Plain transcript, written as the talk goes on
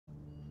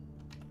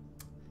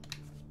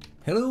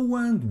Hello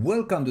and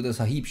welcome to the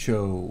Sahiib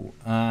show,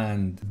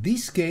 and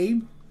this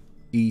game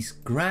is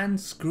Gran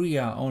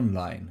Skrea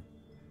Online.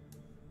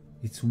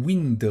 It's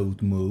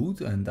windowed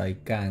mode and I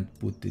can't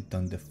put it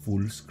on the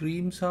full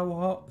screen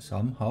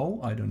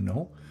somehow, I don't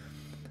know.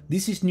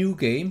 This is new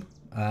game,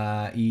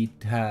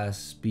 it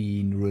has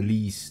been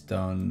released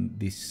on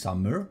this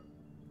summer.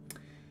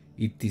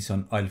 It is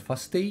on alpha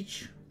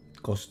stage,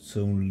 it costs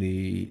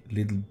only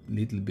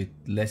little bit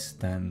less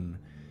than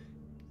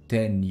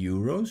 10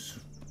 euros.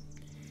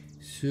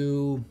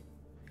 So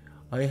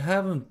I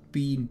haven't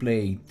been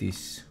playing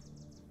this.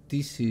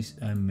 This is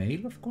a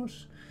male, of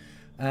course,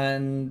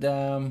 and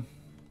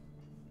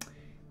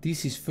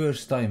this is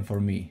first time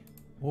for me.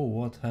 Oh,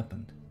 what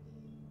happened?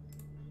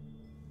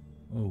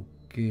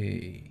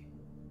 Okay.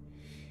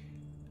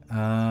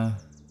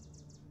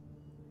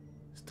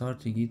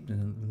 Starting it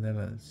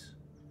levels.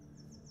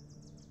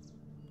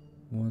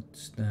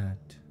 What's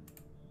that?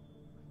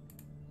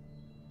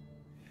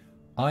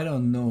 I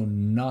don't know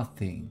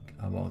nothing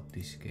about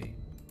this game.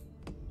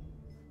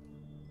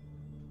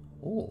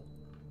 Oh,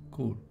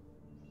 cool.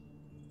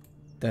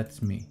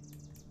 That's me.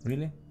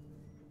 Really?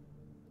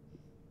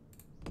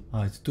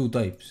 Ah, it's two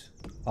types.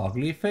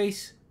 Ugly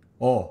face.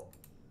 Oh,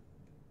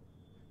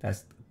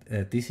 that's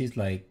this is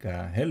like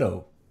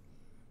hello.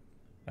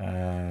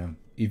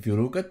 If you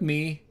look at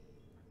me,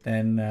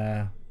 then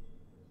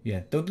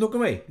yeah, don't look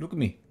away. Look at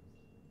me.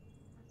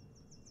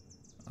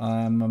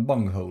 I'm a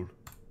bunghole.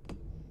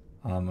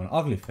 I'm an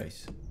ugly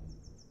face.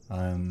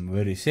 I'm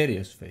very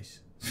serious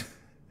face.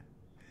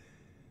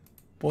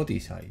 Body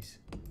size.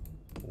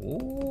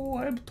 Oh,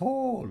 I'm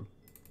tall.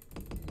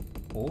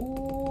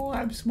 Oh,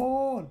 I'm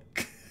small.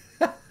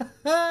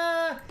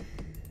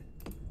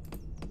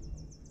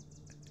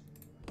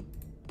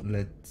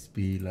 Let's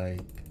be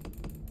like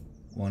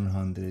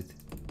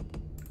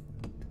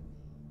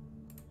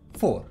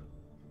 104.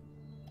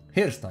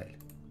 Hairstyle.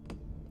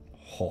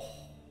 Oh.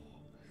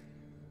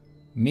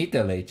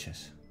 Middle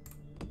ages.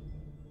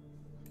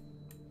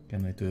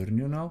 Can I turn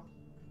you now?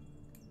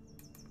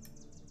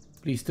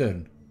 Please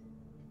turn.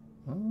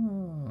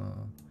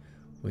 Ah,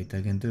 wait,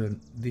 I can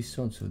turn this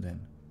also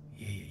then.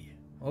 Yeah.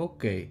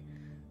 Okay,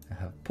 I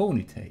have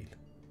ponytail.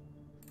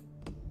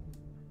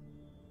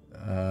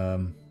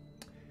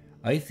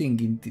 I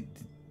think in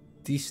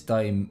this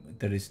time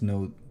there is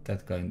no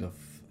that kind of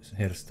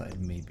hairstyle.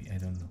 Maybe, I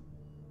don't know.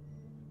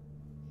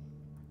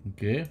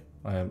 Okay,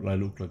 I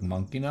look like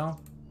monkey now.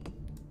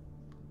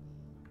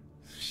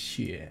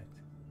 Shit.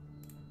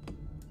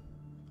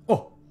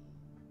 Oh,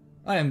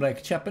 I am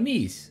like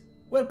Japanese.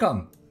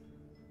 Welcome.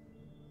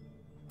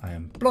 I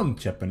am blonde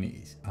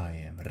Japanese. I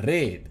am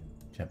red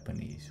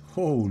Japanese.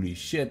 Holy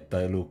shit,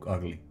 I look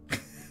ugly.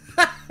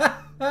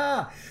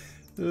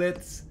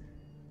 Let's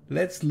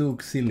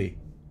look silly.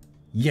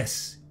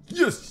 Yes,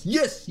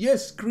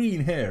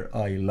 green hair.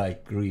 I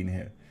like green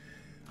hair.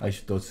 I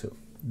should also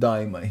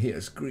dye my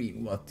hair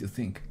green. What do you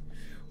think?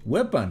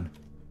 Weapon.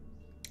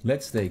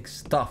 Let's take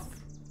stuff.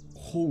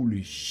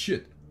 Holy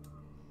shit.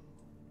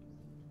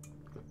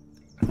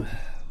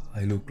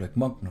 I look like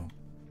monk now.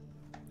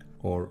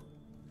 Or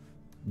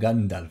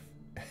Gandalf.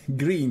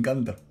 Green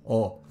Gandalf.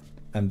 Oh,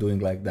 I'm doing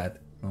like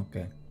that.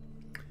 Okay.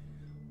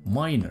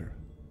 Miner.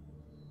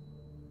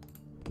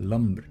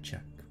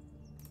 Lumberjack.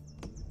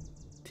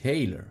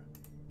 Tailor.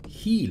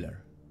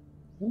 Healer.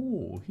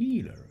 Oh,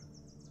 healer.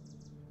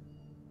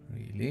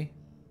 Really?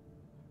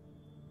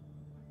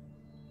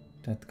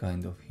 That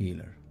kind of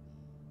healer.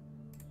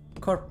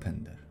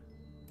 Carpenter.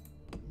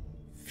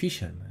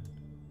 Fisherman.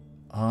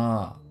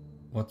 Ah,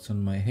 what's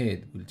on my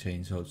head will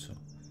change also.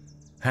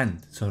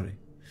 Hand, sorry.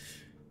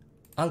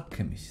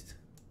 Alchemist.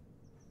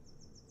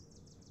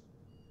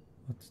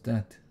 What's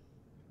that?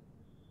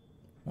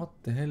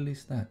 What the hell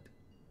is that?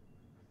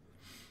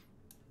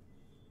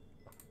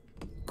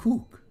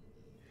 Cook.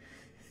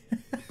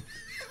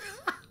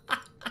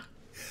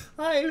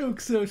 I look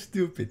so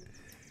stupid.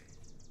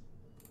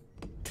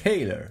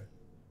 Tailor.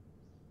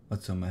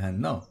 What's on my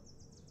hand now?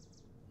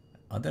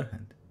 Other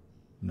hand.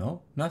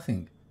 No,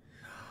 nothing.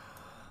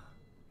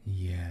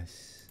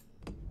 Yes.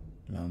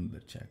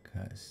 Lumberjack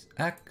has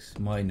axe,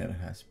 miner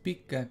has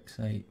pickaxe,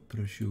 I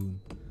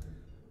presume.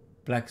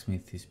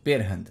 Blacksmith is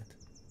barehanded.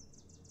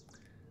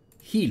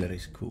 Healer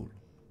is cool.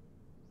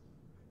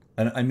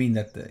 And I mean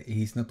that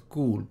he's not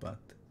cool, but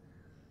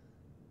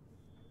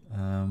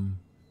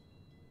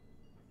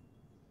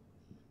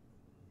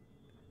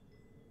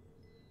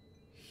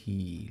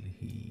heal.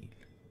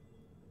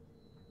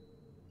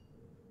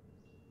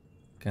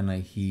 Can I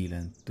heal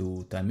and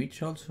do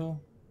damage also?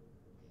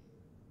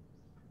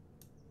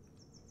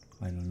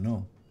 I don't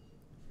know.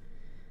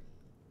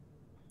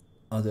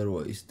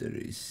 Otherwise there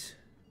is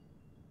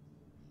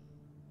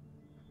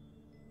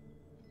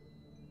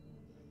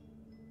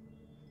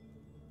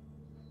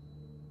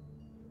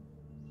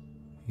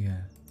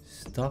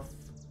stuff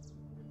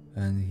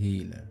and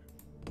healer.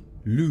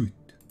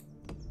 Loot.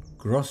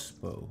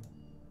 Crossbow.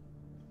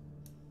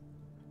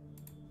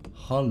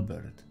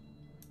 Halberd.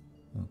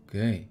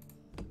 Okay.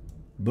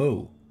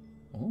 Bow.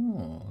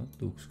 Oh,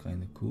 that looks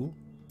kind of cool.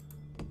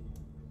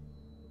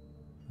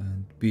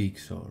 and big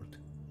sword.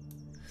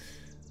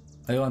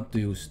 I want to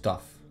use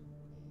stuff.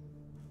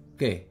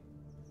 Okay,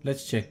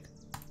 let's check.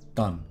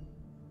 Done.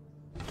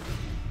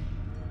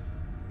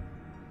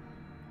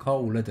 Cow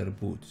leather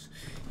boots.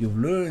 You've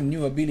learned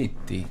new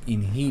ability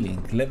in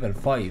healing. Level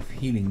 5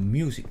 healing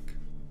music.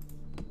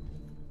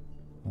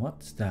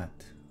 What's that?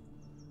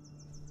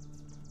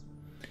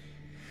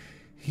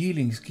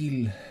 Healing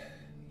skill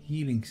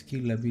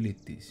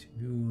abilities.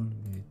 View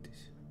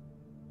abilities.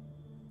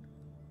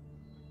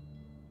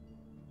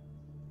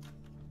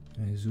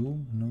 Can I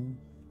zoom? No.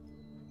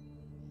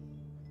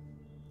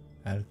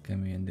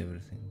 Alchemy and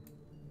everything.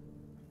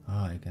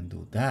 Ah, I can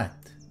do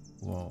that.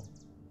 Wow.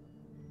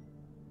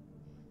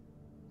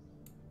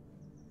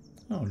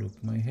 Oh,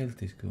 look, my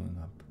health is going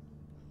up.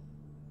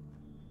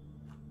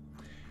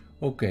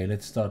 Okay,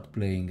 let's start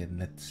playing and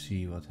let's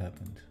see what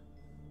happened.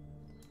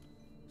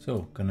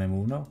 So, can I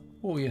move now?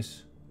 Oh,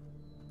 yes.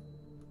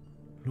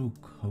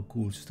 Look how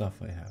cool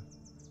stuff I have.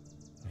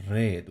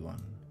 Red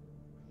one.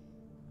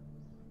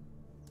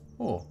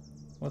 Oh,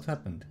 what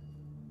happened?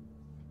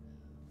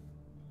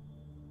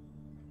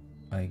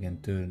 I can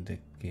turn the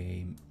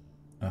game.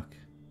 Okay.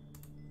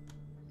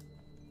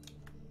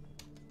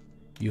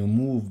 You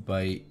move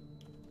by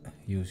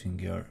using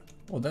your.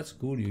 Oh, that's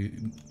cool.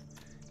 You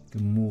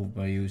can move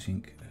by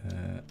using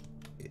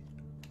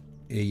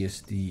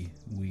ASD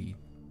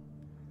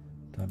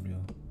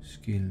W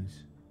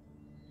skills.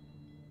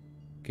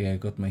 Okay, I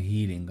got my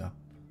healing up.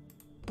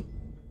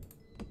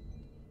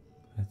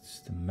 That's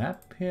the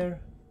map here.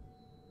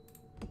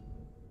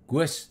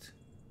 Quest.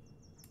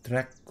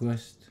 Track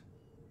quest.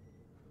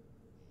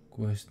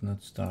 Quest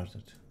not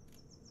started.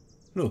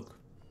 Look.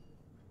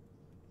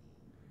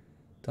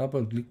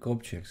 Double click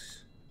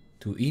objects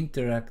to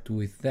interact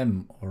with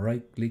them or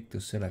right click to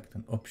select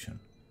an option.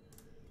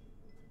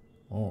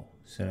 Oh,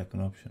 select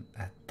an option.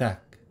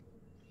 Attack.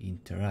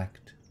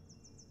 Interact.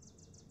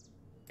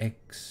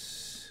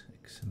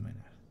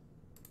 Examiner.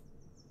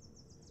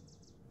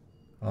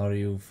 Are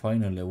you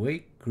finally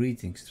awake?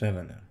 Greetings,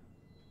 traveler.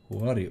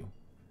 Who are you?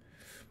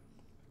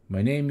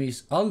 My name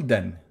is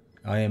Alden.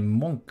 I am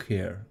monk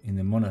here in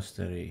the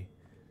monastery.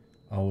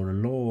 Our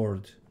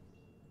Lord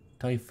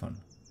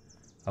Typhon.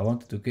 I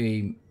wanted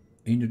to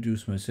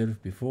introduce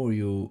myself before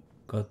you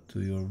got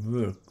to your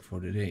work for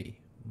the day.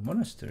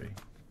 Monastery.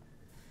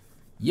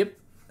 Yep,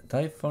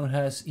 Typhon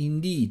has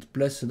indeed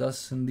blessed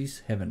us in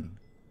this heaven.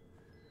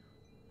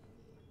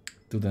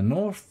 To the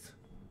north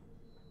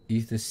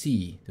is the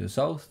sea, to the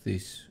south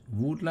is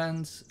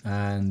woodlands,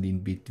 and in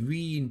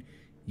between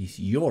is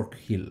York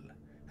Hill,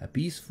 a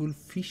peaceful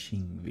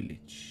fishing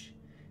village.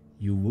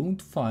 You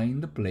won't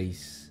find a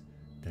place,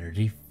 the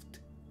rift,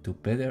 to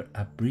better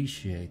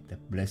appreciate the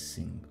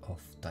blessing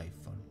of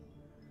Typhon.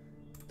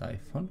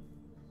 Typhon?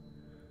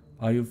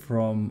 Are you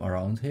from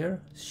around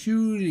here?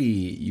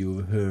 Surely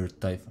you've heard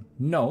Typhon.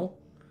 No.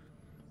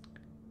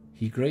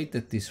 He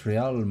created this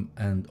realm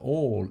and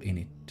all in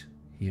it.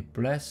 He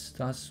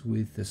blessed us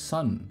with the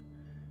sun.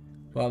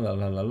 La la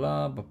la la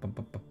la, ba ba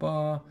ba ba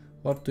ba.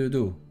 What do you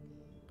do?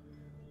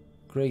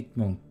 Great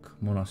monk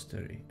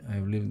monastery.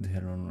 I've lived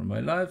here all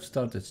my life.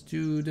 Started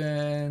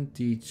student,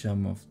 teach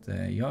some of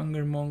the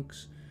younger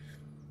monks.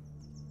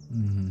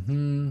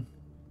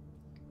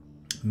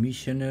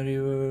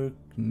 Missionary work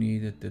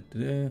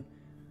needed.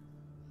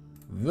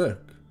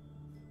 Work.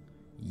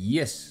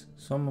 Yes,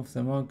 some of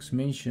the monks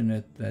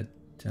mentioned that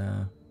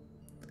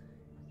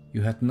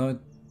you had no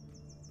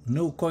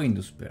coin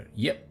to spare.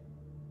 Yep,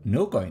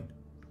 no coin.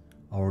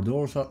 Our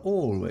doors are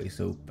always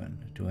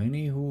open to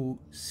any who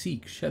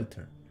seek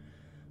shelter,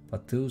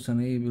 but those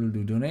unable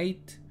to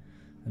donate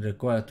and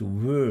required to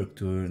work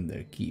to earn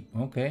their keep.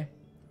 Okay.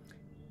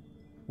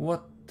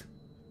 What?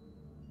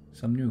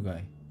 Some new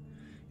guy.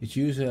 It's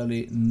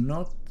usually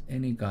not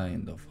any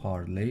kind of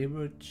hard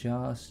labor,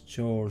 just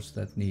chores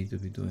that need to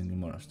be doing in the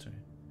monastery.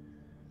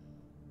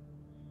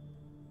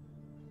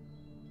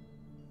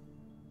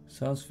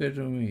 Sounds fair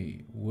to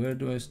me. Where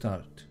do I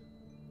start?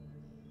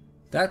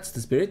 That's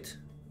the spirit.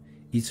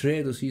 It's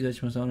rare to see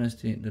such much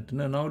honesty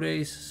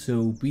nowadays,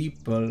 so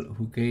people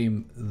who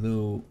came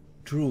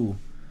through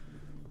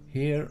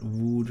here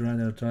would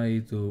rather try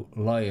to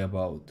lie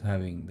about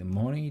having the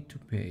money to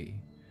pay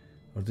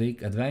or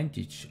take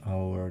advantage of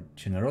our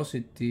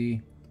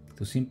generosity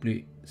to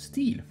simply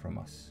steal from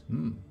us.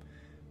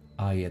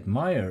 I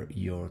admire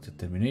your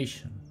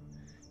determination.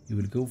 You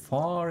will go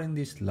far in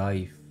this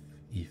life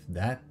if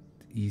that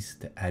is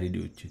the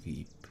attitude you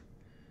keep.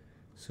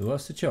 So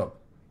what's the job?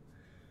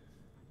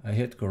 I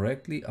heard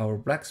correctly, our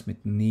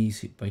blacksmith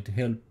needs it by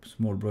help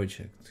small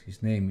project.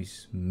 His name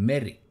is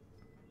Merrick.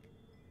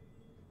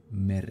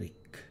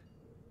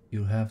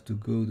 You'll have to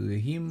go to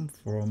him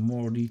for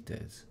more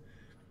details.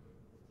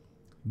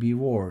 Be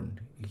warned,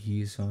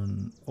 he is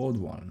an odd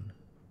one.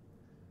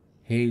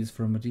 Hails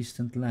from a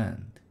distant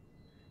land.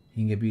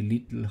 He can be a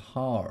little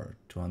hard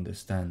to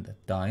understand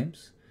at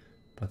times,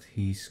 but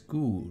he's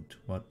good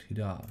what he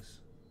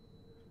does.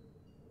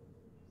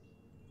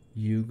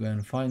 You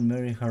can find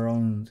Merrick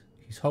around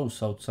his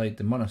house outside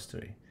the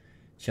monastery.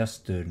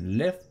 Just turn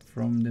left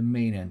from the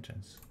main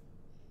entrance.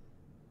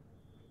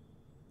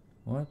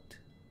 What?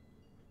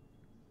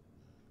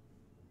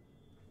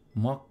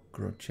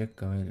 Macro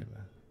check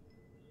available.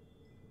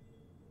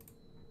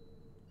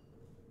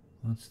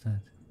 What's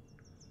that?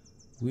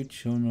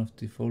 Which one of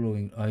the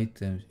following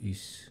items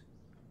is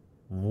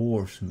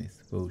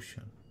Warsmith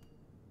potion?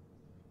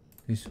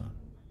 This one.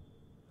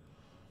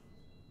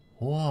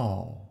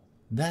 Wow,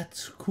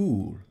 that's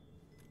cool.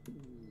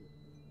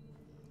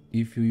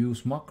 If you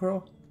use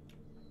macro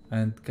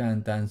and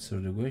can't answer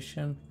the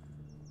question,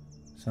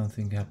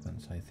 something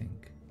happens, I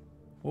think.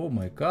 Oh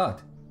my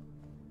god.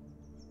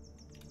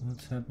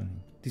 What's happening?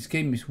 This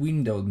game is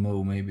windowed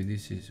mode, maybe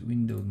this is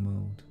windowed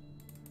mode.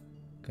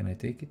 Can I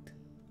take it?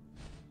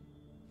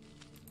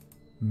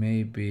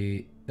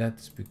 Maybe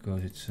that's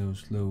because it's so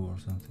slow or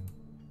something.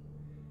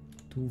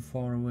 Too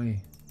far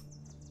away.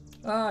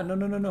 Ah, no,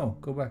 no, no, no.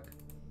 Go back.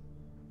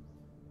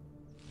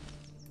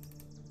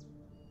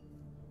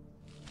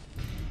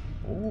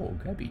 Oh,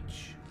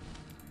 cabbage.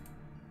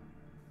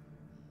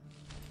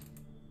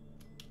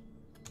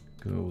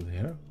 Go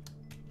there.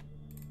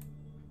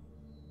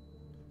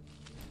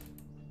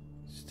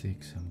 Let's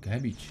take some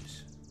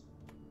cabbages.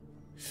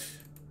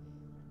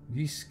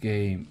 This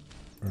game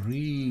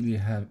really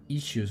have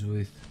issues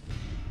with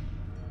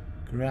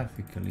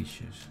graphical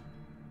issues.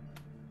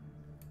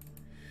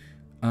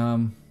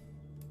 Can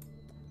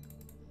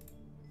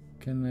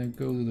I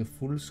go to the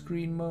full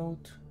screen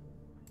mode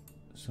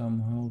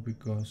somehow,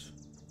 because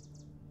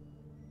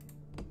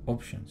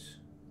options,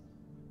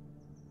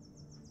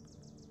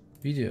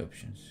 video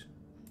options,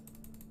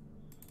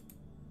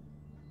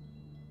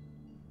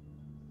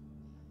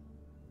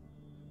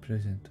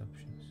 present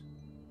options.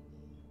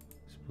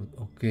 Let's put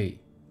OK.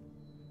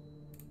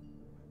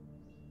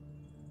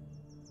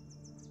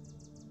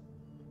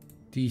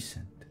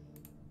 Decent.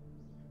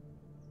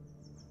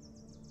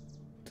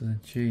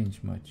 Doesn't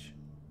change much.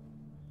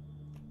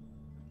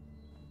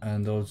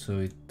 And also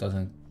it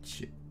doesn't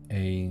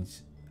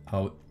change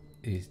how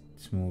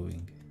it's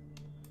moving.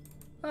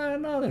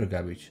 Another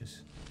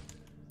cabbages.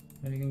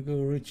 I can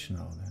go rich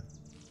now then.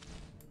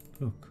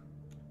 Look.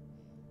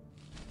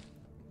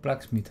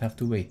 Blacksmith have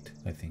to wait,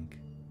 I think.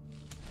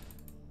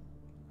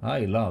 I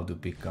love to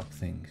pick up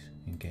things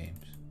in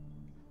games.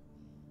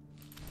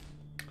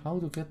 How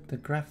to get the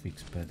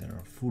graphics better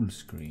or full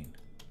screen,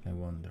 I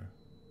wonder.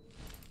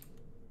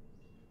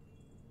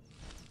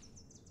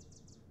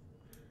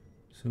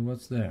 So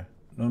what's there?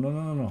 No, no,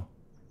 no, no, no.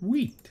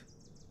 Wheat.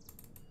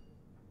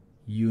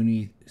 You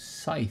need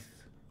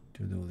scythe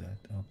to do that.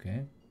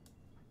 Okay.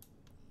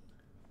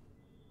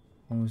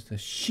 How's the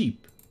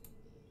sheep?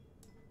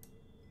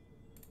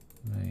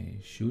 I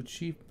shoot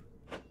sheep.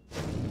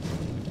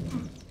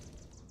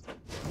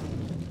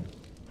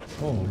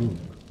 Oh, look.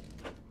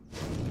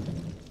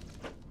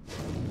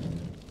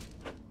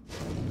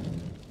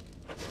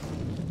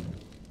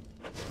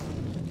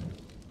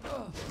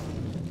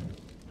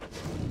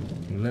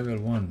 Level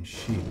 1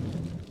 sheep.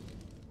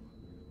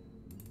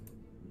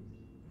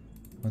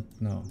 What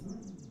now?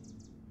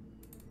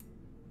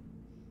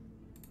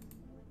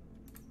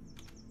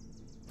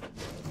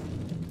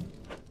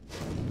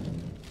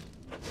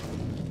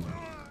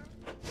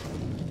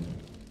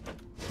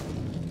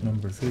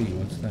 Number 3,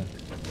 what's that?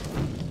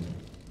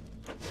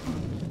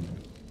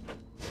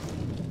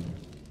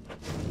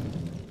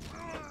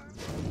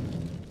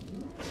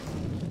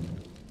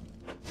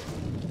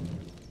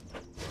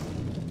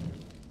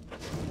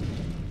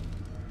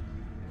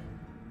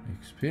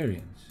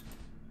 Experience.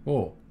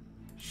 Oh,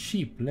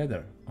 sheep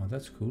leather. Oh,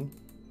 that's cool.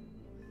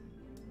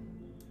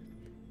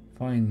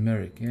 Find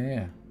Merrick. Yeah,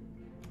 yeah.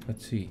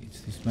 Let's see.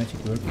 Is this magic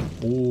working?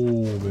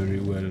 Oh, very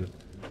well.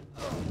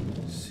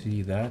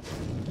 See that?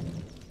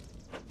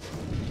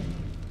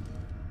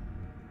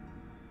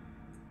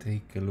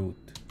 Take a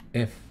loot.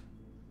 F.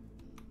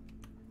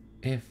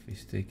 F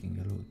is taking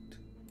a loot.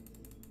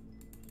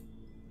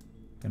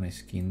 Can I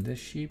skin the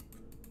sheep?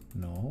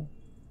 No.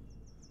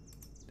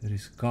 There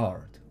is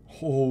guard.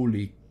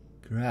 Holy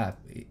crap,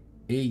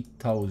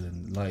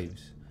 8,000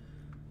 lives.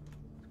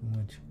 Too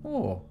much.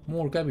 Oh,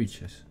 more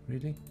cabbages,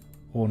 really?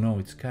 Oh no,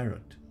 it's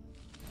carrot.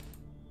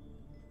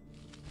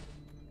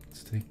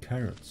 Let's take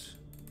carrots.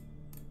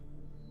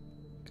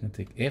 Can I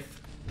take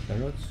F?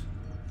 Carrots?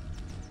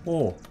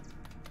 Oh,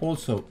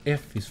 also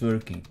F is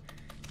working.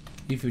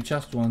 If you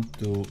just want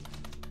to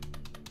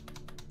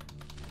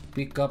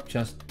pick up,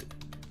 just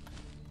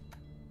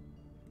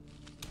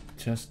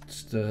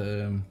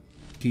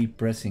keep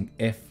pressing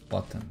F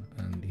button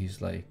and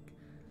he's like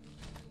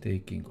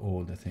taking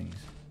all the things.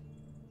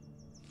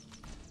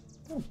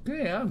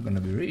 Okay, I'm gonna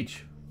be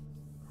rich.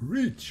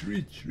 Rich,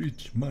 rich,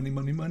 rich. Money,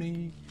 money,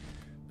 money.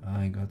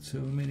 I got so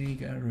many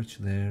carrots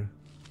there.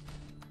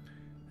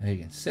 I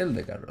can sell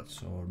the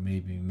carrots or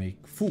maybe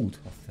make food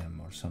of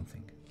them or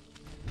something.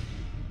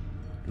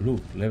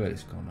 Look, level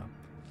is gone up.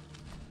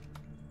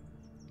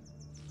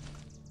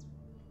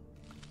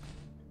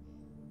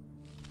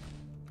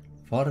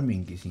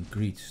 Farming is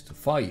increased to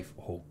 5.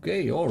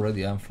 Okay,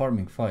 already I'm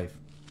farming 5.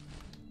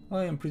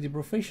 I am pretty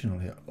professional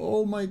here.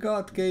 Oh my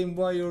god, game,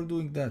 why you're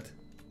doing that?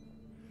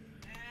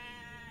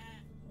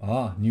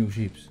 Ah, new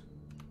sheeps.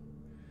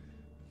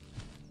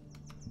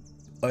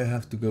 I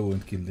have to go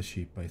and kill the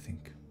sheep, I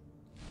think.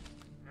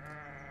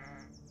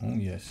 Oh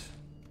yes.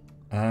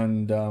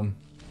 And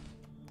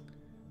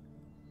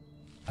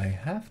I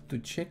have to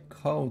check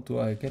how do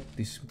I get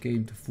this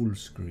game to full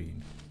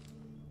screen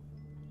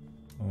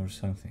or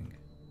something.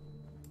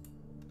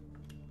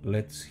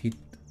 Let's hit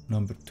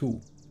number 2.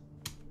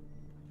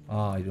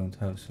 Ah, I don't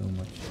have so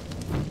much.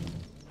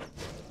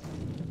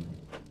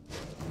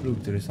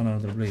 Look, there is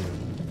another player.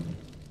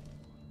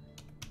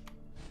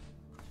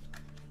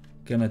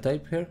 Can I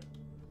type here?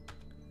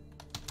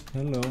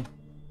 Hello.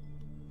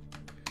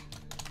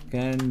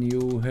 Can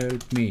you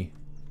help me?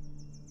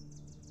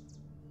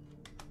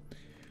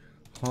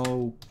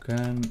 How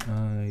can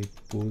I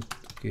put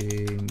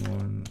game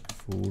on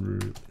full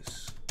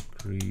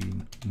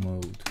screen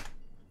mode?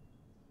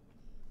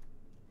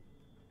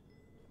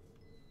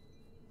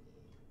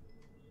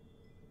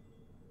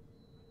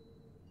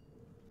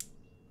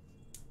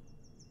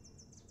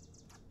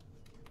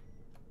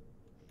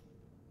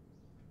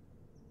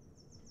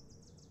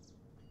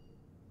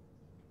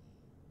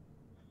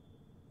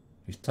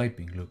 He's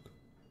typing, look.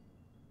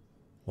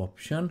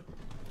 Option.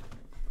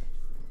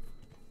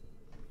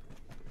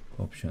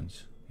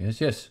 Options. Yes,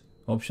 yes.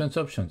 Options,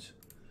 options.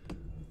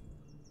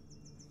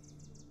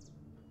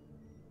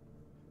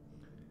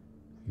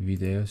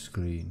 Video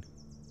screen.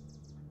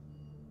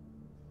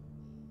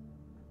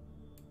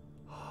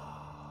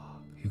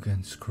 You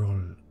can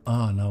scroll.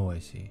 Ah, now I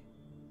see.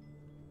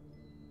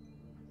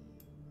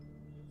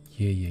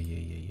 Yeah.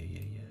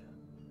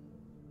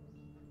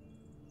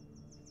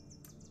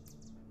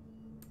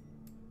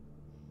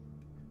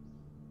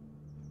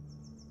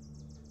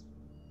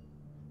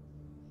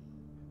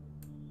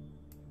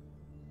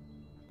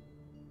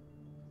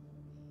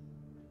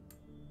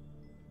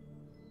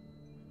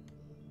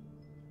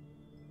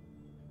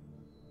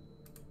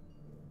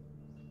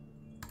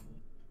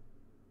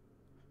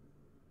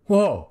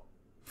 Whoa!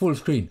 Full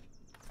screen.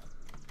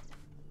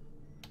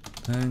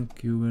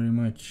 Thank you very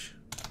much.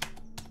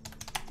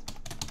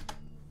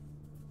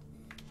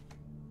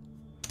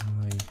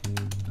 I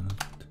will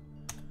not.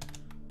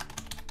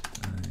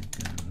 I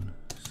can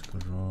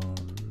scroll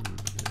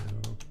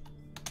the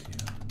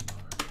option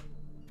bar.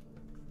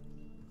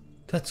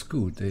 That's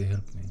good. They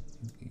help me.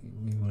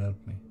 He will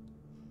help me.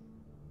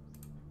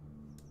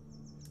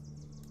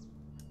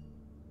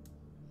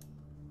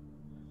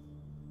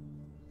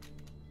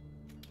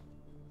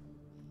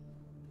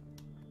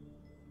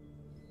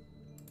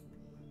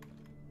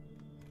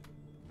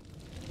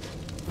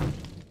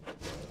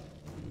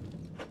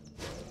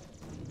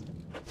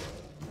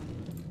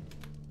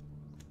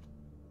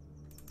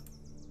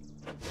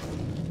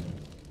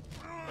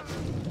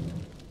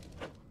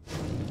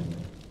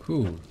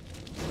 Cool.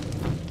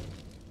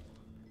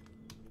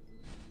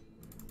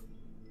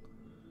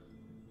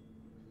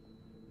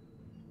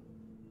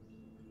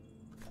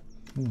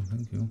 Oh,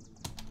 thank you.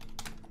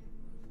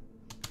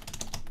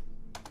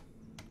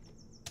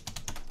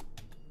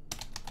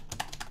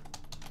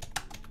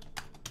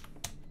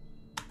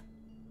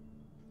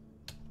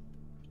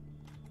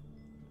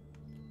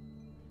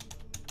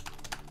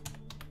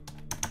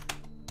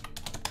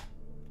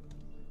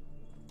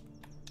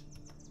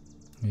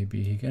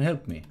 Maybe he can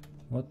help me.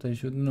 What I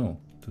should know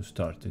to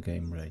start the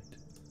game right.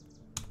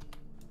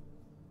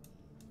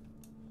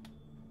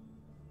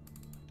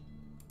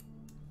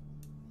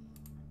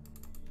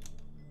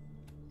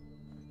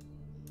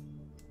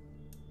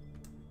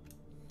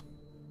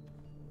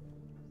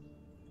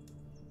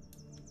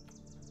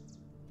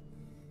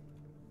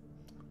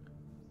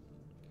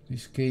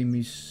 This game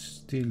is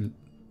still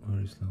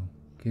very slow.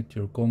 Get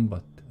your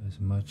combat as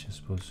much as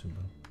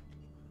possible.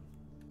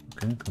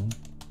 Okay, cool.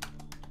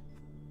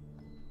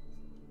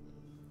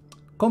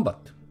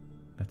 Combat.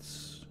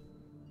 Let's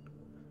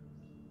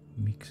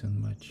mix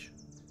and match.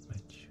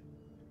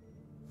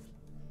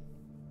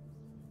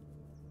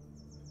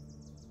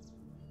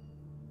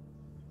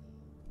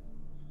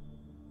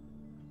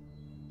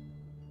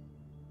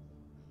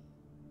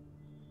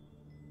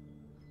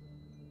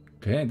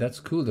 Okay, that's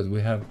cool that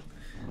we have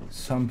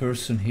some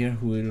person here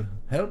who will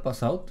help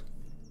us out.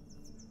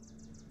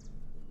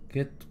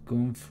 Get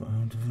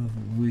comfort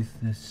with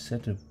the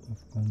setup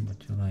of combat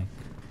you like.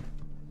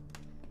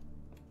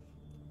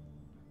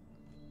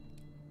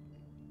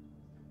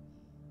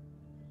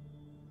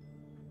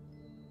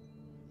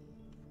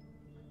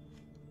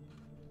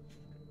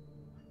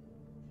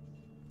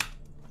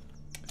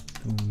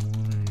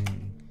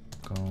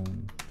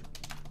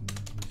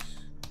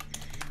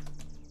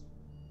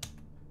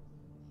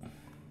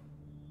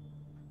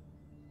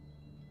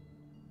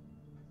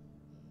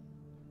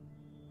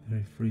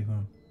 Very free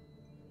one.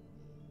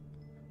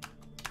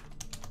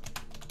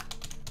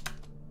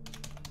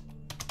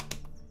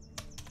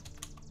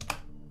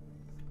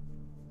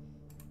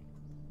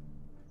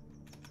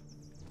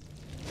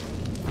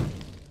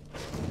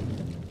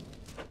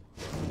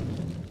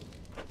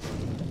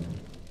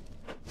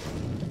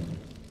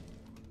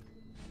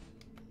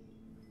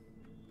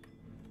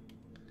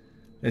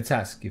 Let's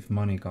ask if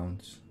money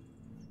counts.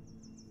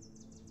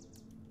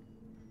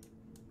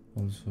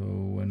 Also,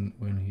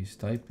 when he's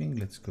typing,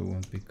 let's go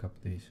and pick up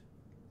these.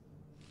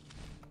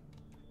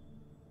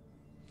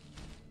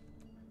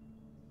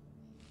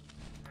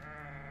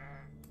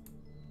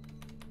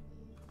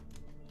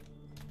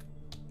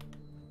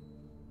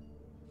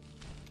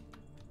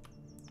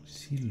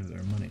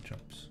 silver money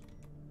drops.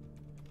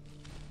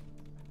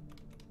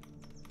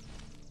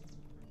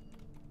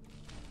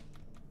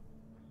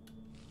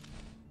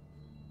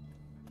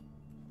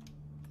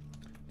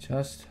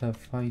 Just have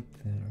fight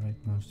the right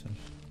monsters.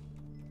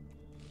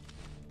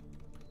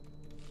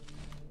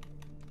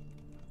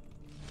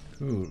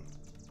 Cool.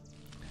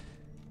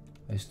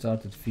 I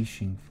started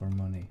fishing for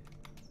money.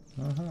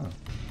 Aha.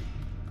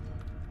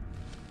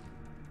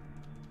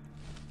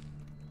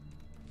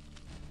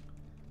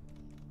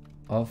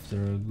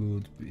 After a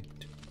good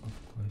bit of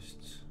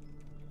quests.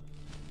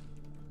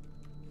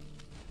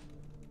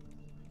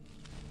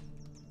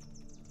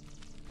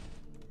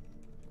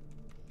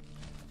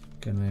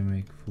 Can I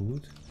make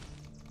food?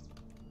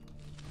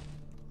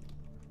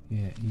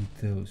 Yeah, eat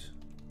those.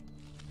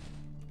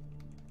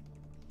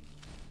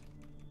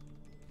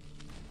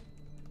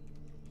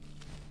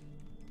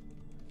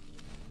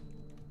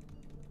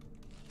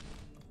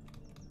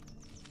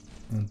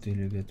 Until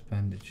you get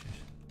bandages.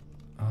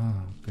 Ah,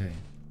 okay.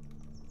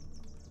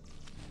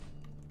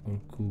 Or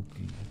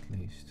cooking at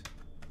least.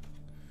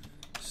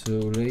 So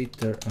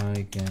later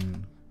I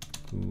can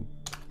cook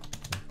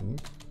the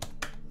food.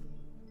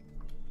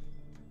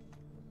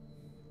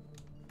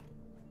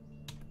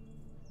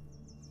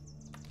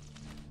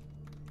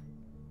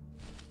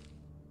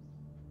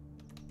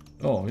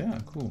 Oh yeah,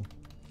 cool.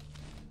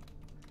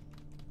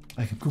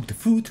 I can cook the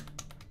food.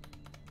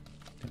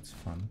 That's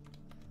fun.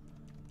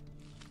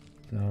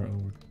 There are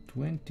over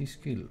 20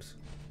 skills.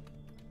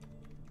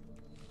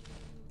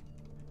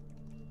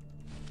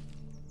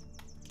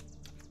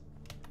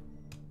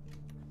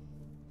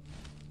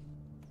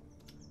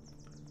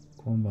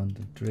 Combat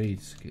and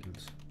trade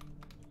skills.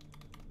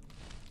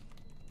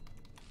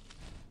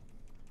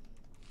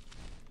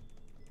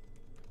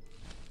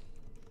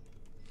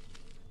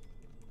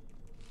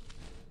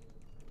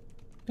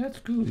 That's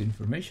good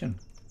information.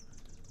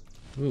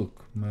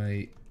 Look,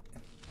 my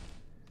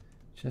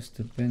just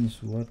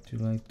depends what you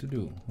like to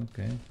do.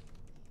 Okay.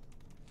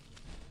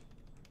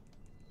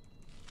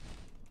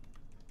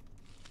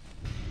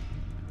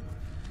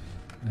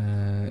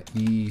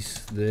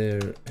 Is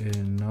there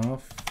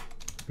enough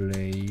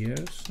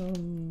players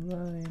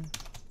online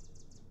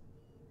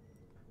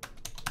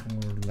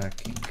or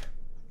lacking?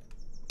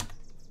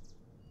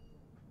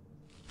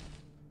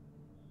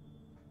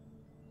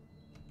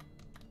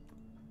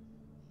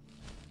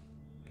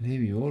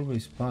 Levi,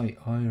 always buy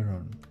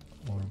iron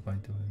ore, by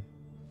the way.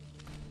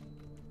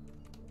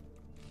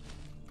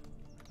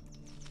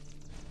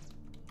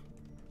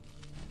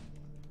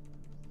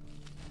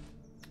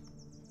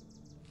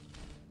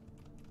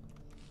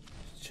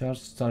 Charge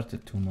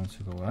started 2 months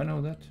ago, I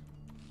know that.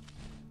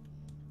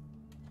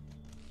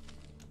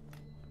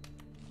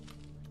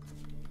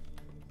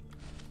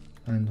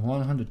 And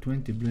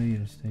 120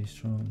 players stay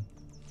strong.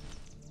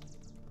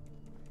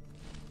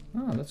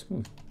 Ah, that's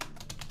good.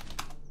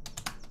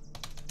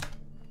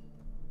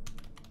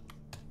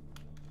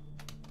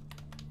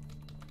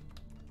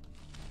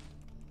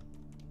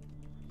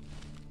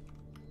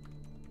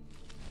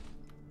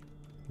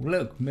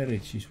 Look,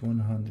 marriage is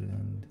 100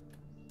 and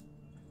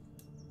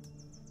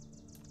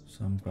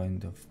some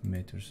kind of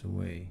meters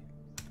away.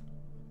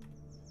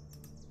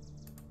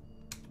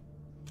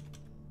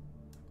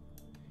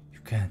 You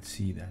can't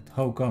see that.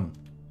 How come?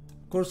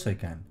 Of course I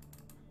can.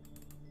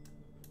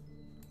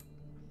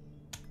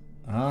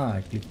 Ah,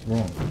 I clicked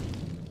wrong.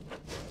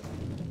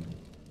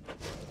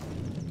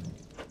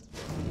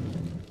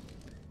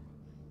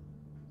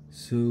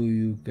 So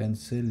you can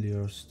sell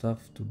your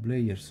stuff to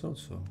players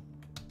also.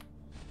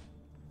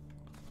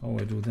 How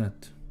I do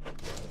that?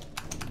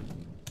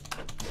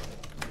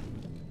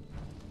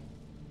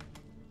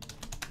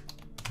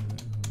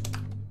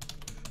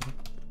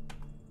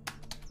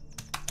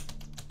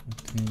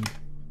 I think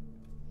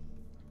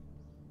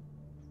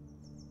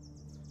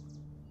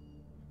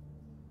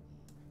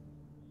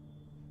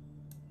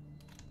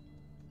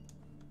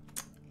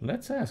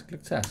let's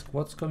ask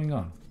what's going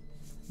on.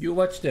 You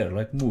watch there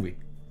like movie.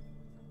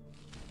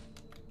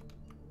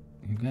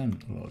 Again,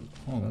 lol.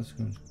 Oh, that's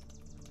good.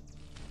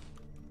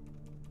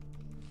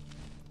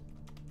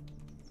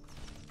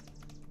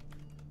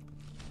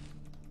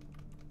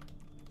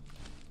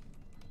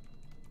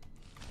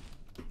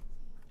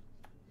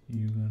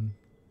 You can.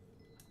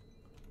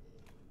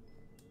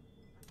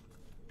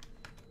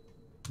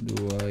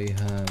 Do I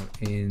have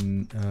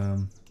in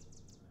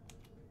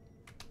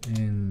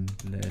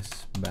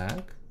endless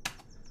bag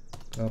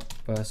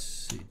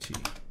capacity?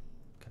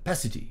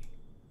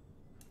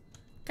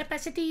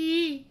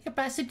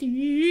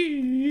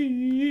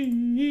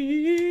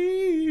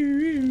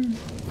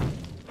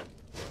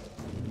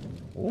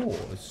 Oh,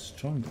 it's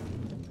stronger.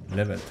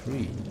 Level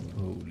 3.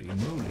 Holy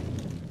moly.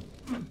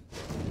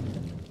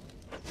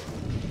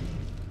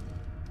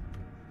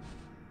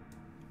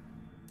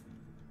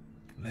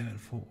 Level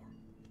 4.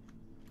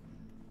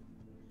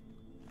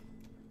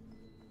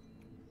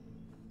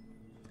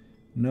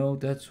 No,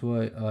 that's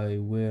why I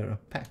wear a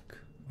pack.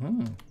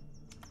 Oh.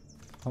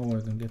 How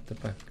I can get the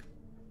pack?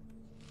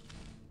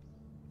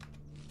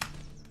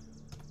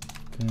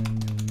 Can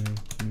you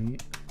make me a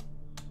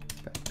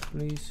pack,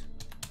 please?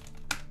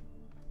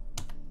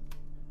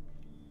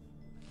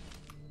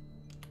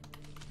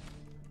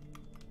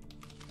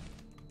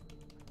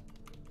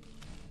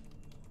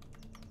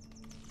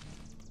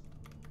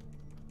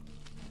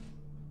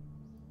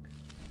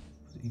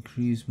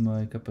 increase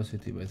my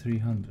capacity by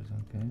 300,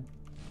 okay.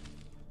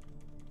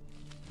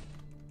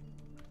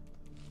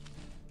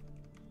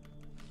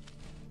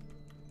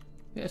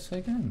 Yes,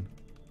 I can.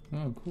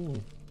 Oh, cool.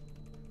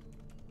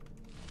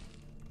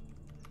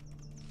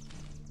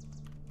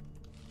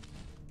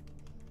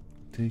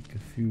 Take a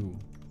few.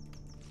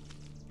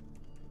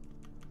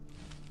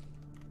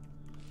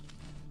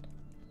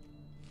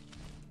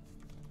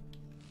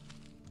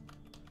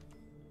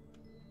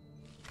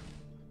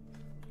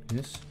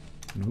 Yes,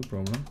 no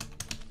problem.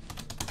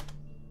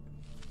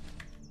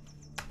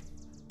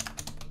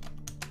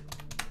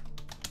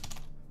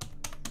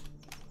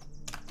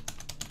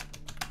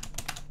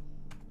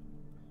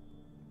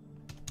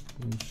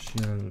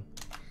 Social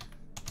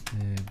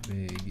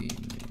beginning.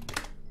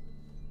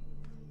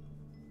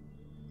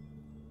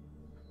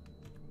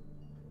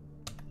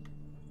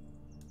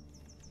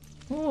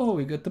 Oh,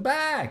 we got the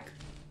bag!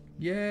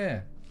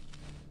 Yeah!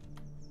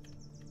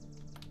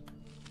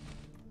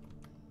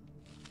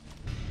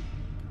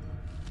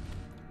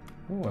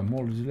 Oh, I'm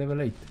already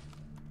level 8.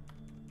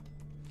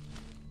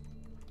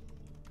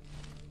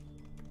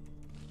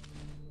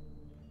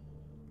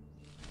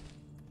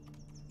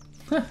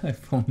 I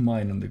found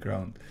mine on the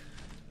ground.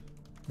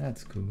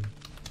 That's cool.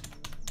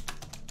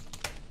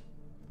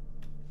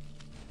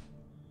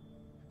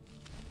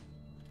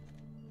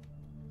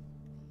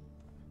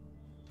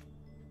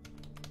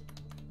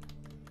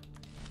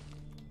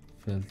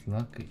 Felt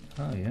lucky.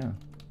 Oh, yeah.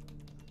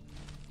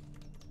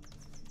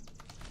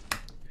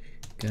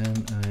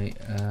 Can I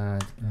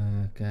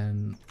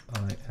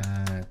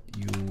add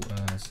you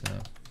as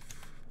a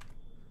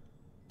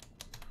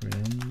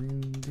friend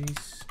in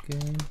this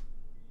game?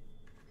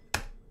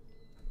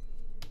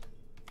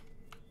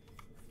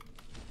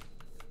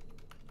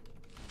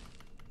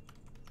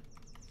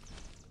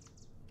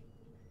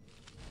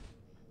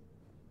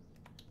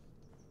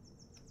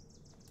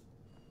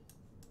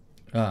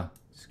 Ah,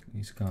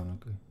 it's gone,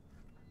 okay.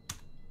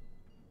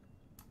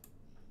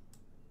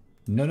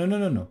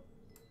 No.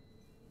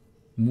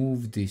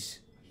 Move this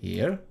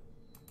here.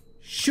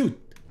 Shoot!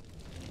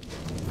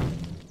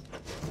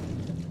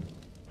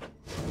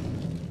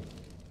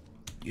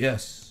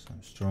 Yes,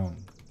 I'm strong.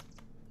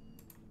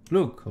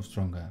 Look how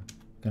strong I am.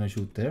 Can I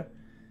shoot there?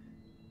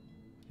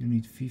 You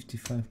need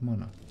 55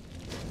 mana.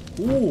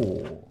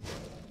 Oh!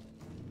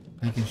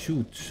 I can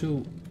shoot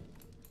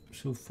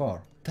so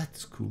far.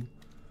 That's cool.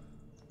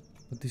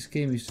 But this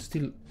game is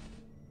still...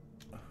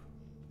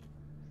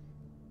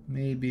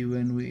 Maybe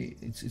when we...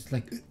 It's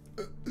like...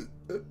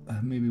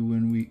 maybe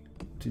when we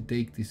to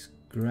take these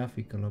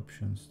graphical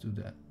options to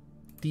the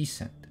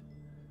decent.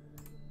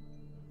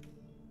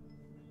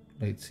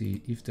 Let's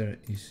see if there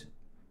is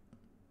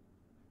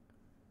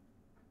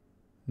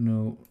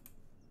no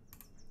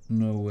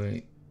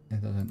way.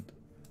 It doesn't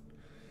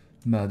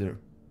matter,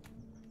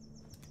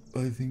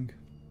 I think.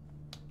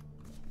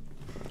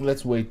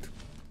 Let's wait.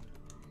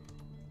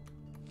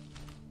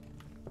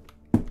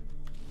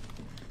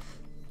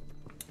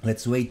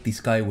 Let's wait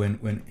this guy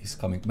when he's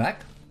coming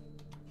back.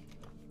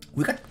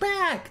 We got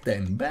back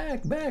then.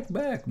 Back.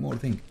 More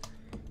thing.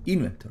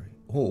 Inventory.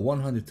 Oh,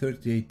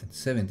 138 and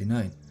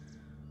 79.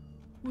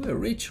 We're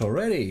rich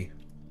already.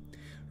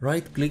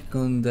 Right click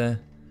on the...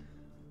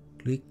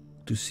 Click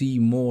to see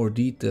more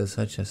details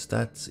such as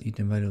stats,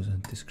 item values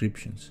and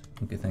descriptions.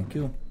 Okay, thank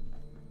you.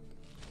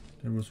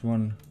 There was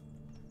one...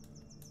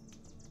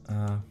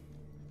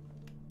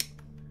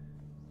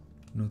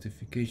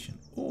 notification.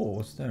 Oh,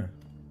 what's there?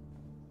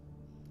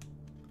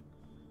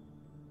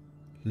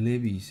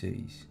 Levy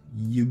says,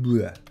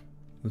 Yubba.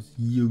 What's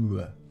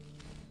Yubba?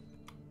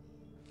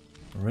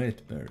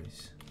 Red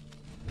berries.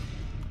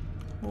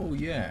 Oh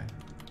yeah.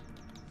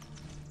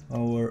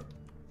 Our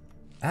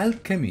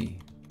alchemy.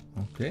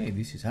 Okay,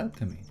 this is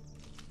alchemy.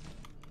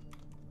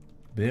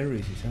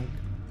 Berries is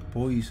alchemy.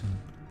 Poison.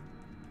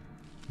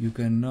 You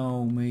can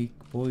now make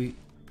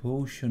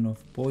potion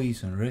of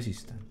poison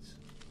resistance.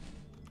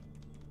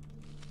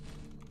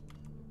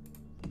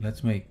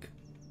 Let's make.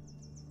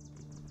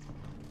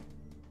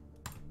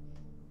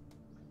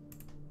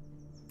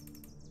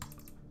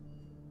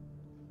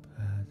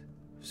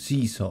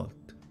 Sea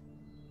salt,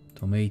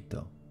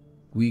 tomato,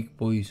 weak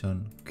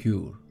poison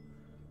cure,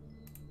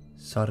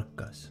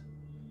 sarkas,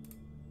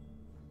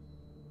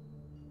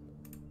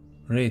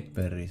 red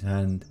berries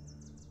and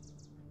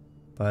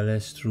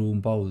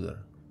palestrum powder.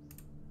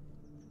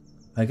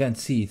 I can't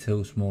see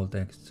so small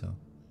text, so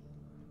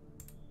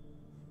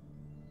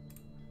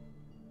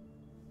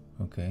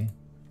okay.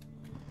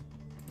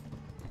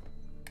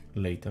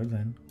 Later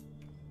then.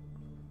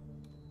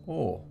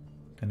 Oh,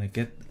 can I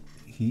get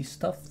his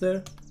stuff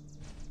there?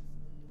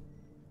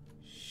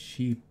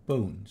 Sheep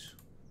bones.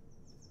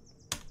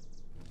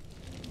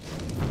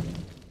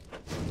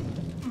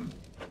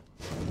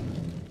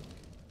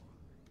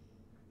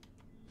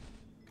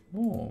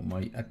 Oh,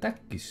 my attack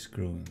is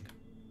growing.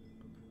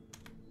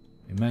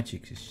 My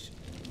magic is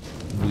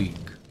weak.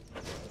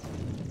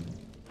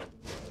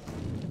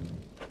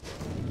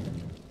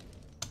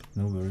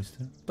 No worries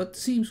there. But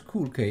seems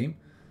cool game.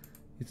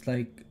 It's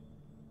like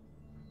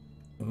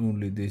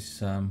only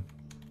this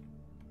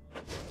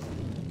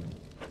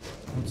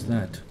What's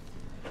that?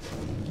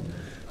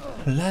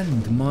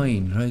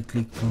 Landmine. Right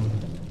click on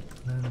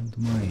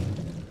landmine.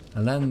 A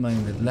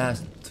landmine that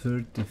lasts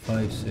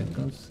 35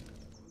 seconds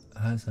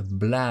has a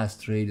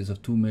blast radius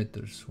of 2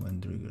 meters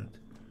when triggered.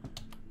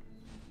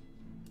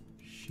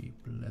 Sheep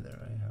leather.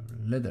 I have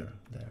leather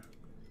there.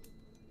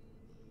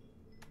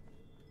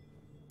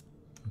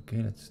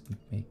 Okay, let's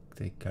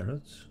take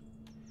carrots.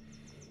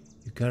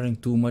 You're carrying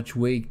too much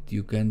weight.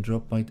 You can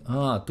drop my...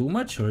 too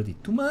much already.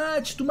 Too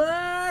much.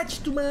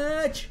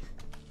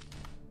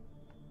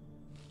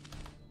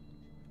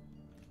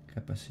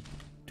 Capacity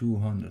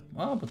 200.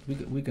 But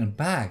we can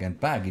bag, and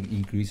bag it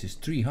increases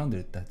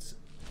 300. That's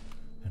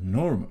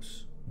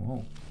enormous.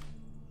 Whoa.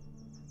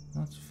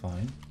 That's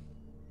fine.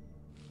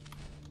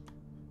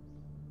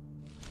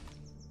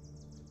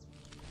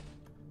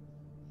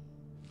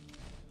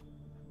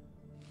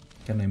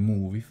 Can I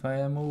move if I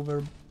am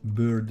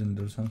overburdened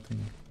or something?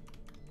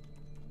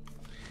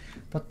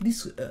 But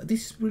this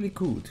is really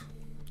good.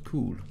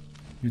 Cool.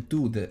 You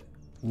do the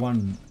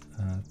one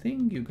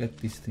thing, you get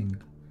this thing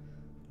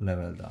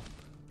leveled up.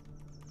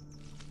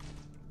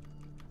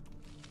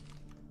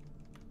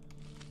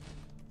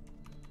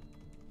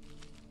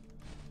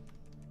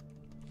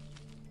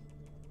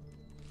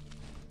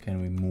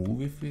 Can we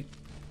move if we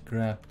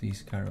grab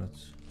these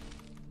carrots?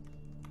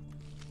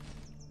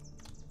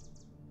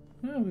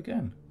 Yeah, we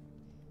can.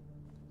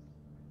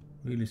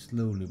 Really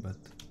slowly, but...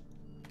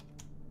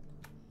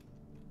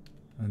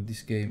 And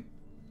this game...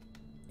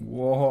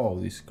 Whoa,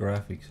 these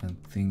graphics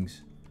and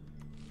things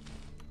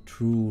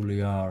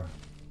truly are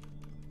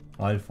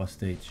alpha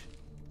stage.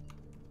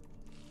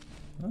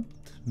 But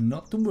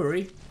not to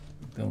worry.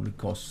 It only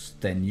costs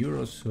 10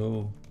 euros,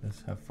 so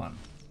let's have fun.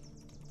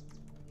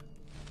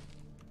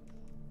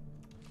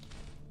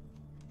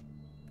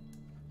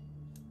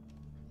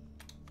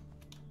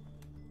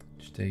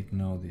 Let's take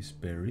now these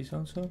berries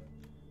also.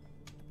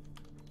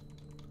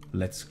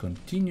 Let's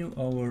continue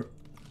our...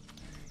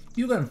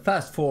 You can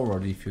fast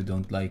forward if you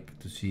don't like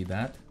to see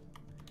that.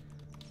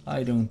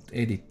 I don't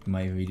edit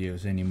my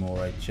videos anymore,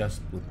 I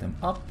just put them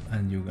up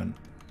and you can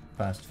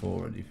fast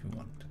forward if you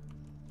want.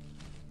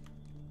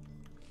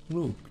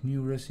 Look,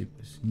 new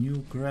recipes,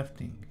 new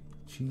crafting,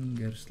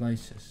 chinger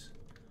slices,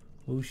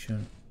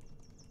 ocean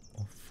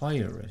of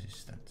fire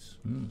resistance.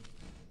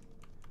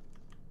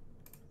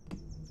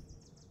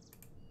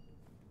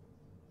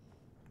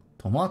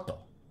 Tomato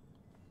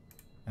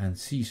and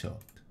sea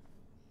salt.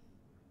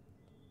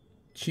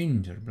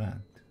 Ginger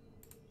plant.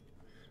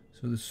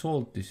 So the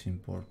salt is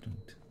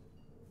important.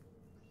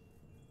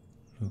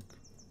 Look,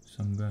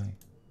 some guy.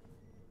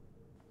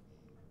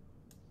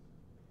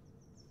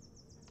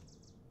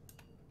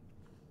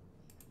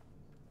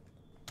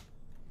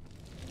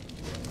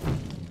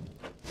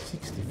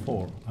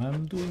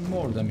 I'm doing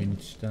more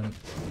damage than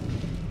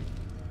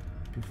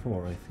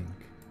before, I think.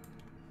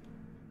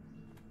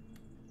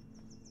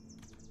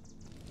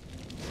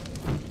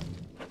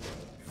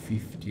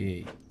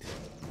 $58.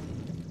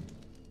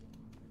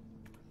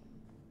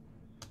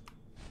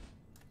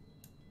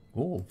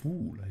 Oh,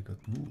 wool, I got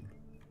wool.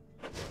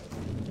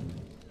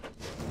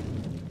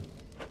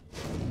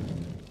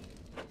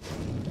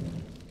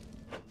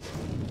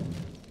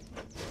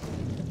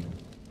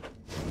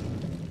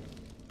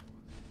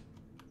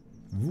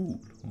 Wool,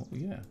 oh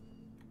yeah.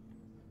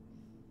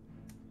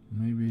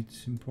 Maybe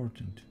it's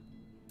important.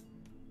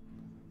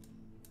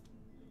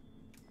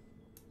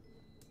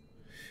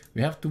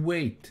 We have to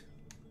wait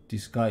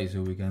this guy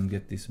so we can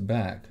get this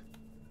bag.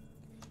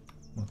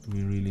 What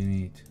we really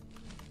need.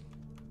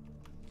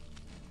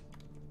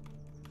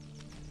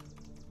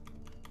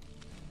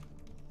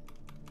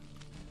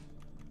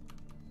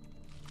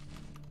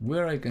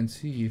 Where I can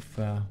see if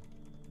I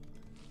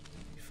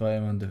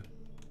am on the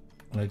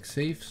like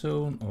safe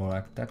zone or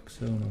attack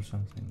zone or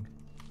something.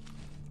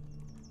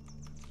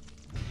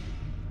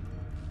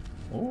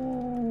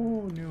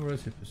 Oh, new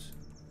recipes.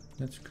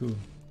 That's cool.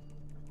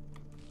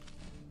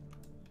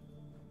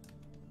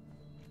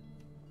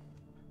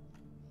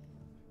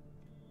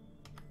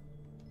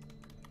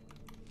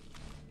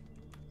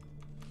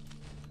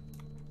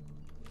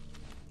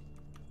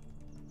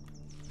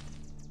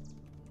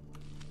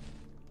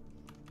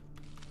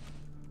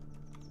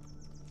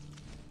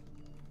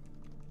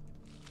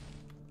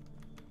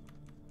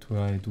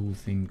 I do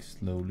things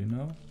slowly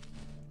now.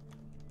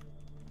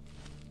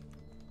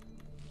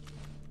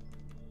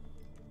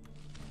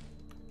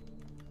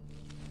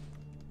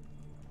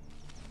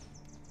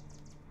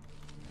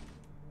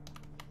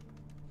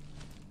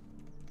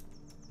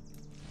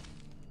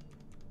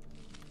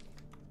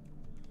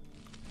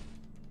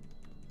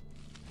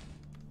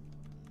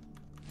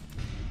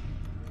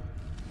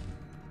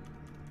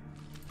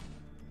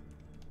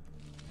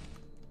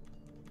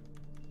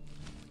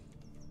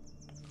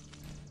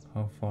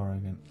 How far I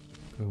can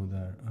go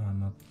there?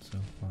 Not so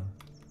far.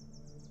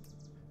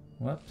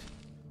 What?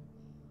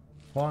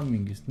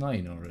 Farming is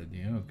 9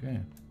 already, okay.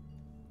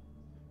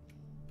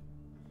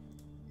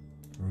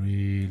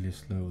 Really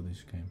slow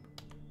this game.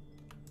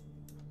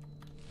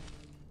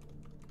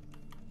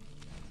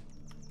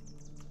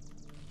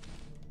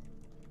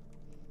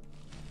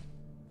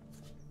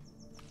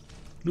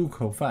 Look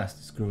how fast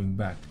it's growing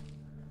back.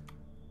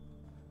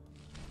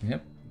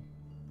 Yep.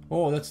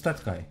 Oh, that's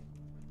that guy.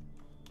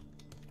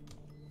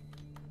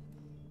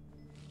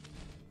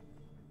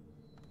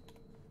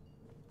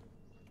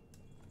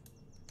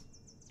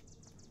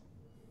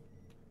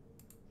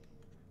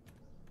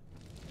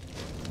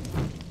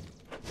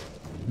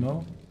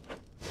 No?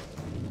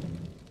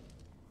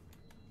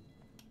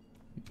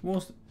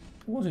 Was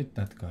it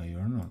that guy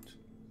or not?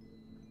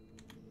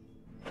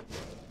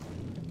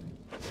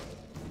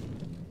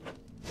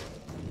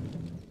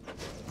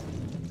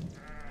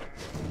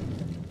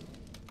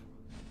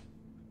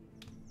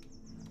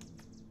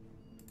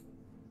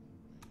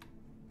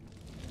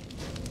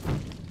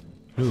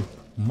 Look,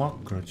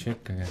 macro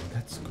check again.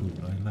 That's cool.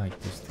 I like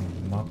this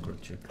thing, macro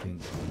check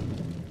thing.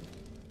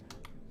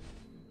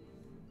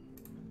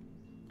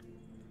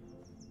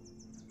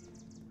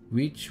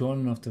 Which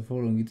one of the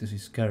following items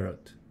is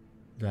carrot?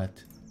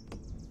 That.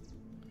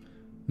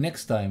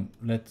 Next time,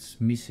 let's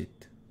miss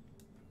it.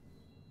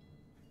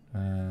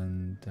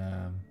 And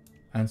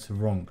answer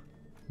wrong.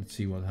 Let's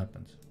see what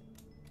happens.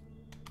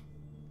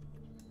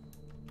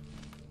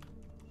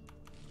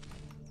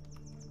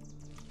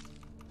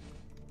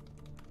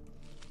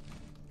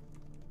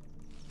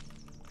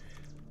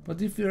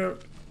 But if your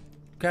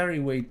carry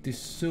weight is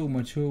so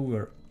much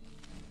over,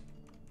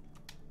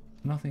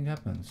 nothing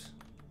happens.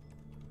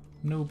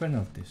 No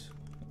penalties.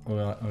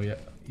 Or yeah,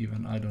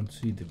 even I don't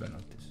see the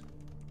penalties.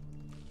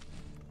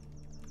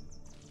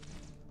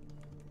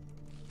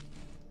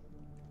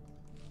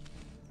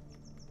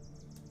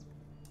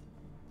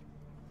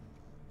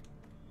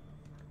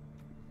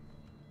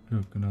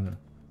 Look, another.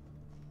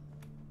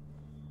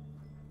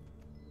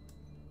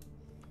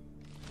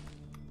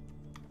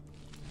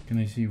 Can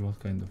I see what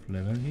kind of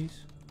level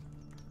he's?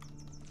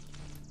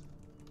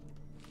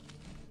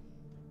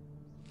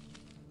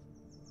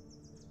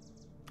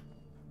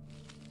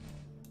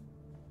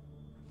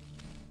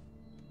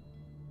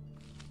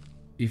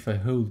 If I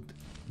hold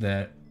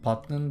the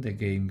button, the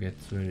game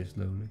gets very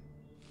slowly.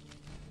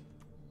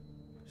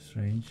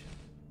 Strange.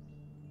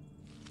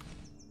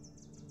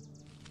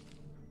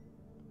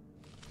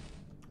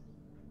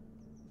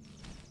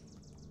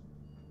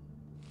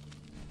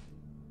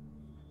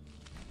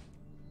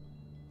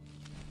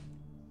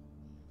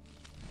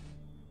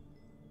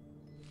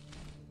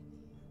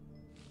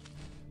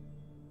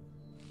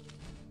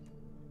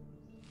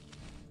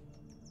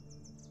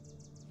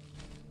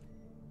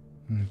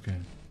 Okay.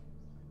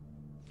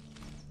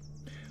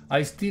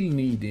 I still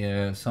need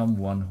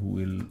someone who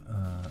will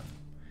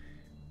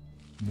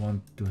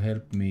want to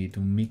help me to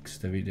mix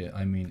the video,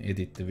 I mean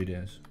edit the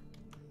videos.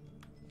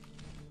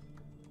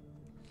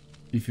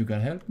 If you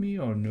can help me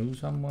or know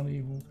somebody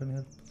who can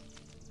help.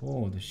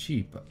 Oh, the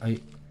sheep.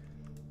 I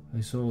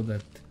saw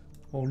that.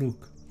 Oh,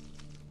 look.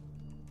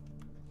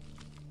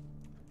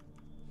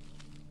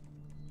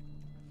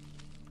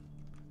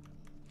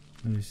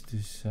 There is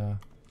this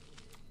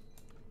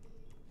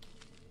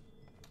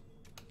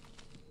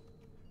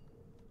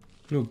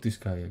look, this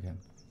guy again.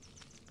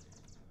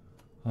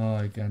 Ah,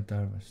 I can't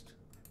harvest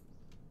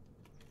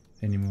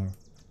anymore.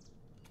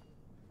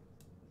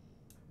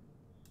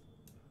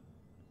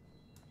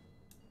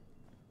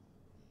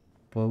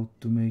 About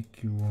to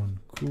make you one.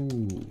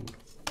 Cool.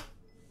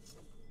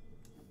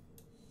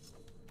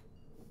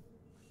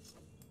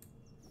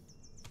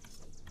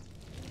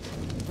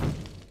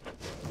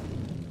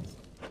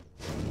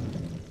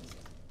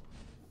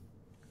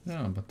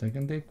 Yeah, but I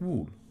can take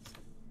wool.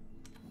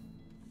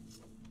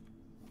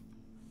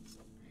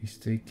 He's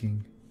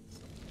taking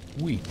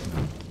wheat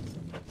now.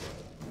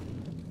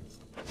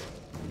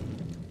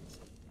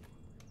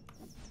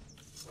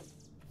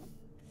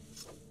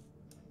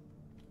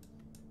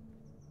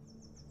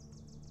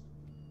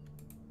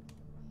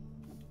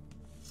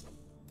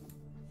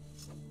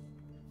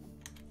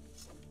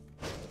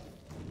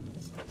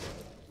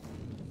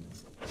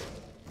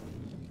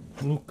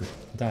 Look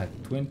at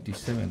that,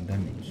 27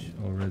 damage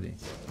already.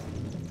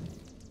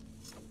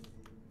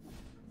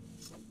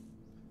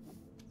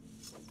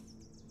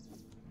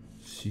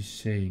 She's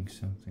saying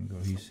something,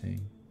 or he's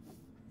saying.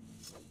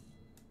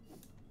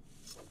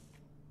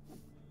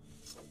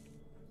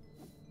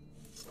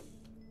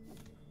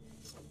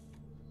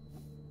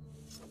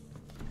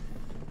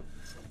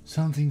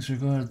 Some things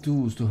require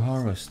tools to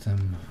harvest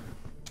them.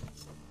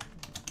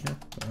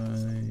 Yep,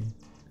 I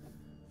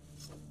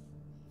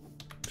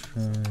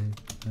tried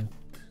that.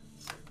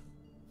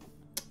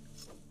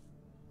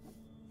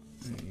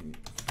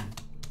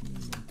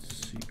 Let's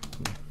see.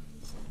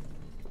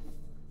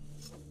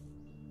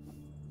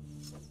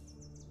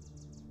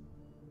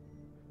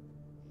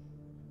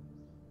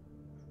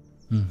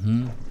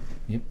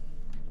 Yep.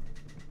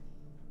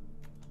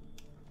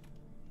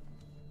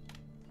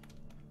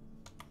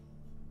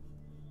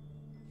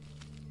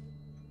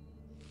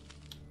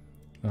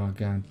 Oh, I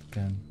can't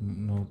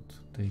not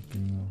take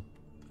anymore.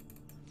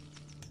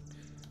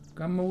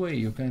 Come away,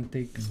 you can't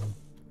take anymore.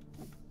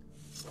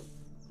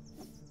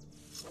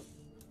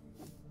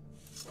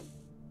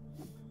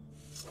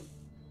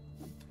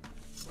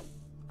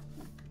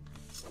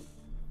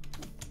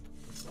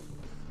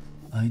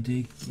 I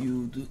take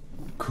you the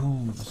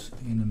codes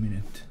in a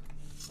minute.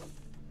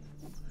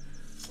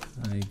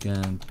 I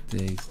can't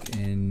take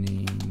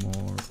any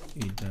more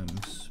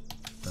items.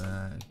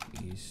 Bag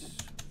is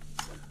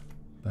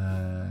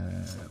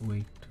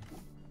weight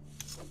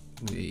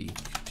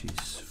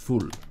is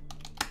full.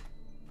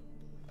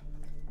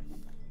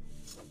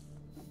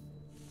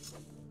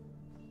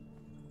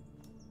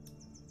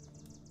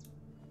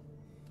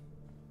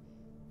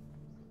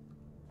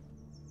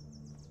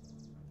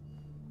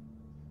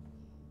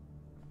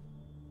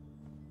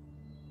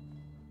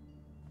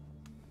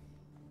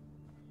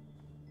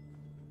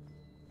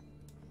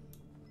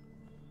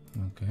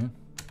 Okay.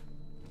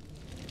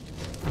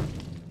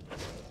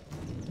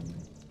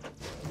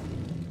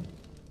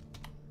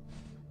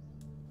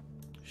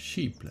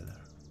 Sheep leather.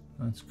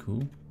 That's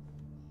cool.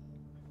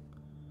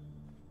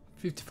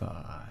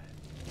 55.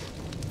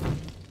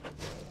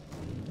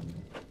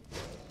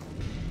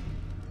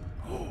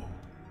 Oh,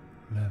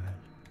 level.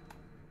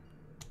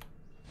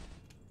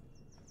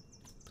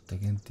 But I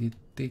can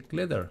take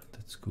leather.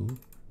 That's cool.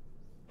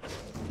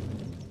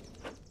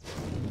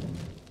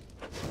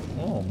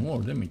 Oh,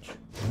 more damage.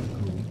 Very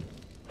cool.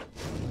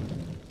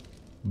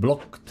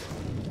 Blocked.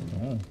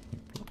 Oh,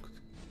 blocked.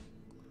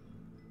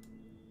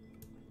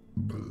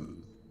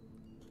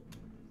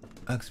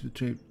 Axe with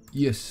trade.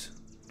 Yes,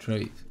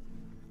 trade.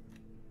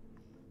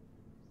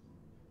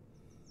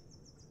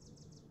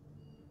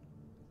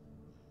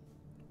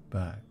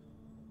 Bag.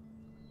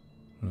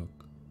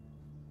 Look.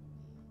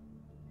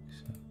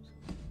 Accept.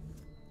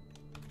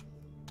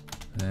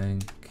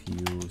 Thank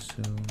you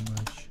so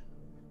much.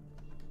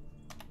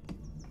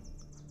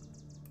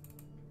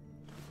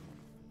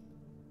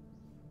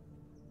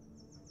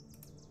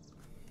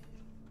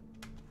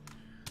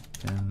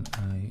 Can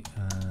I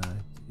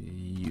add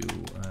you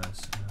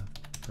as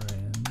a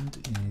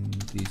friend in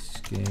this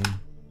game?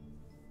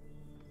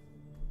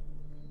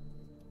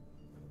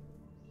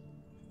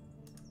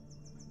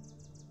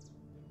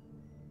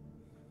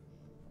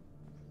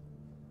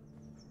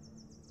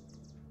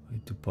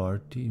 Invite to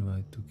party,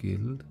 invite to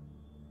guild,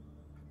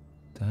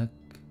 attack,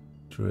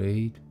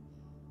 trade,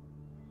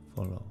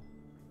 follow.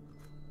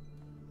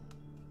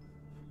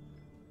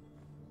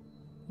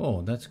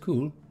 Oh, that's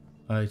cool.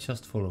 I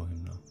just follow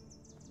him now.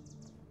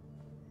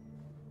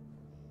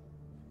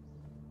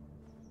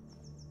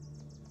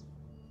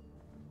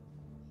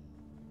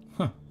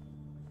 Huh.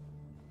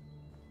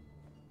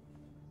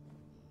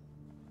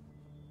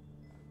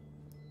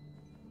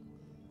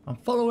 I'm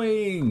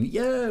following!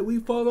 Yeah, we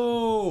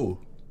follow!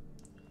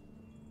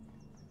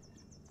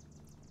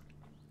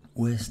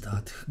 Where's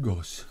that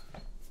goes?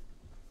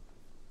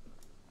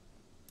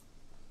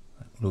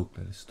 Look,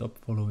 let's stop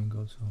following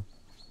also.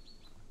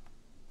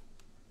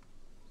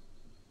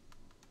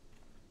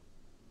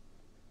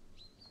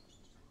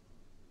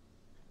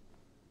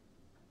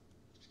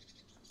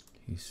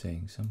 He's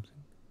saying something.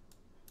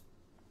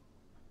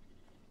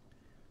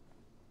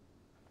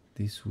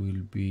 This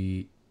will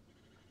be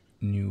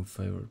new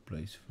favorite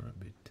place for a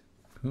bit.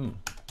 Cool.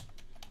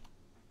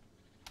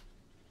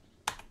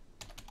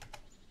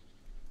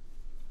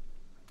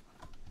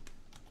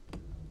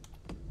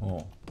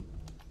 Oh,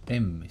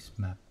 M is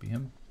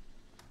mapping.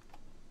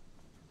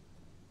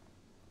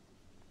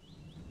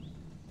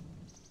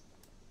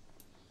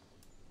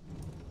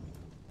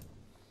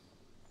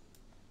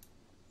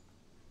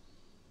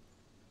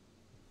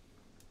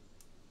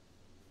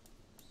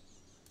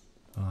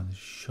 Oh, there's a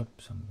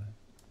shop somewhere.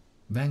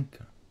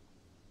 Banker.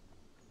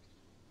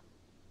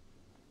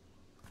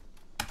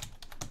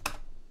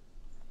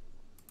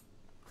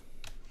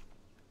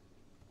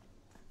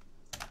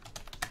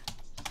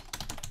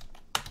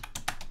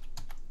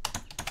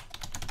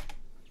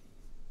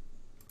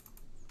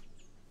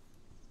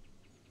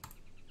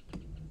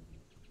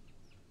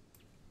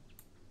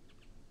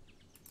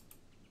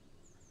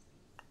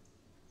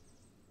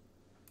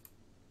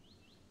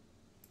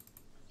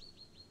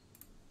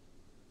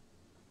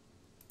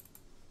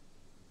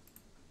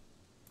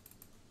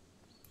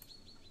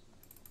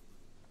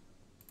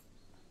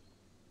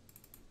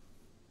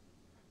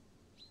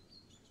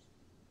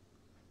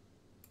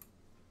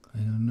 I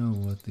don't know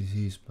what this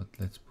is, but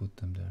let's put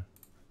them there.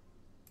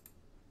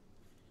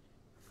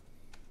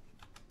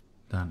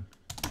 Done.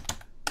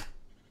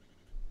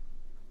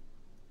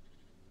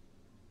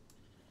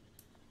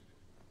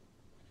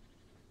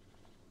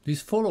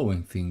 This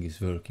following thing is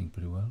working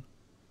pretty well.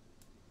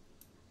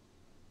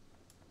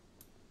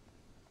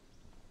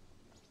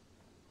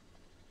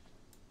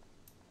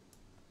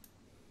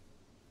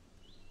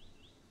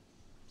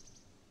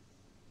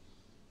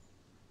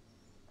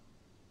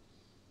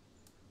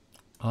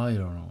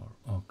 Iron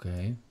ore,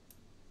 okay.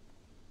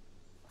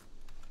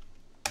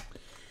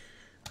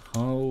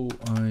 How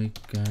I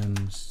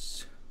can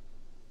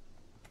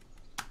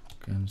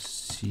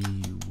see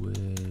where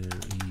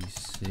is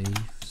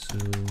safe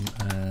zone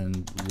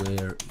and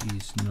where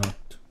is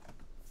not.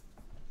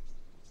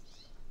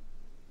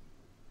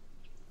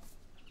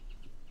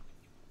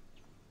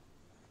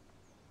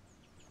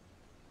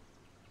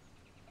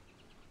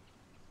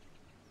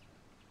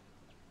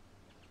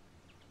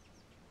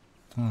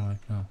 Oh,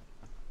 like now.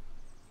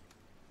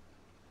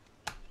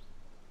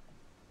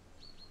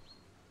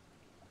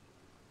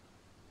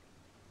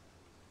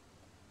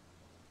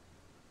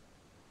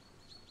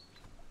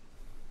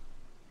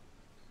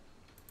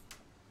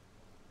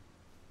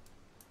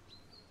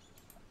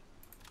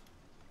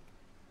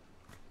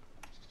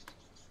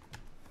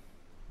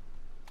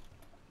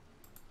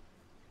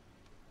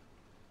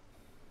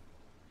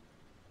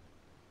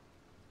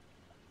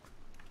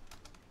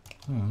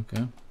 Oh,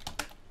 okay.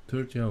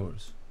 30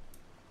 hours.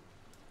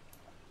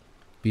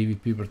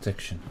 PvP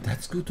protection.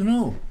 That's good to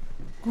know.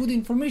 Good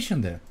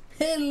information there.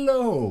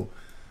 Hello!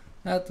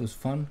 That was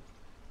fun.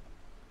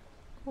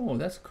 Oh,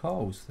 that's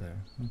cows there.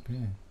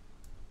 Okay.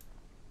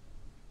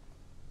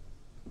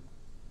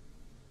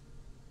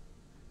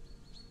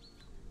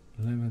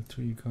 Level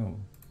 3 cow.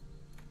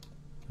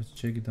 Let's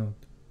check it out.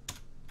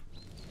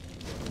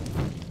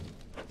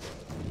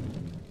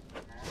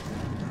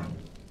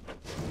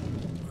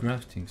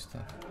 Crafting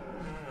stuff.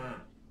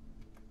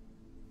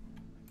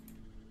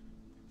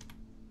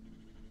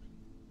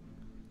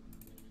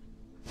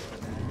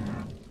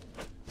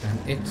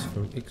 And X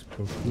for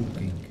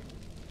cooking.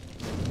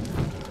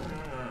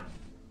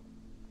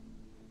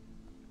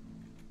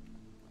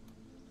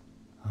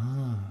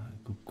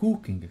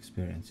 Cooking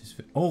experiences.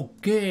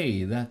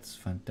 Okay, that's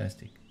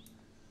fantastic.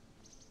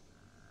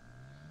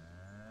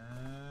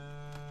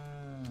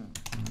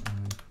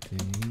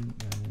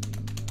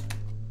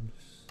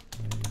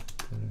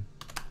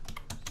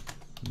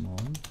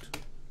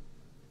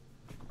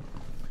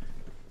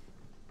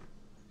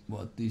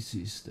 But this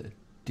is the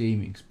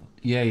taming spot.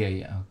 Yeah,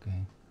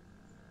 okay.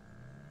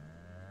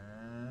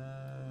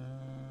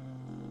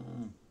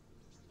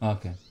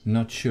 Okay,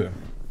 not sure.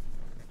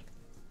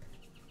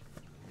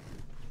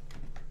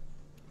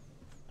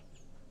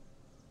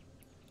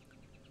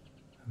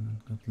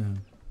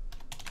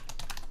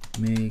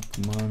 Make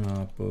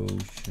mana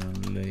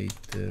potion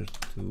later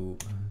to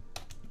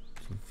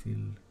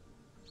fill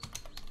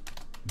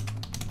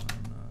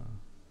mana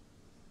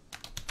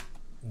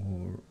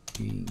or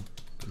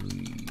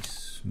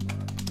increase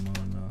my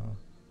mana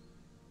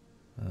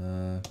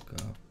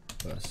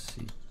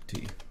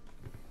capacity.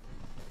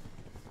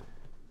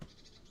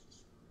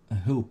 I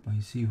hope I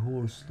see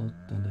horse slot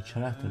on the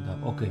character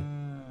tab. Okay.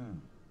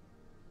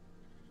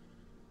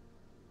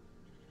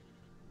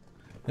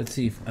 Let's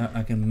see if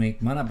I can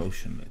make mana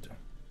potion later.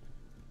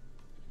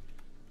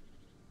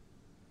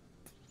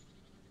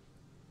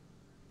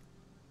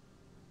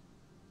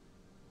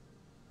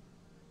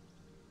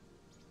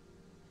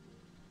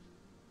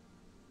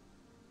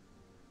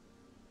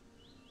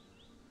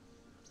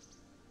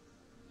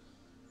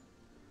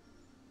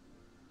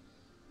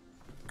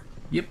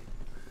 Yep.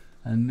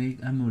 And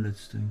make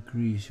amulets to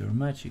increase your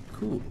magic.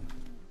 Cool.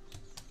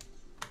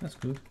 That's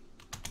good.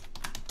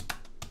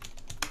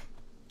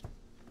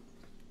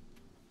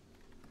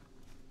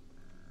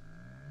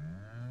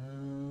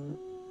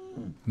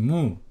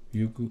 Moo,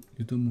 you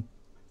do moo.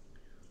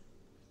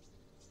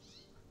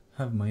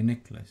 Have my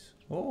necklace.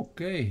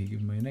 Okay, he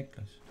give my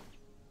necklace.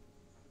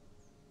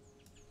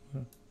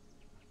 Well,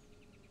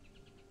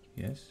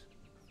 yes.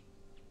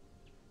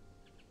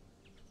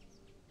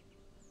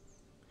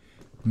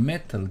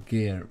 Metal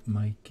Gear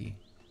Mikey.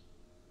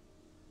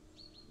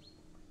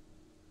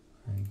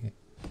 Okay.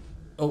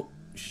 Oh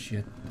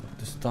shit,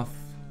 the stuff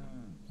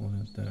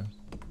wasn't there.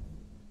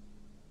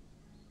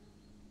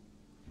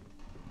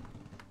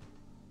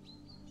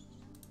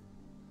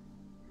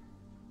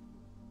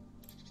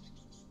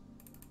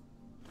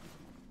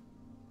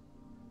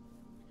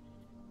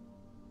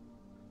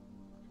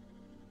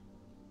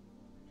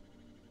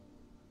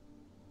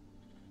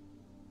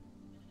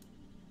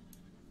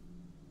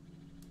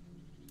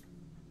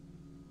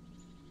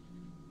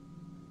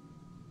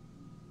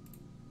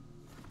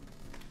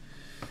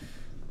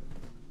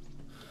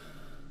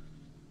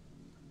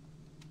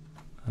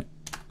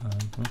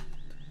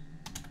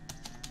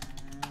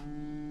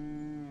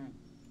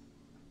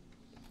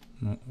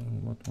 No,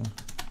 what one?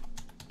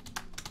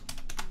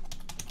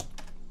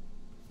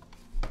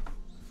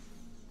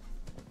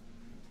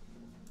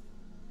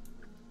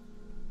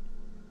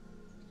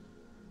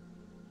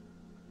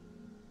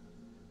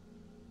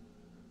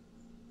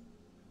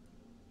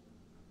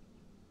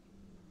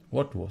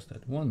 What was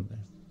that one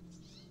then?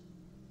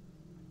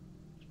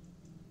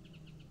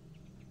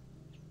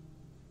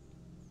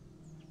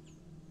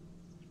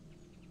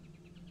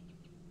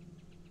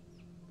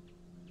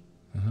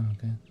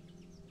 Okay.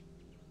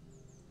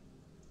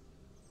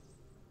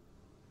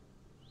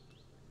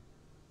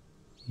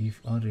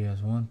 If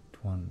areas want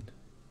one.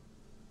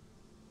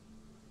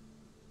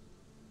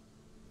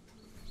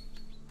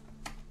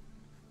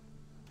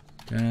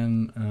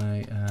 Can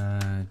I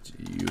add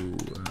you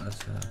as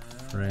a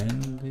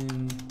friend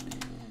in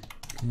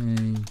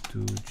game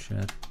to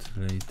chat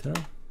later?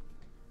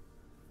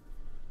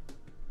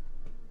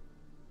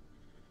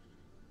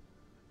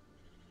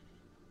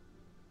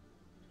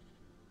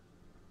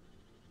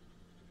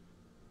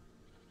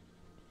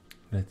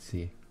 Let's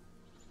see.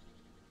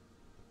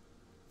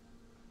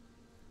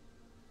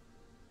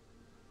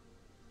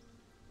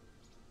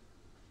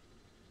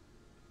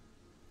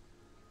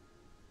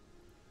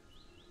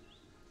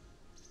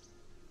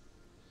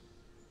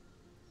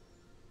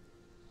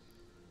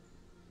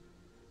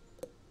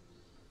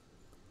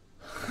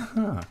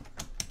 Huh.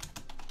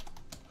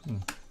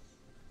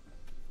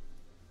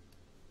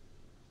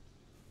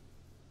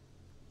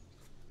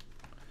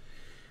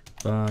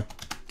 But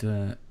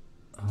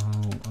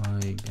how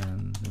I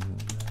can do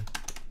that?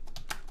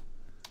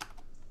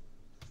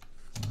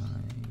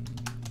 Find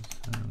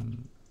some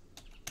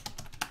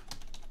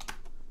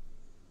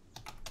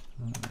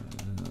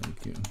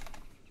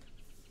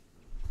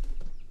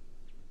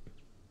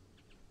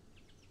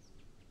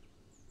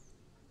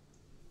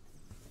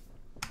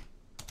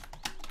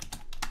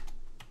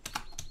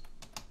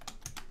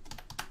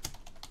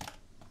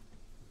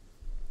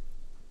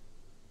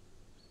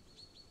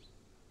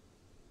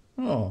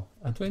Oh,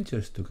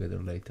 adventures together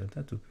later.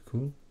 That would be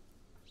cool.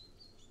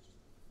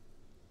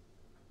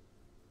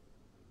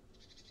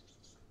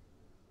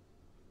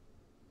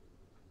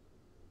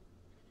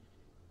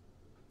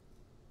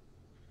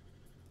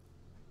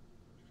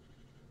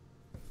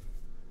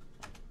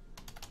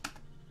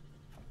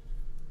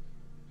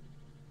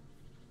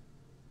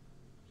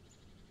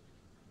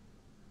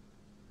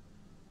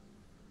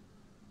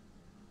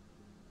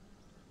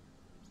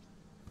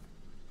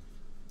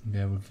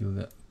 Yeah, we'll kill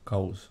the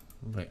cows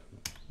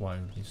while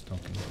he's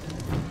talking.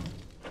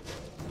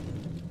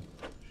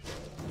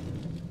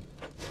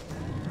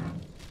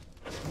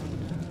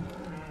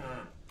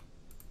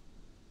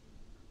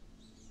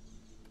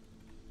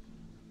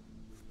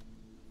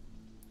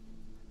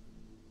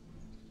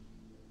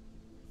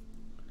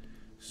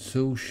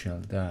 Social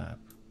dab.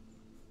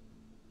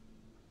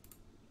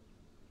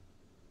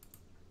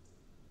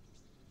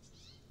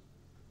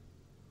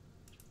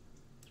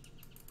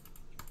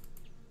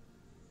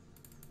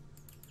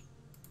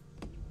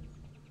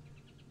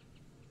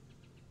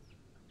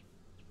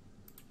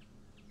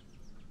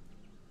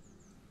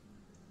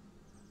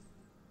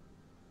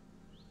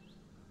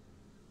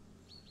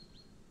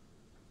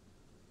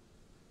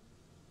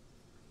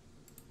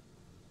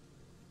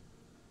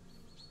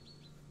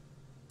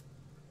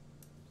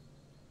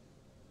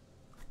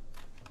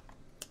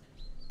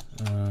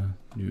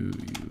 Do you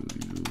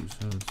use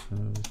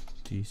also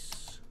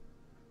this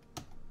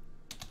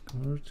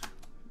card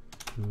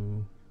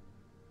to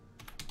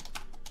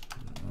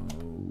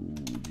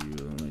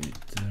audio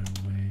later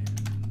when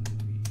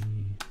we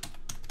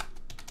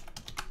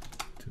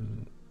to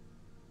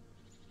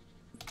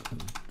go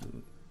to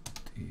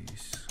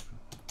this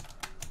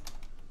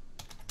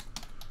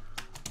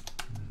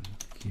and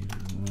kill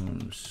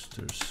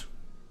monsters?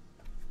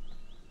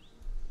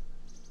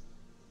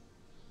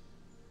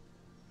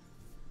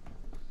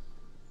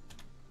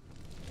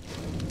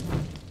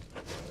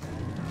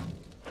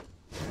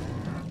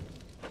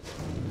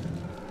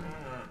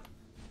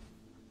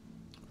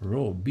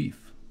 Raw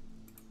beef.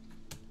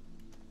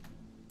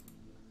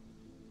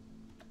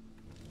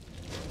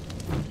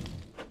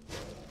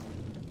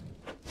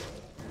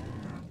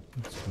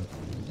 That's good.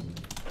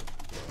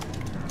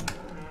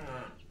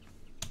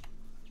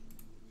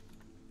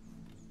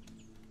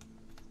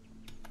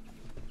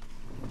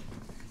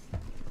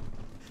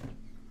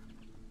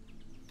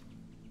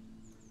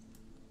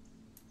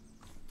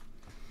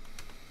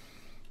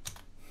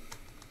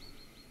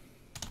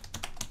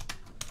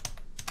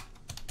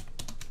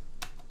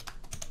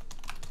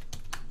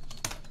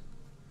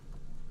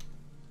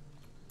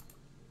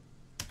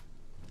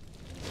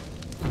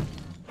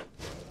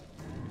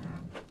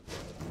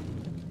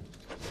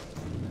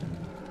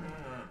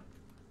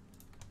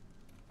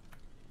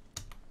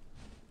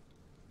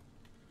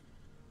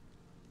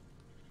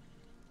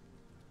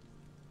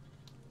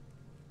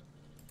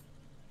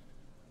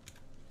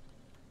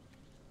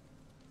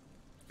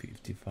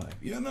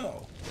 You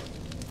know.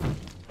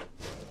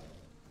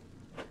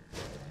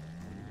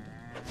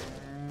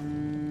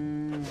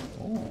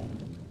 Oh,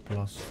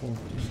 plus 40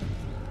 something.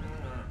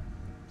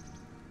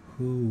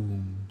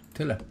 Whom?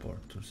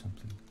 Teleport or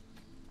something.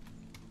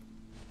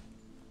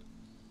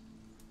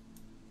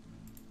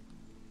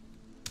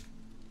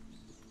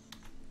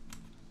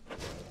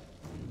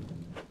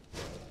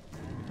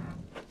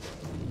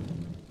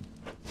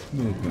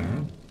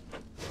 Movement.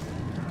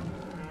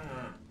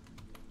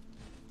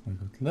 I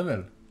got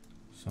level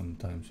some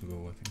times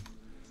ago, I think.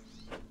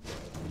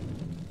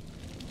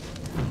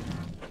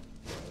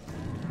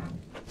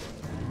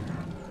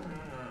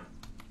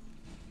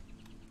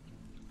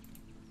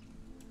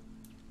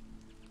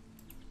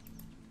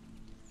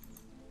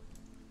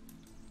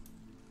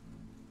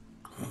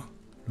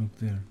 Look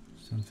there,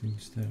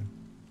 something's there.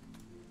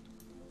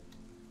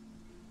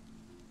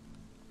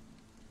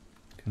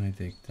 Can I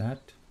take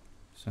that?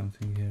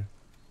 Something here.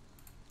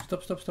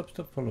 Stop, stop, stop,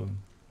 stop following.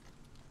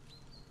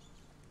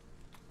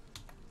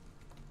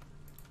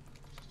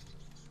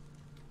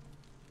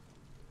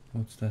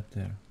 What's that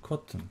there?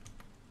 Cotton.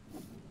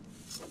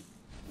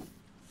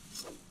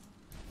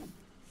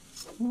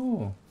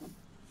 Oh.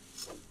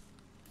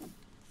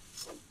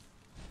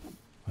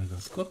 I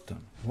got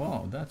cotton.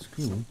 Wow, that's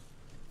cool.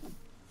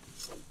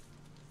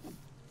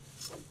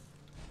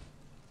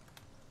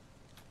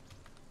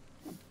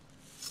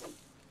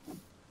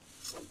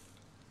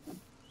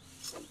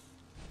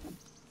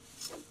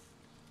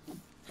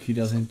 He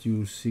doesn't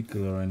use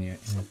sickle or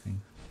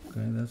anything.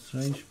 Okay, that's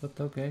strange, but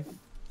okay.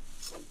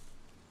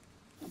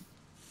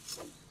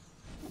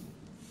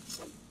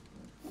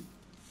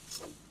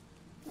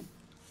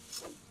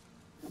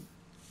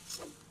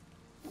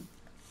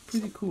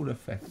 Pretty cool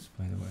effects,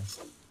 by the way.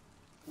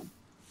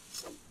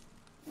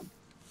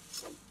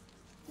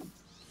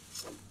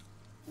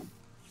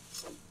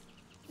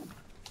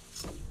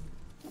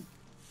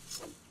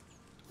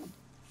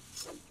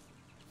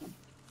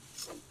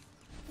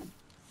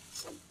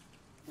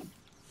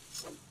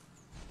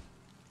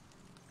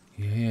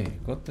 Yeah,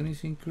 cotton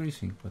is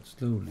increasing, but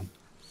slowly.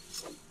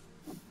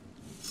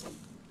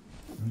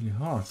 Really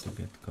hard to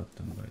get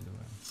cotton, by the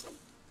way.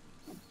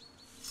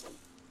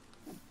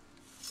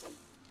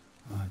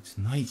 Ah, it's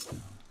night now.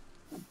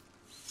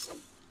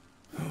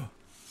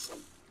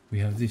 We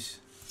have this.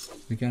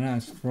 We can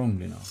ask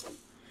wrongly now.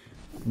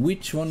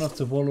 Which one of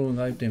the following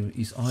items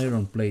is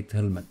iron plate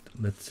helmet?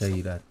 Let's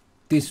say that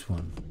this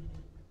one.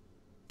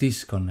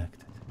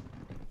 Disconnected.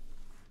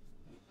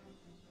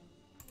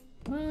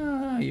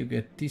 Ah, you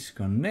get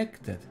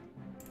disconnected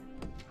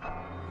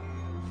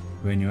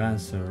when you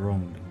answer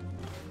wrongly.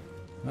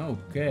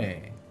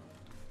 Okay.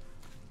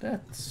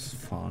 That's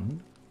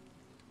fun.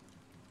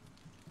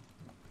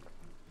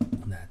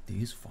 That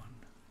is fun.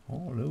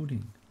 Oh,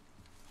 loading.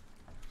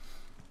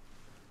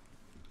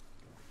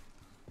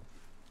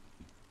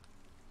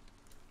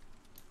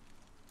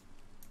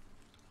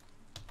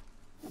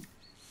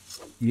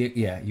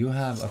 Yeah, you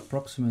have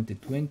approximately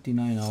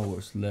 29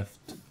 hours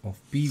left of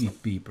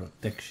PvP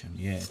protection.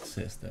 Yeah, it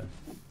says that.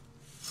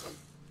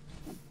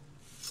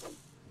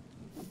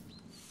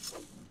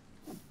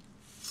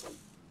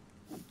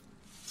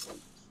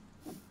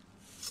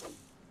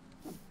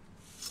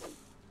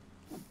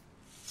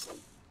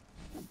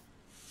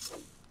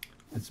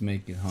 Let's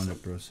make it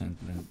 100%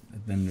 and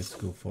then let's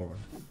go forward.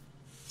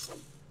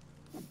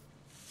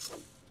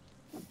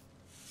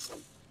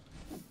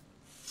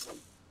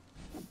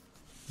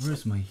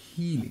 Where's my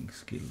healing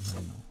skill? I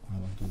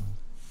want to know.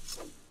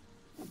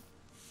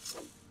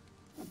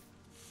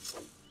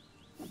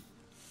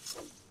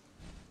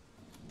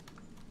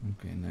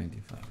 Okay,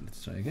 95.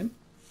 Let's try again.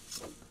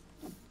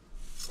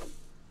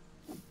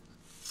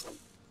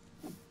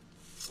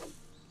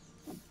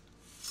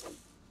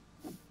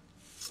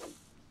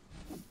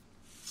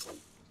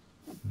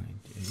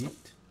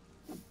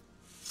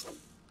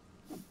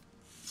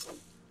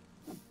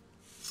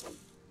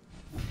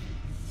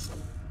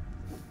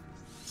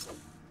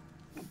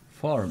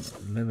 Farmer,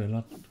 level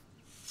up.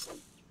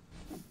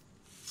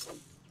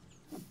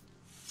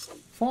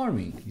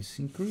 Farming is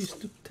increased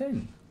to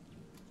 10.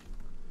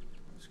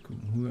 That's cool.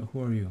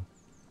 Who are you?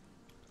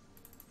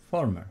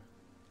 Farmer.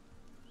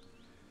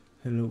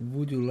 Hello,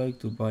 would you like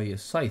to buy a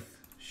scythe?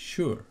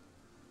 Sure.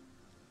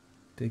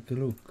 Take a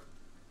look.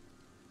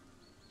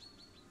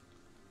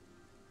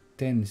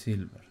 10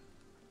 silver.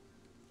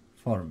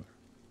 Farmer.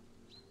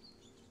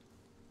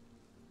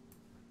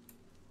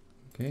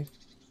 Okay.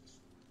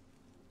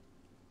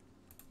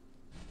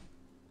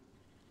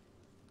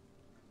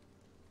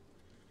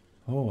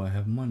 Oh, I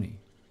have money.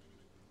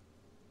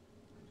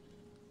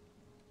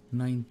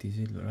 90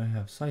 silver. I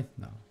have scythe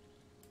now.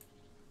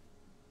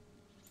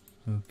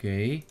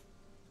 Okay.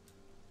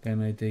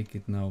 Can I take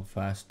it now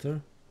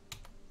faster?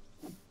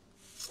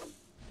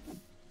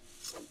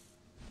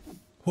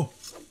 Oh!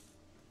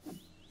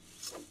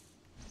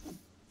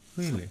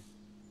 Really?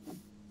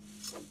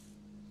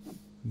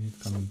 Is it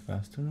coming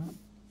faster now?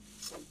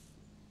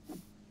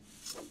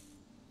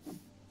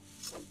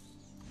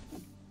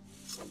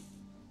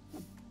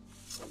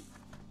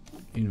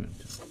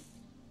 Inventory.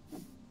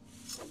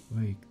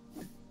 Wait.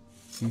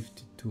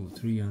 52,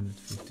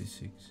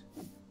 356.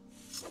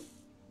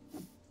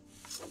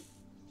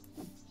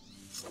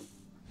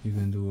 You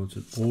can do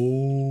also.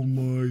 Oh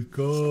my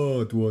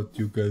god, what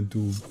you can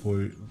do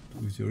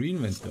with your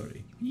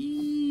inventory.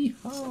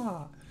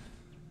 Yeehaw!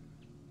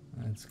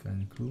 That's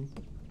kind of cool.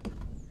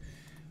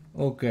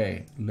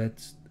 Okay,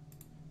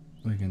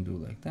 we can do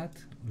like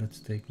that. Let's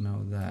take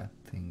now that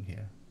thing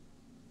here.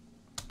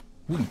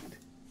 Wheat.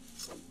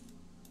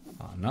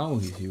 Ah, now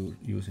he's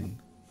using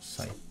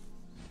scythe.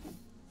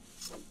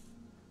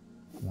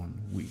 1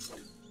 wheat.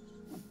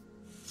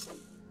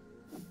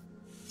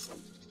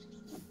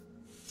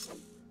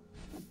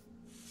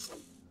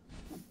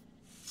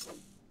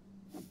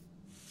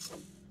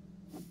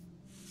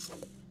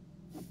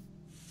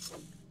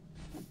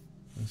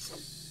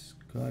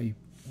 Skype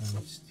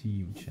and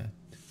Steam chat.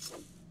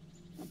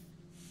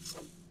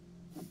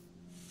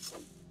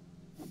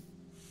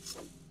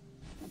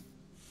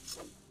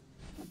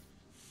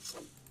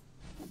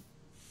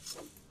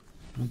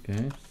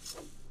 Okay.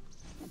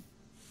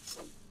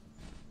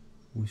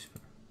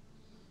 Whisper.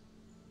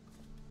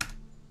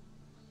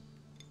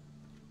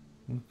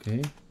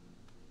 Okay.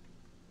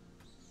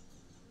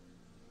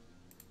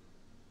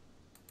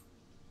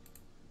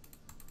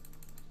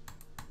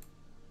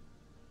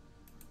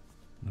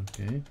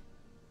 Okay.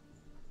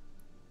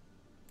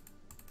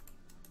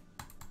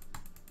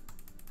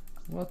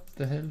 What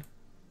the hell?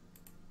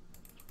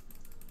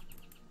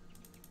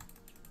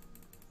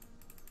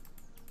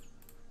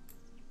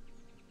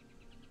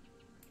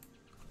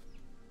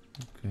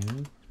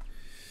 Okay.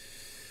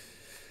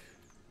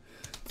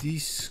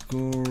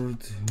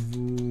 Discord.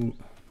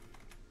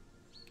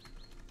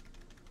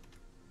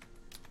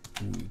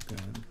 We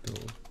can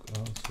talk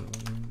also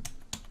in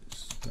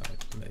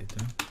Skype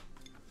later.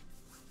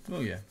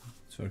 Oh yeah,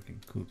 it's working.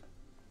 Cool.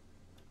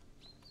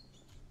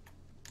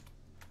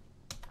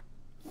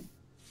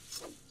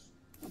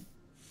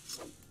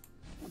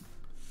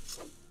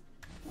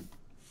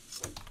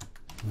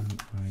 When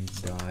I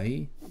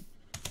die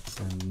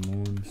and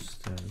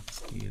monster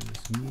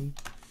kills me,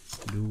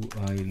 do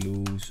I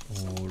lose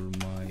all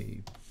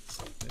my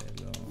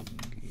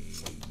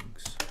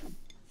belongings?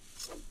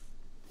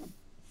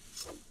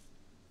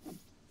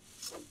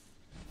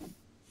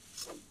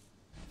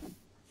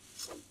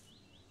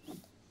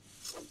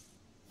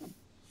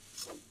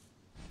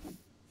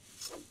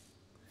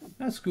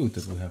 That's good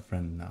that we have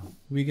friend now.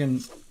 We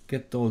can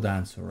get all the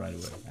answer right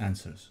away.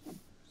 Answers.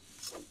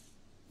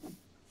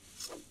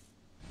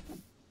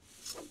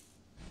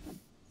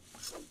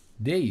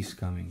 Day is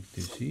coming,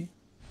 do you see?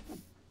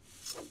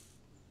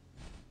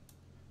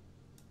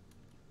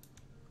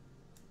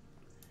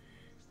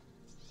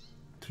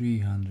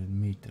 $300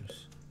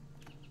 meters.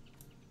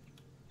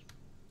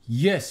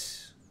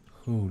 Yes!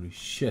 Holy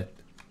shit.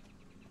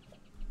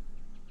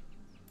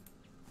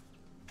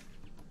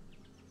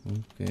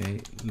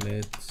 Okay,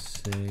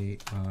 let's say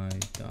I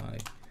die.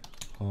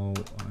 How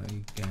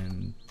I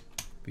can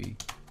pick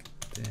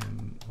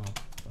them up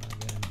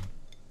again?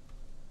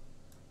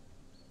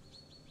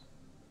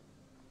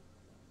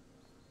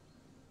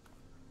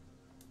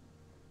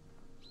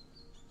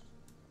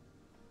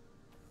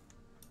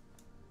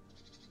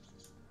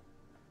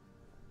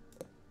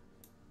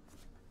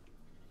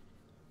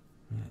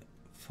 Uh,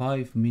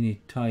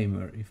 5-minute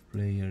timer if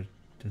player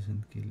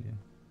doesn't kill you.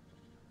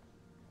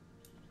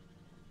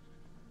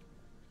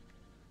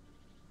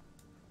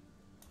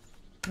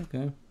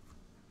 Okay.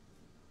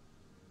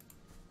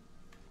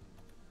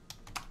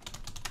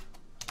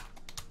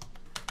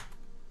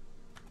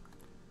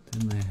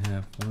 Then I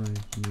have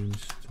 5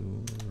 minutes to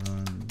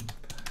run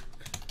back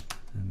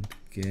and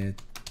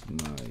get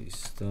my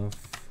stuff.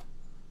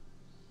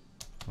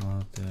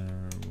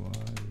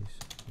 Otherwise,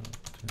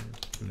 other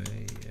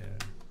player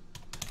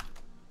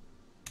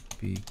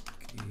pick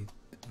it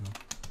up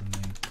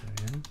later,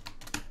 yeah?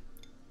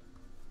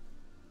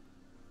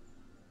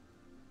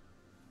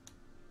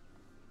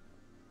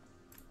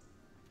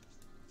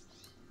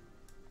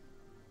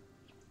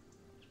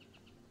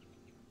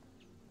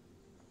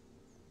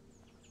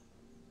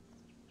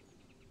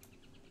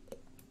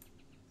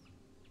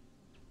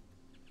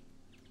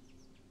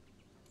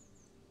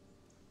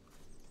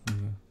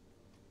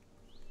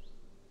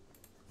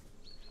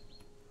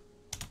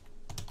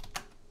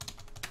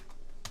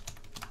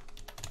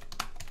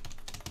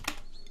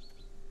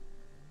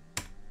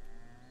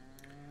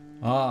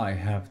 Ah, I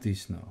have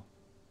this now.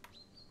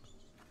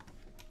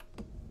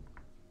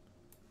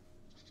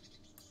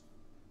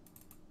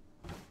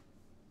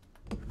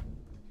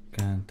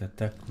 Can't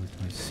attack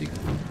with my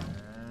signal.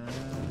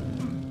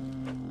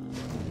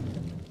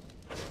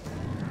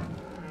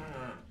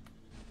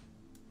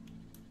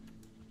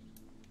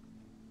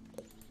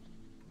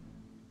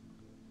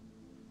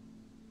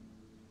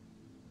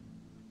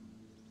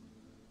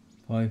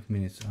 Five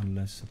minutes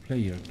unless a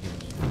player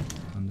kills you.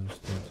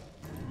 Understood.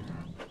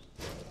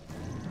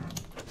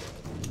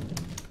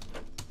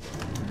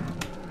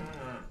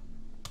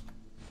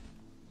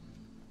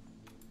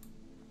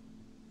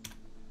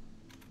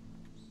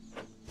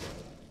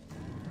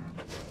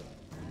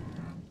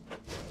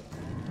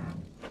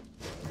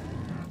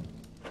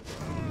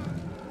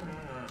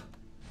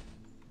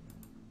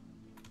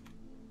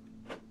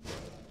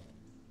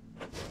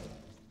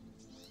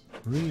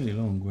 Really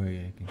long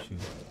way I can shoot.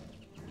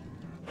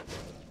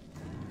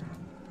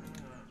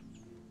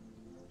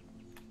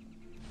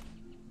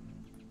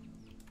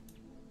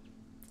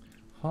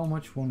 How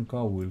much one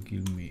cow will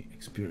give me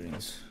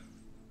experience?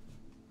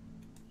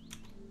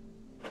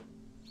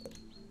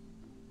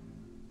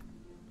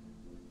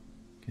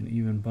 Can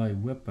even buy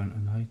weapon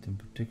and item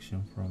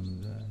protection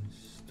from the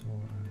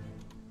store.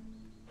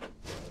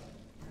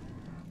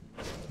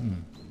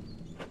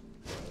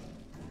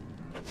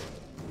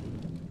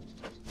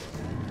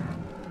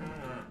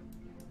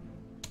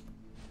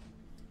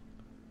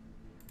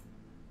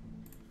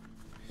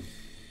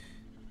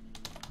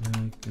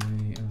 Like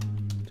I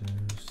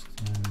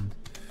understand,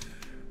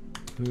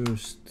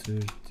 first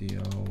 30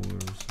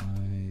 hours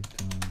I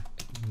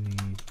don't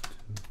need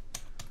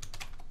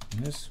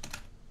to. Yes.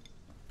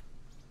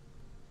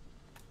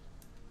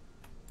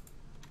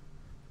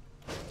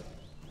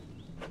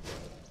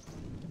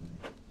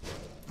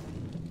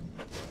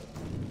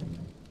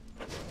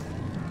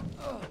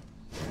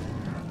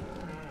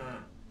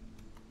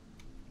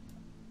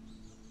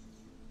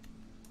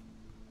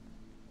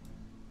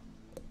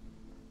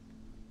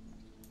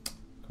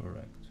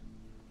 Correct.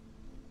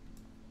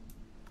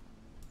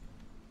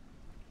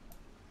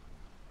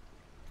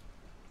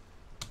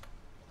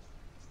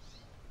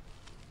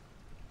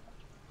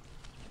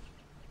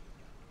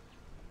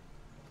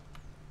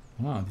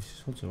 Wow, this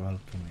is also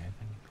alchemy, I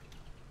think.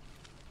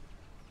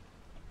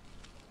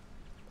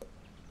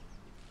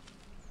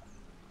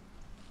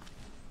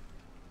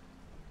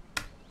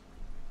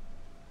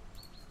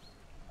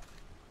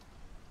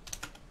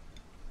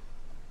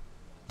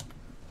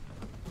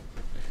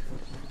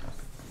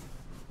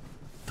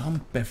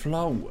 Tampe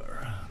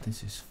flower.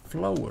 This is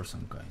flower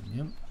some kind,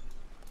 yeah?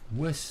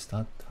 West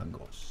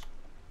Atagos.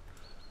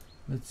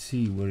 Let's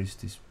see, where is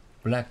this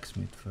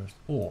blacksmith first?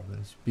 Oh,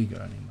 there's bigger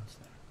animals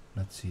there.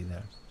 Let's see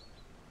there.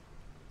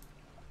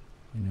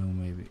 You know,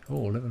 maybe.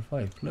 Oh, level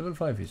 5. Level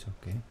 5 is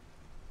okay.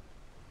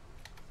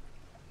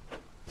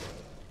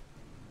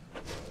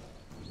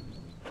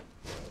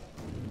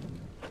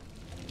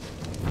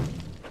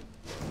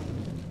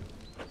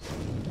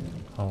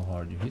 How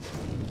hard you hit?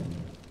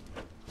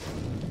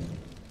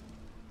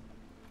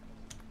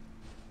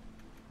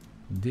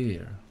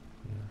 There.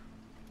 here.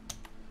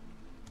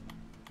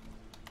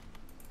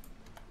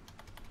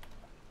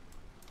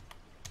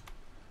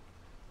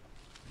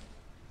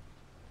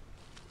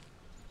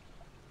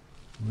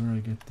 Where I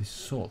get this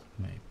salt,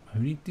 maybe? I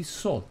need this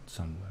salt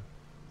somewhere.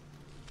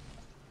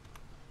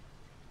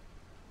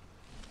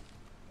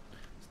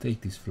 Let's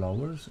take these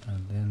flowers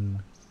and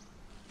then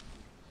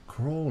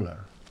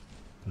crawler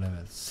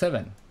level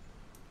 7.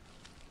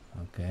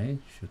 Okay,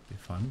 should be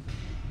fun.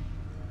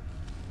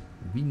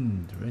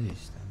 Wind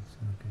resistance.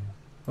 Okay.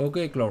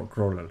 Okay,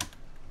 crawler,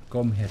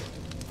 come here.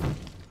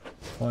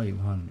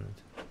 500.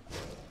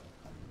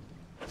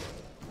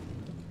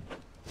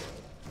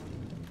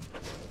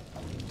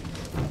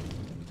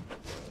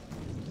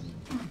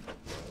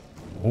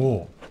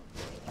 Oh,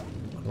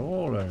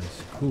 crawler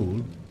is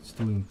cool. It's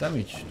doing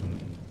damage to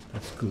me.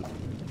 That's good.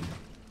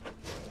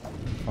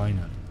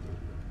 Finally.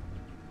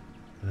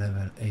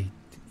 Level 8.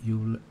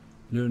 You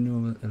learn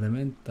your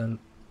elemental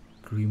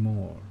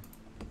grimoire.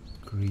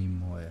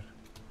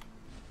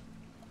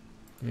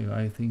 Okay,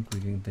 I think we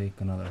can take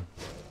another.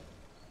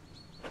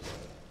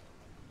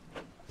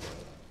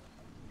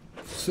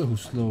 So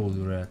slow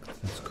to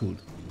react. That's good.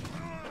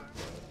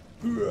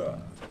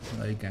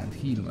 I can't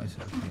heal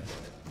myself yet.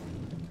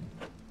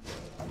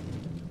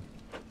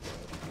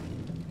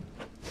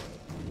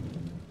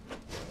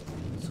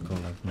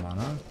 Collect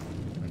mana.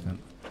 I can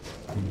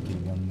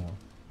kill one more.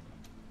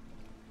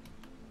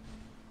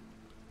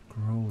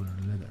 Crawler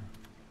leather.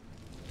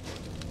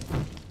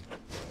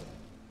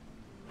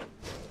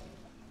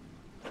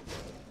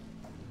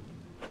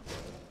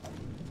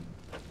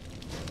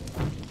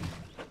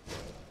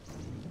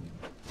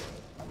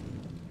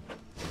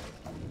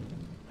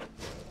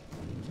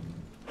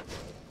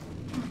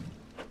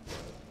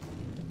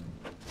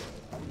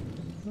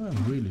 Oh,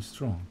 I'm really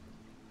strong.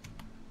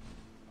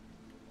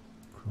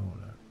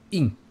 Crawler.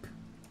 Ink.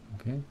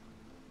 Okay.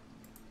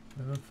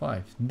 Level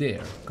 5.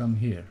 There. Come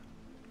here.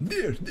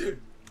 There.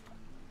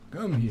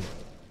 Come here.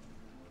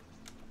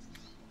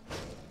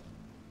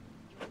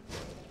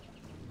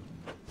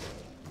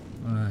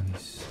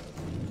 Nice.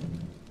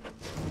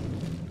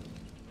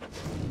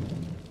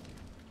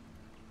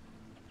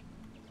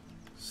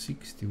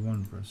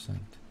 %61%.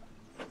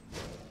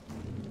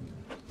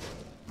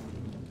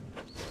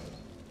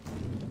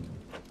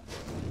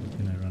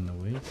 Can I run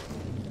away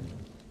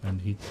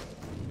and hit?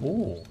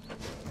 Oh.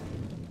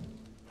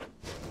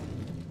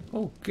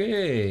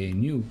 Okay,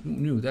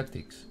 new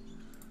tactics.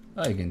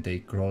 I can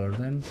take crawler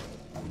then.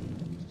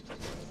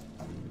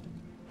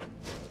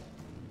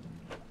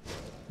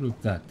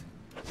 Look that.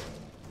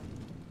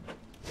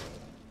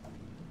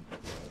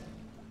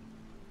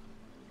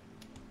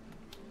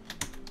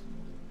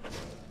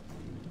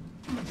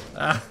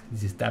 Ah,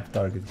 this is tap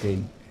target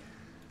game.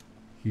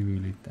 He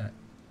will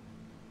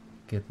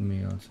get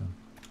me also.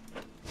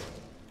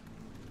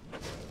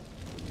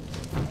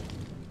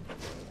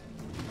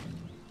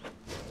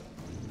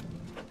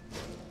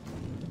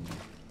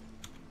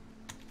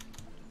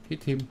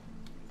 Hit him.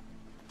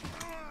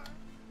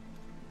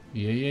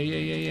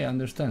 Yeah,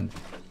 understand.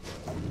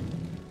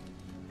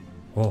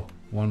 Oh,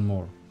 one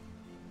more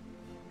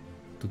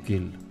to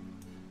kill.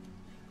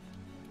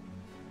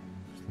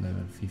 It's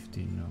level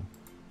 15 now.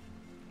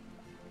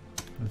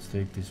 Let's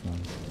take this one.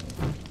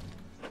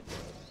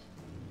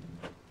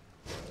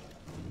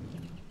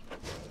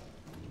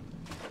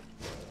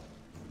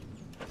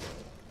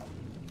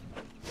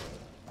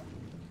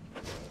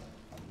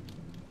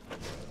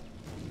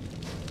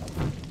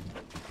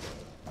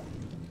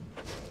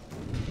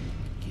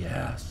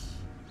 Yes.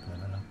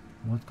 Level up.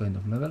 What kind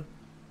of level?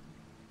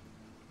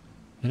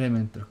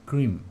 Elemental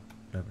Crim.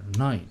 Level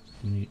 9.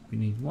 We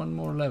need one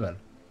more level.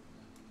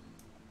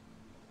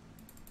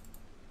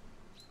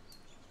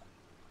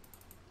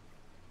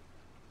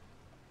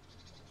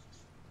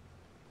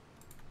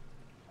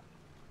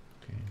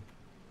 Okay.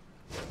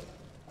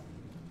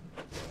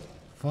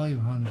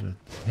 500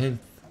 health.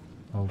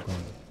 How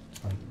come?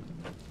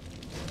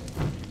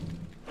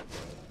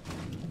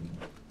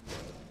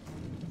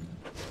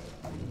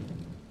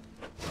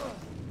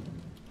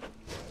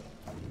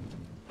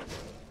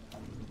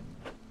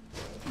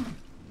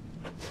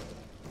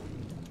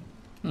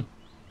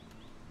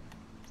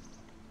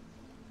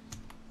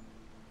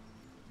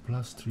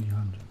 Plus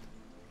 300.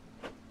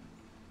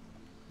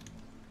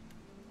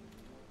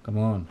 Come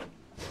on.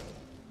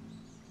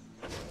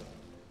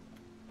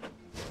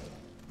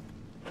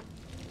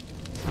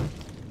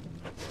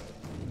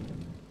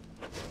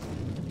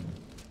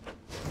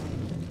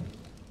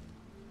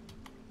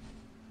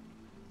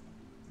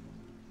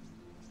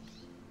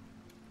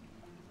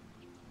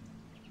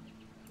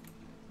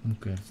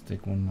 Okay, let's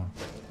take one more.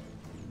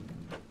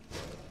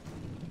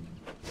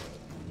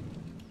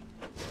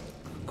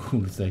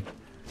 Cool, it's like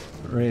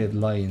red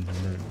lions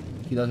in there.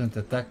 He doesn't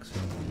attack, so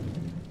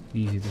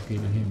easy to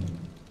kill him.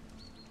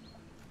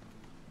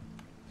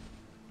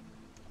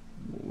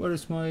 Where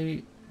is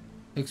my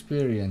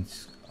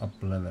experience up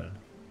level?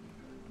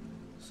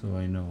 So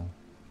I know.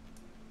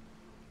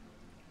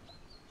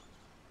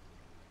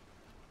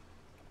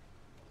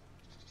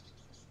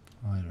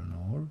 I don't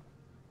know.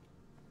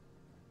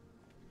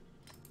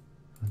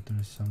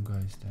 There's some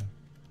guys there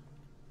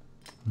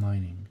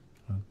mining.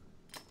 Look.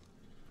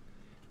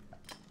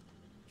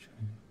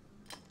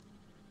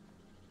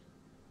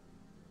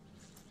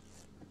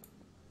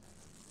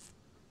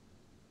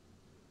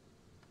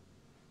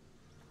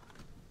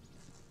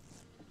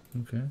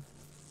 Okay.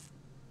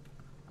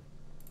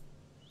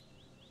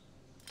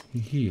 He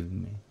healed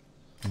me.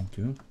 Thank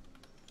you.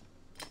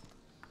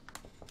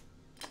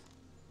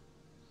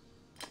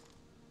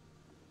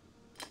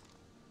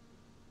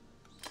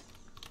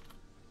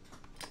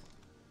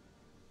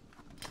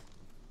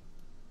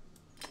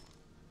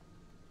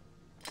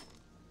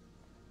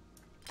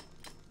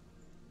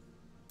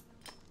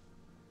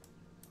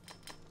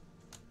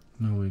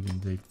 Now we can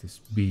take this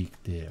beak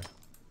there.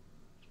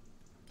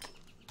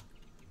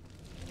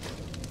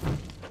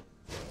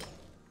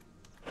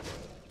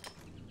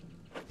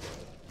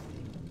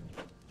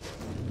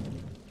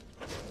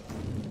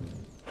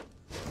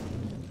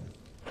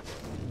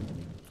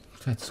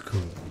 That's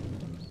cool.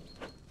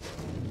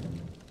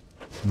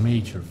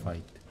 Major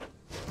fight.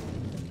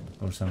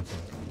 Or something.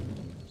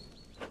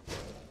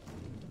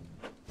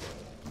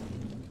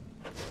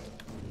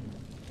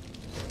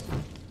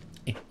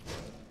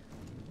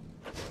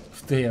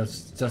 They are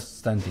just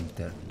standing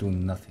there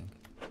doing nothing.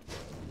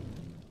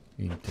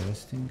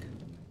 Interesting.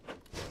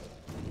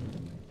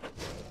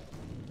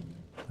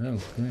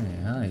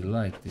 Okay, I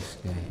like this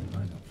game. I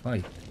can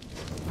fight.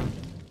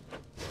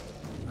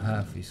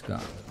 Half is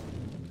gone.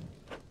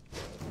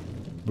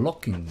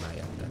 Blocking my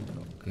attack.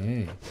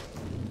 Okay.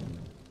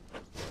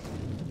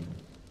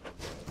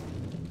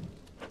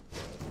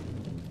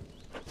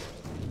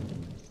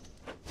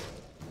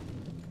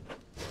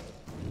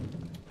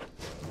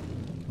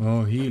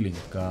 Oh, healing.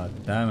 God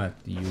damn it,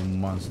 you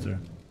monster.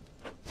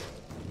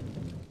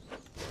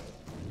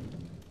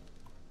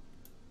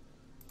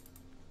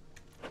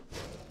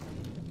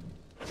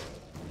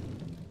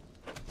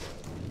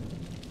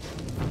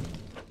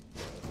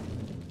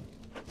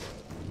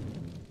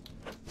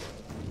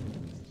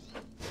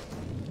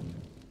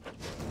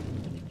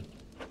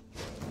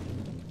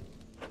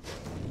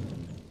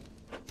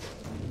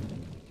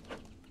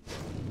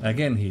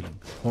 Again healing.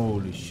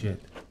 Holy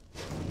shit.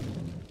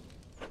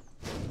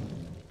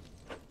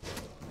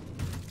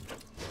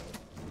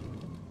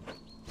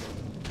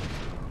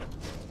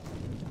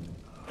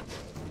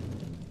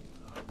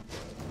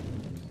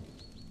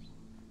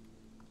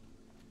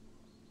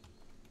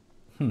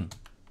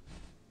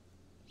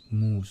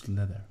 Moose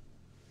leather.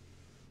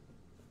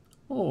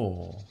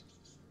 Oh,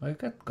 I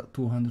got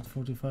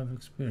 245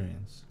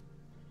 experience.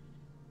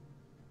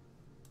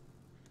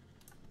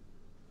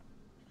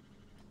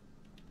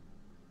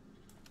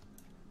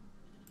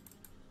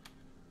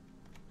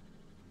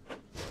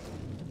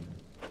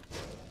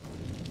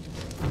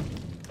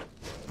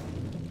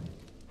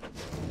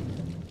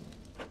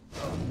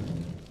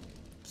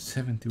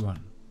 $71.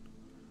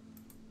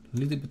 A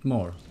little bit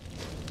more.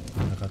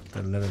 I got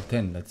the level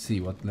 10. Let's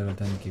see what level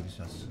 10 gives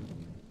us.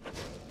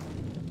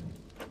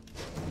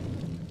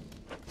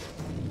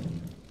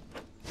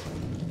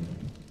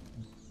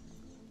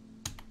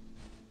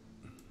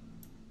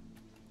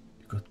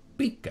 You got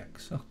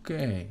pickaxe.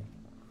 Okay.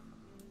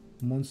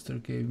 Monster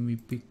gave me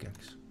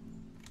pickaxe.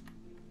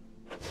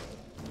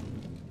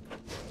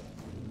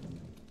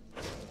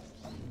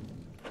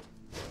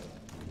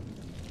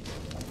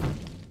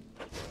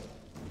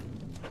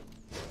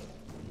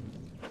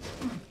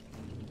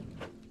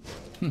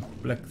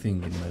 Black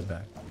thing in my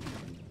back.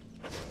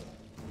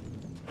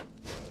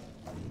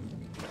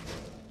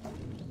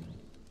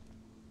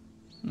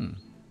 Hmm.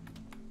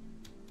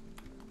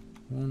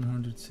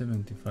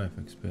 175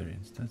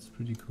 experience. That's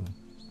pretty cool.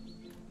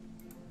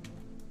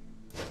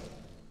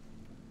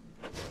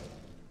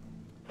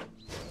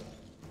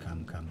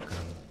 Come.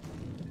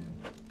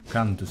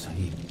 Come to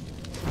Sahiib.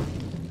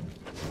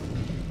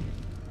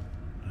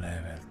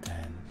 Level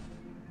 10.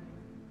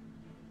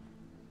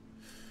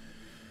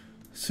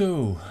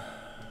 So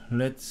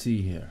let's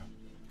see here.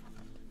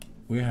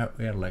 We are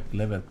like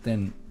level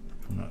 10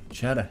 from our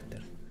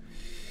character.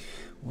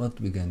 What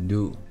we can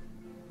do?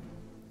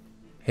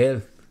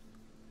 Health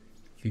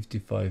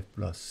 55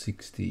 plus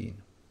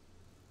 16.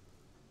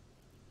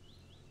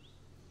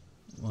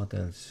 What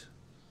else?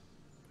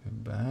 A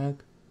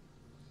bag.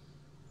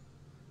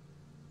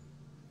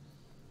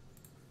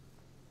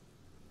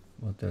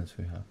 What else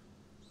we have?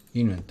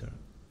 Inventory.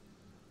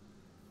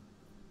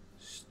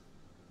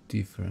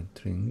 Different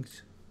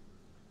things.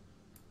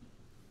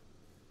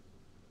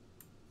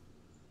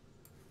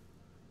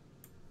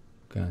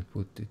 Can't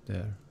put it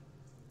there.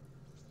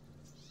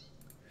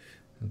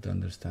 Don't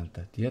understand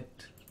that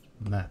yet.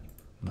 Map.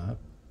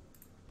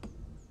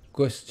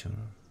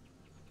 Questioner.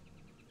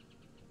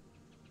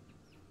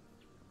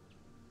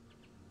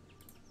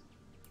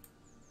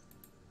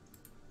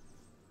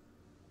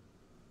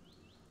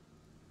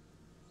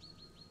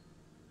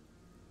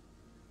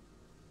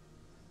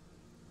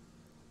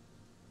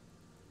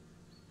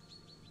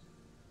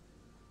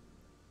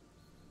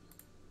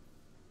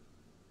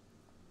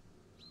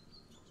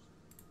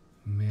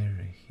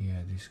 Mary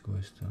here, this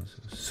question.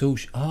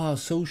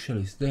 Social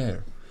is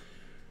there.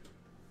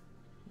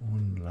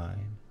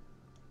 Online.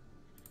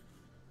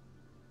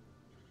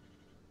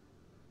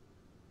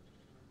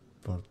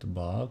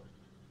 Portable.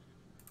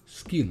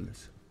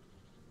 Skills.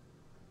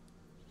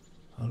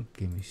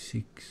 Alchemy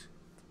 6.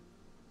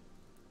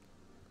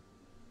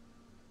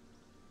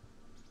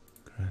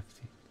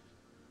 Crafting.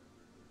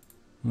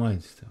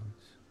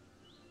 Milestones.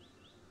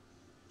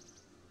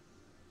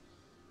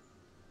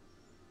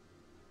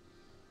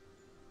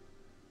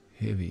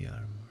 Heavy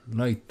armor.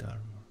 Light armor.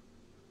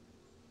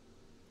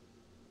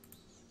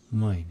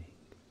 Mining.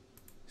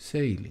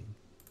 Sailing.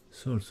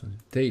 Swordsman.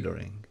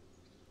 Tailoring.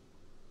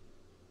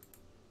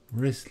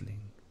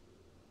 Wrestling.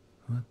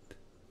 What?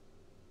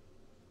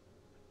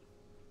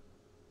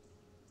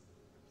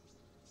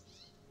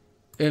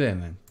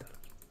 Elemental.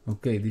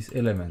 Okay, this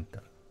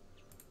elemental.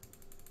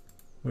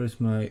 Where's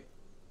my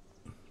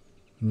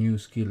new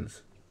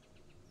skills?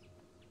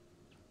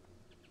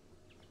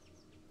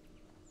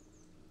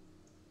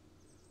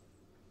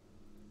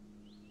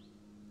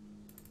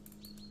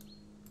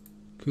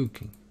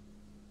 Cooking.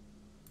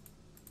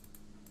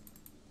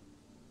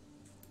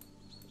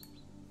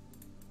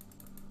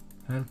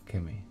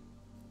 Alchemy.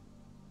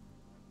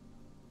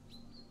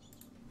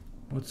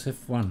 What's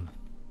F1?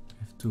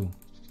 F2.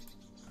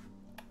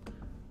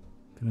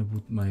 Can I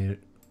put my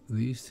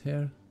these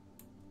here?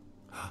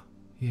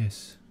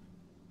 Yes.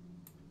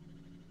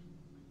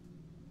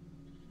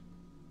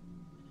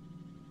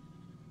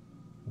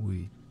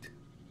 Wheat.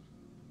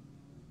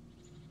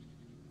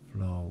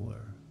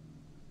 Flour.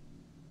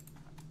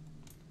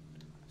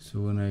 So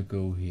when I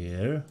go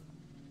here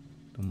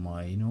to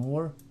mine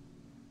ore,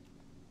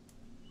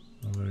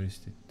 where is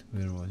it?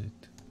 Where was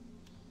it?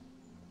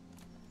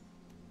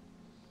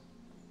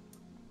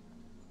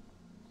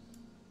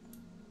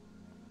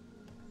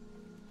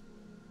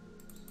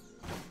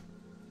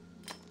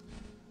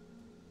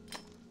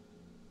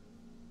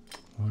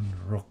 One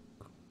rock.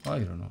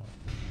 Iron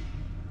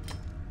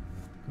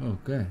ore.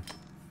 Okay.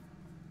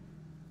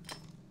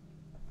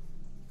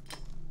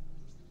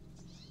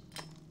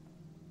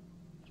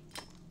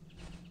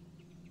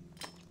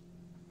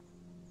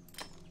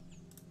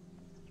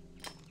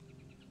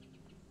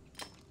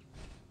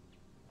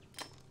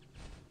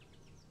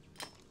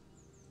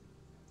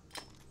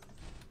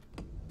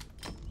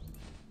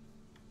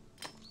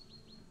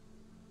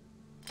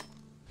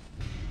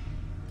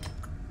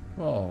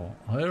 Oh,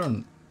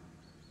 iron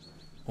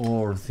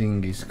ore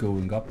thing is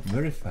going up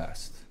very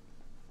fast.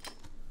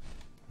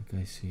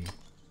 Like I see.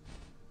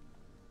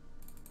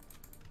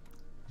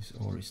 This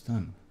ore is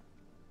done.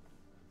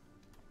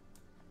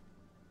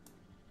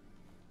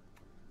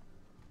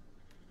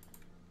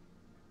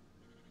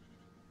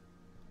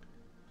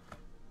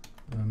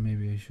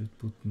 Maybe I should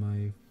put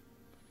my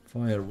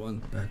fire one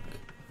back.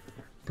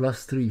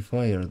 +3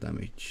 fire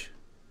damage.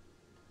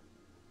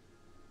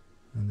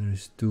 And there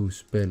is 2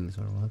 spells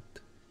or what?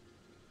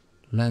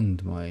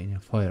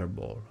 Landmine,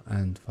 fireball,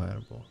 and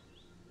fireball.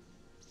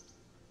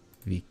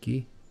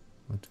 Wiki?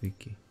 What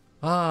wiki?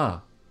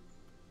 Ah!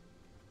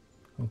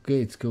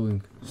 Okay, it's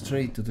going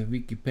straight to the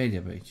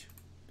Wikipedia page.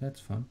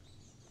 That's fun.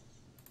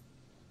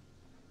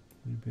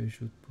 Maybe I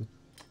should put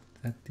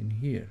that in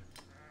here.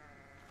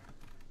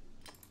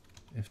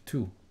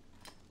 F2.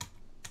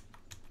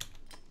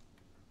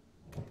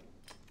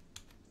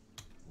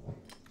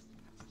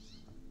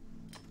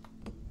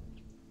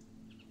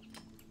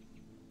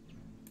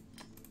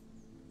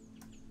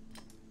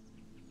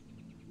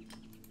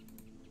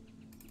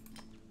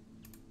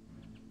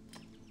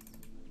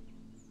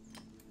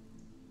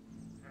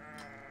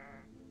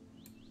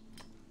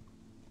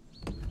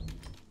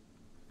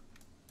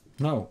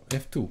 Now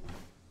F2.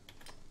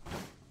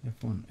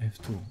 F1,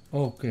 F2.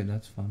 Okay,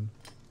 that's fun.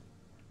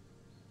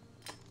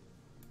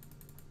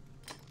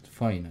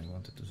 Fine, I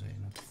wanted to say,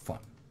 not fun.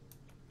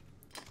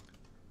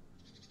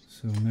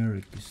 So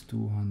Merrick is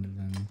 200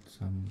 and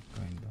some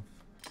kind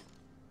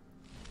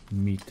of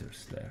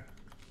meters there.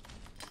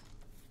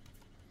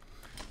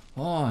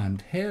 Oh,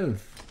 and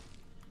health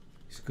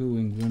is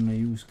going when I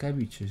use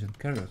cabbages and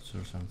carrots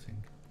or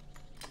something.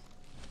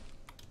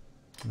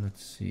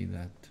 Let's see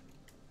that.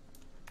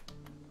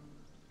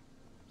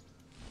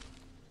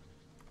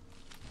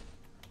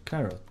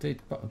 Carrot,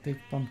 take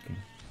pumpkin.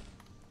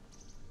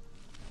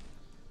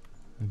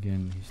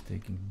 Again, he's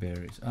taking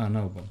berries. Ah,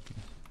 no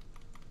pumpkins.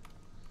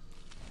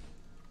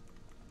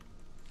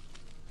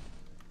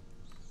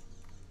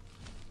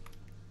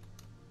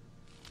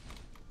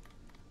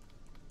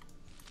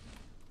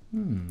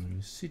 There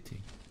is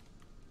city.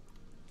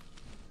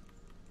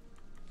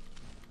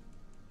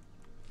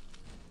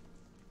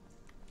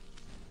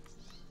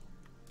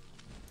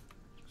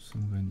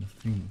 Some kind of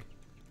thing.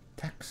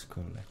 Tax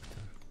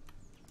collector.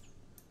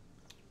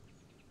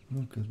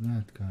 Look at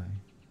that guy.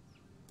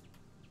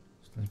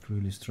 It's like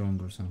really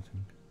strong or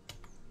something.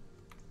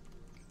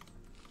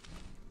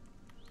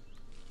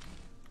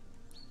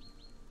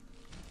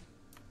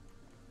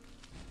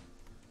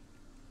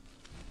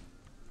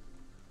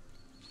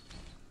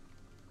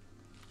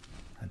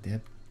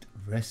 Adept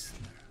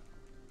wrestler.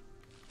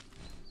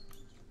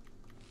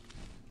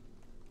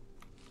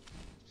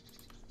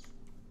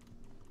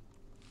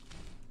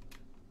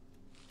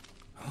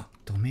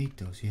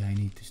 Tomatoes, yeah, I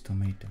need these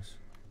tomatoes.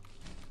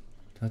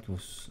 That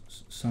was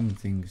some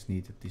things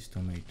needed these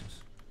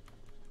tomatoes.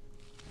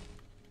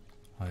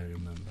 I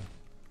remember.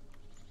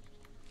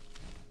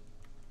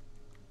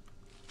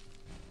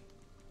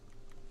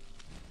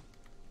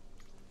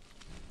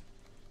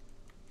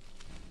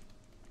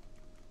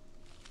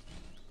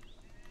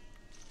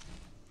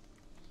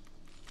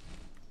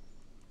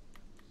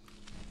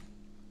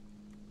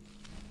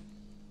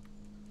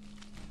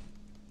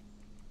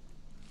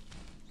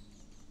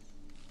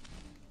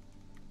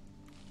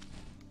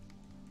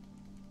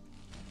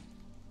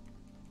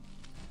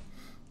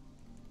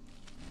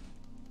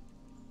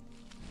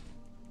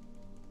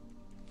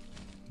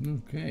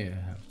 Okay,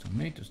 I have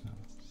tomatoes now.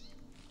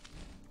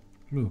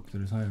 Look,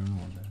 there is iron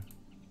ore there.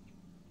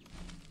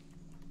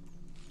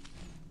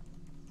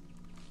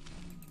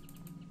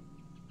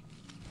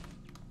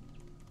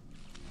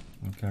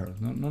 More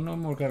carrots. No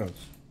more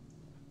carrots.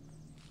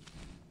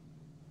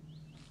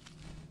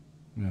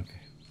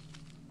 Okay.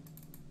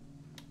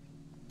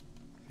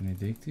 Can I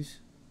take this?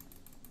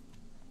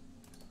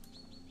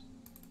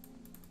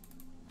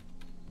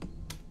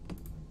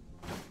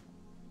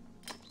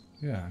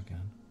 Yeah, I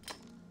can.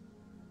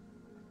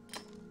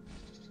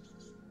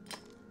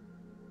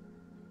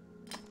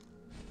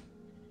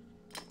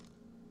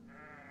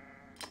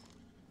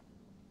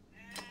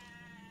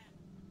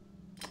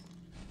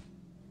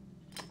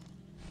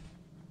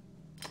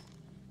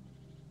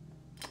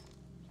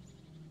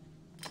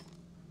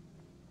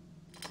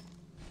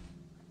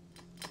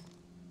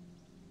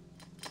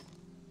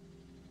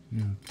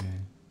 Okay.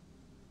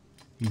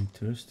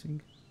 Interesting.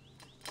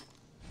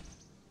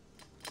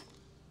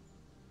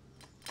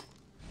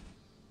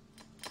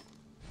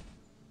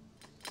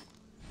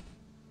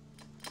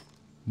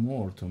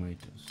 More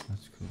tomatoes.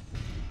 That's cool.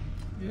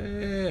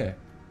 Yeah.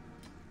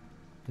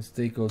 Let's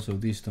take also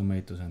these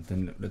tomatoes and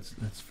then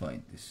let's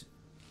find this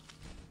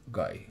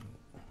guy.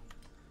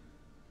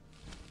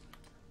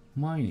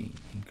 Mining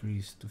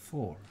increased to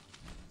 4.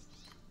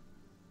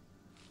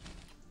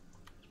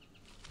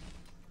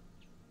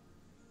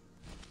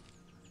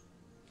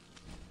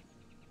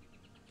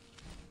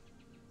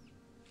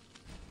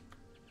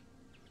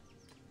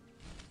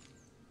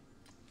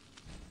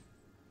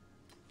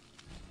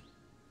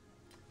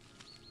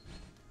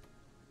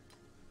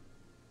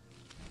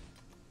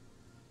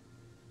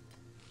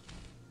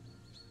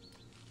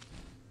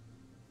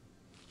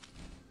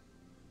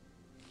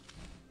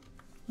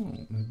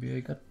 Oh, maybe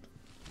I got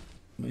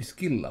my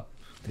skill up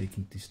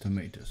taking these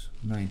tomatoes.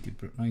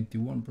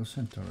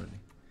 91% already.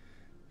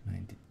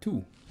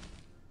 92.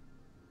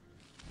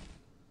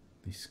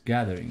 This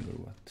gathering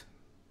or what?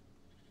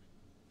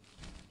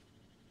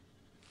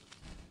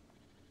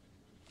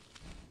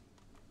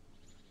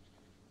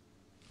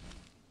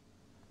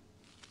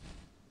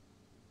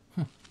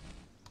 Huh.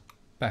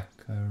 Back,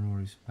 iron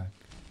ore is back.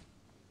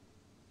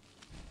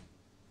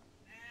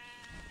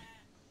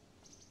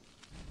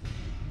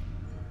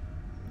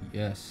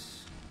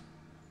 Yes.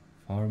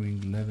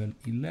 Farming level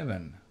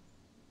 11.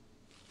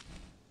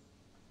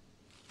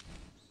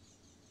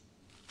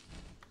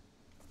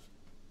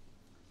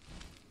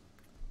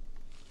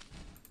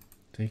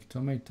 Take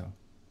tomato.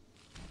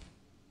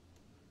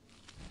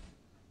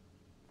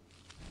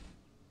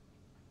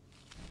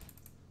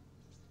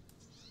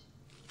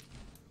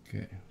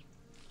 Okay.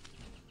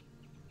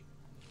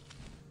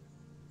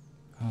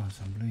 Ah,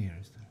 some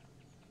layers there.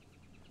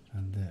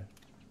 And there.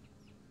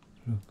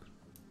 Look.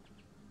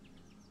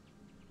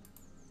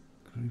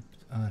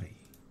 Crypt Ari.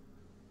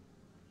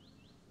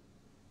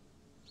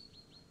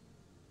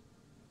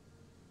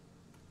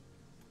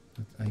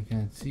 But I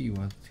can't see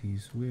what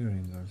he's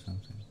wearing or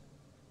something.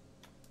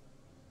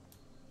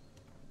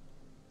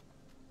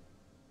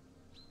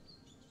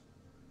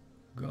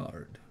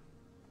 Guard.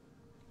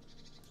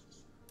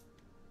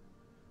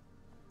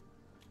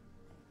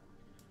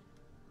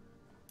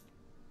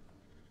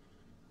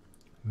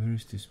 Where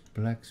is this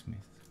blacksmith?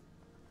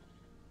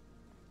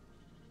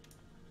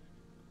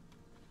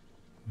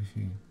 We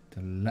see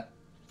the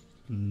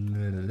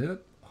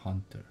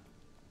hunter.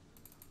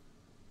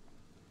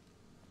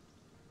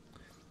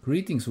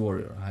 Greetings,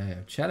 warrior. I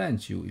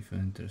challenge you if you're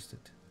interested.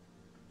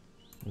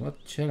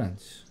 What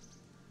challenge?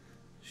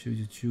 Should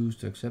you choose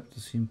to accept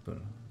the simple?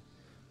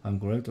 I'm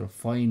collector of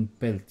fine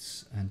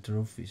pelts and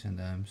trophies, and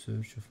I am in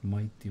search of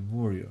mighty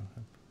warrior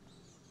help.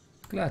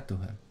 Glad to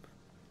help.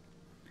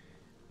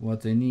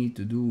 What I need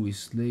to do is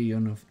slay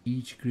one of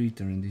each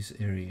creature in this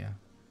area.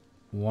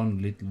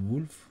 One little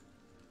wolf,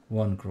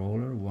 one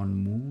crawler, one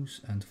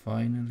moose, and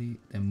finally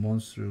the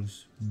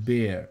monstrous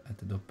bear at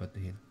the top of the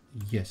hill.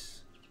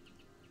 Yes.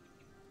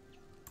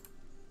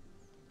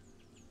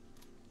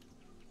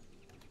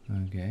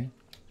 Okay.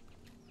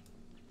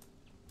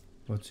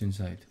 What's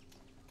inside?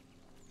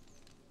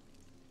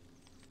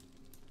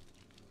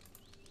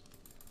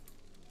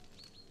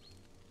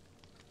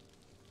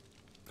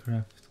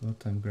 Craft. What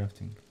I'm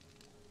crafting?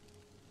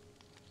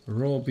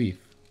 Raw beef.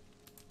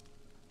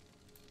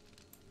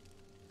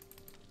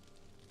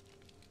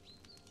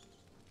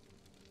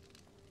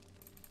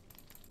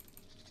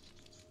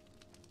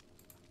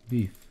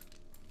 Beef.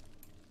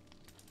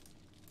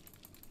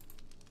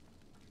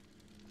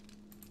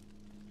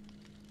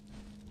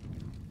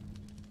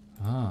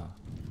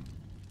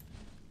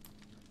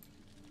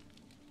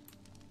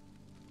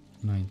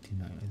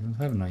 99. I don't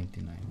have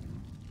 99.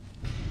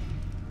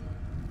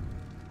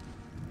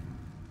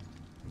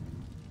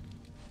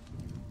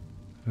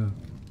 Oh.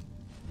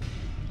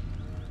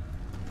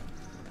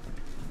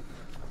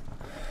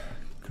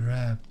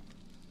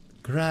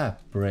 Crab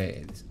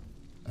bread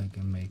I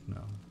can make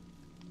now.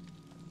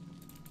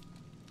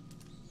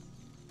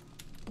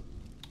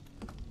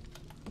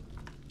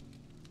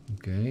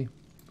 Okay,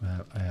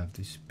 I have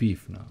this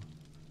beef now.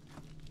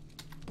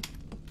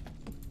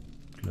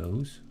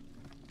 Close.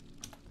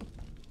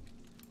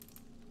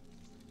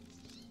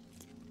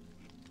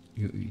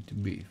 You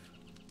eat beef.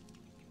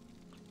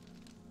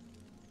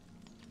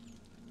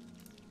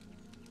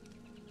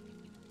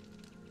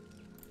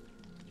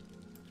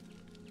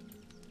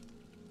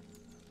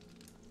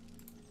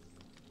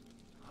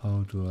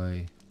 How do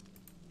I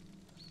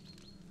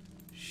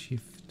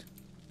shift?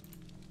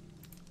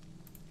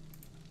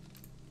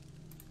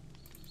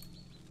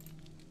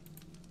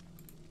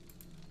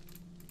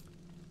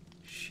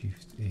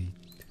 Shift 8.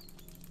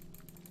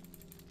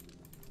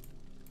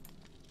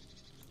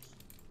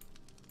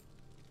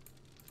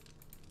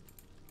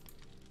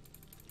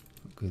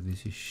 Okay,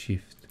 this is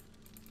shift.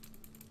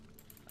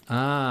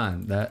 Ah,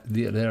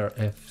 there are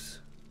Fs.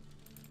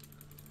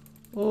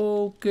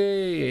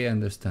 Okay, I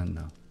understand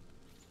now.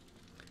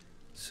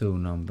 So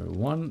number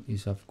 1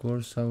 is of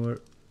course our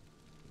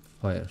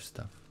fire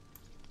stuff.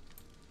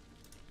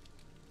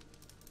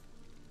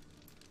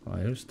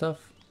 Fire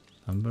stuff,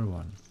 number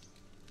 1.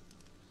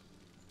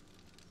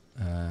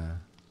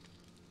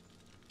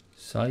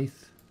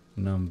 Scythe,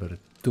 number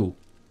 2.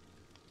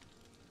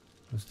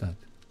 What's that?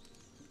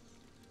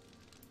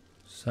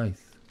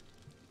 Scythe.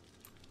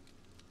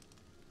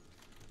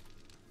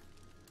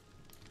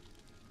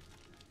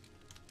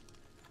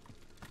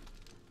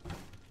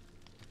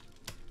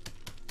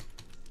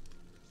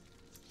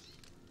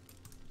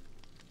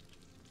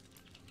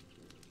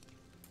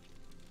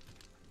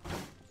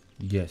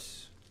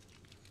 Yes.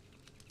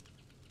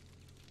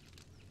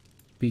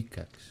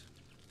 Pickaxe.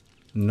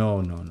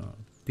 No.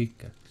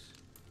 Pickaxe.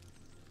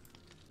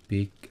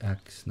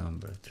 Pickaxe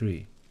number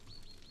 3.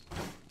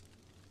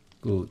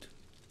 Good.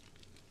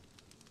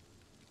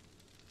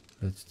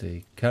 Let's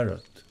take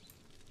carrot.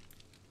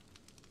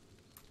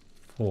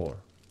 4.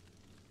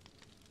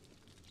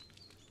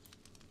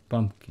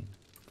 Pumpkin.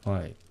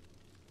 5.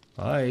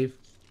 5.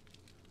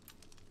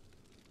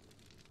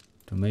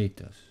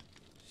 Tomatoes.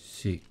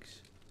 6.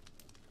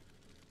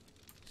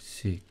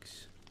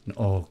 6.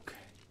 Okay.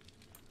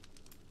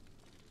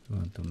 You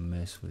want to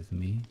mess with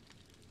me?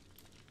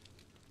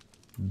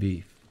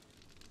 Beef.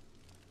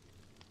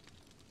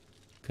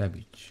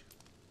 Cabbage.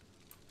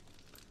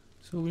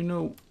 So we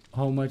know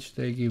how much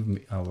they give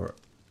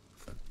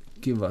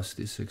us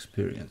this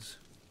experience.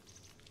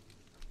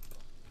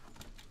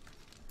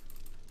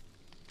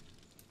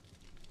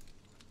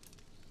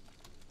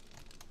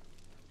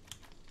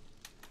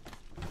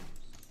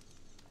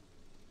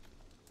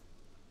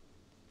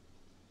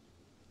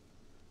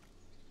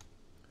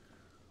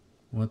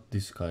 What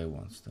this guy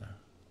wants there?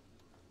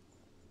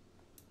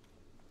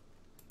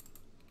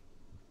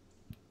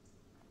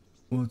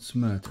 What's the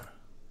matter?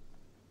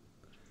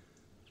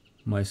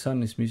 My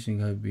son is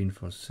missing. I've been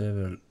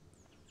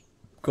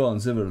gone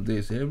several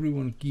days.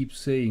 Everyone keeps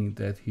saying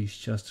that he's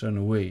just run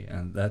away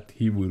and that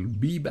he will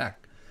be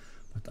back.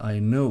 But I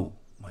know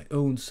my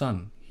own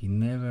son. He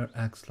never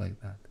acts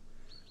like that.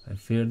 I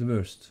fear the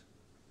worst.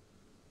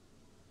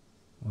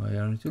 Why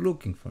aren't you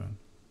looking for him?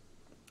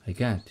 I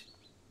can't.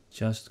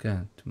 Just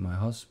can't. My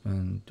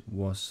husband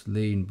was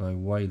slain by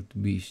wild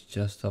beasts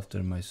just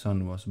after my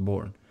son was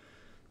born.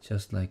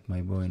 Just like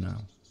my boy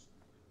now.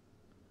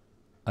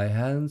 I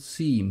hadn't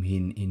seen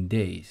him in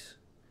days.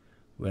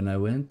 When I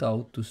went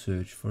out to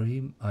search for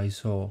him, I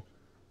saw,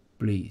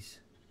 please,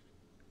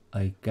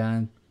 I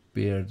can't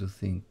bear to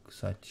think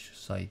such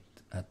sight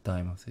at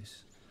time of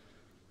this.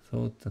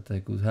 Thought that I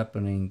could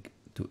happening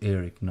to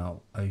Eric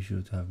now. I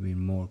should have been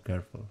more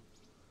careful.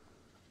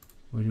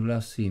 When you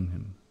last seen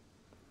him?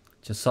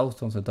 Just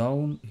south of the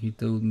town, he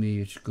told me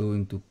he's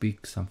going to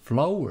pick some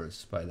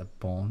flowers by the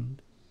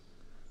pond.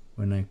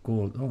 When I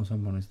called, oh,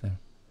 someone is there.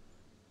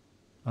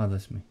 Ah,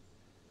 that's me.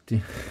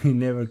 He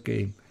never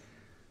came.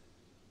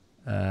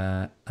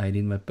 I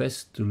did my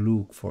best to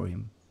look for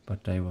him,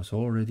 but I was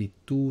already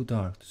too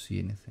dark to see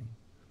anything.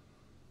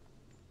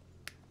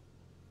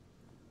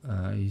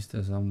 Is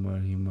there somewhere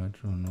he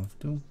might run off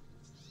to?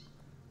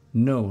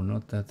 No,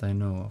 not that I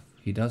know of.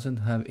 He doesn't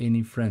have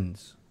any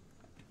friends.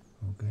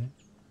 Okay.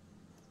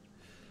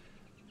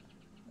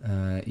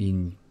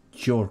 In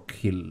York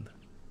Hill.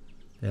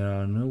 There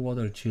are no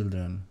other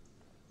children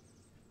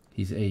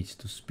his age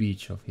to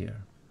speak of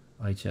here.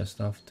 I just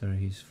after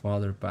his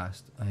father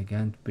passed. I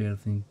can't bear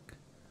think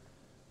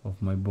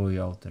of my boy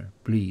out there.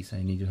 Please,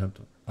 I need your help.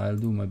 I'll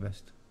do my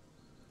best.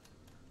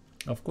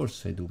 Of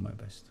course I do my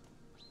best.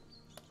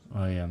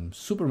 I am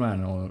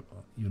Superman, or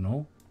you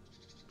know.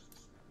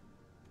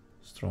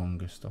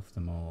 Strongest of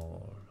them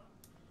all.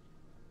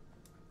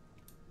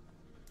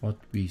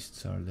 What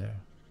beasts are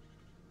there?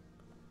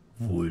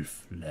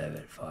 Wolf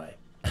level 5.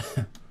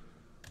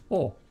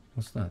 Oh,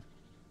 what's that?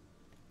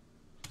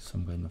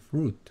 some kind of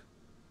route.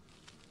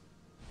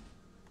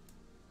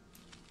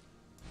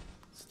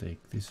 Let's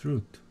take this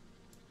route.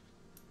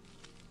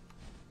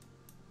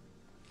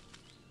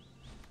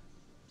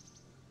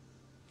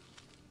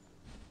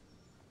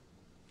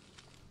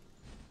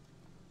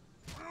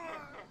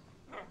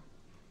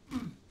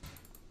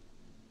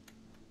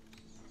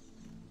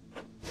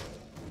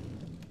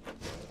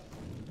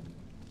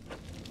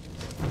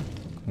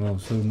 Wow,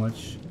 so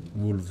much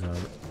wolves are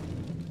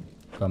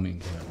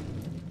coming here.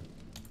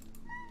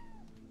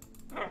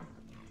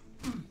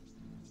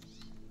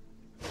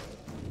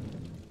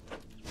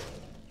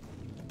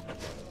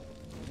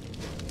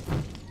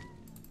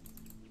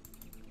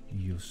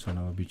 You son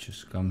of a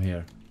bitches, come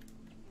here.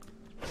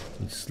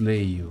 We'll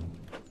slay you.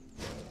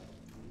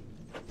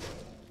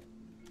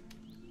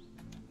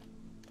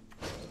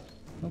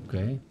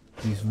 Okay,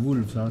 these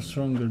wolves are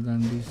stronger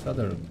than these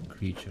other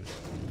creatures.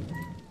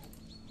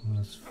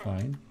 That's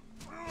fine.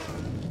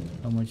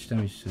 How much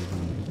damage to do?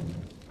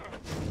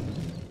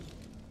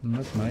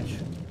 Not much.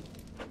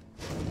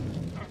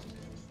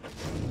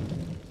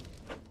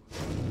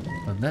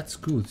 But that's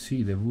good.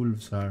 See, the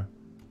wolves are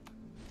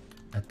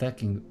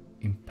attacking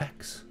in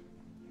packs.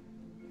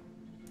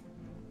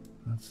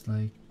 That's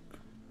like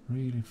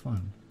really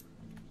fun.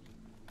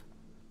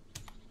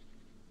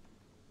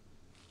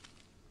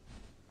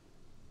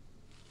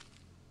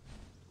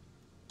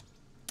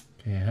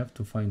 Okay, I have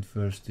to find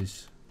first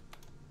this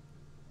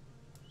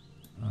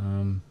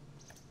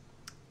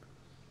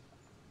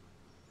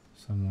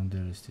someone.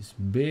 There is this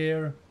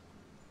bear.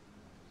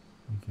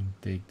 We can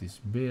take this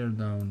bear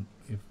down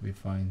if we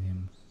find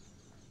him.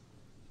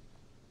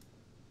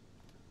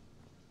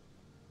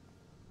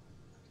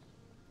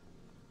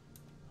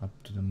 Up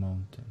to the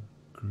mountain.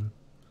 Group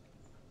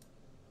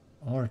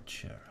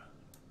archer.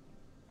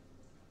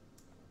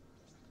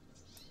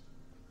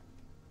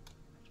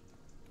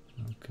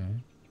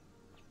 Okay.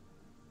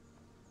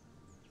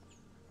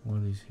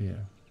 What is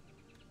here?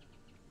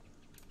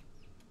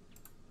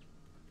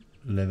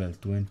 Level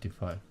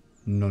 25.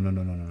 No.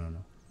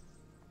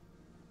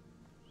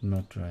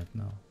 Not right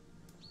now.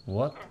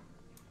 What?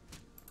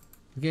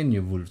 Again,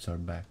 you wolves are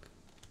back.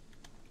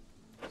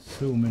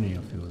 So many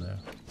of you there.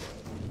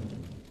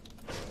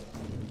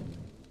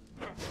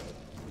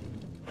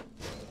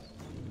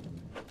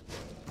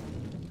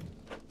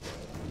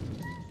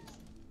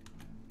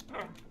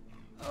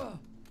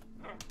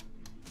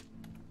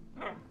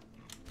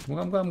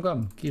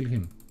 Come, kill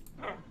him.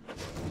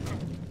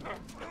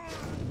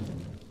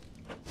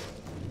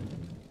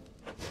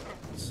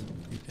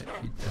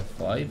 Hit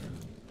F5.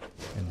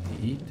 Can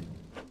he eat?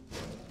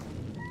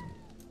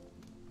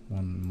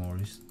 One more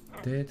is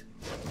dead.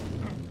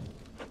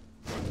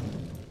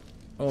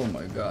 Oh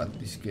my god,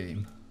 this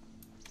game.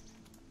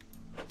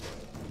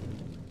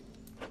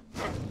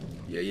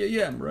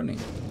 Yeah, I'm running.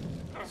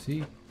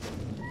 See?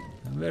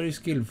 I'm very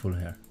skillful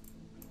here.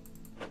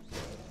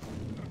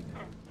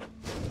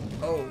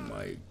 Oh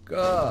my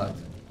god.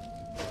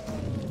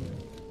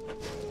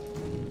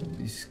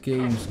 This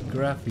game's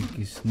graphic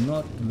is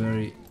not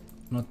very...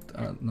 Not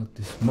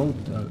this mode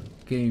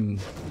game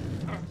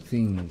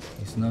thing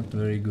is not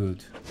very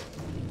good.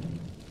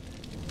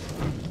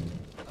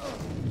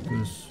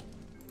 Because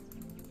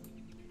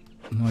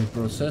my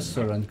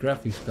processor and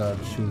graphics card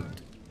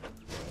should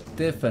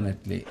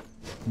definitely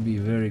be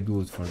very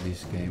good for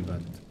this game,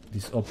 but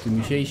this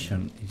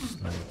optimization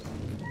is like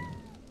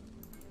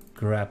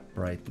crap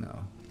right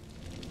now.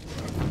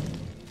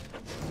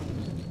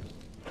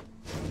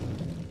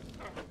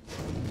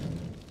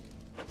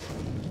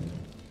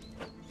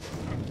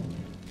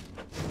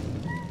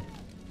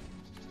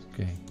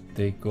 Okay,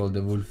 take all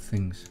the wolf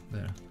things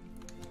there.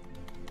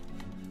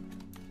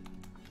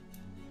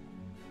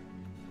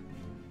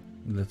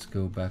 Let's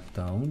go back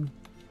down.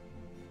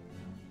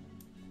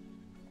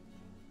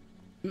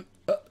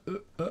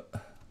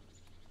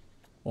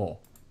 Oh,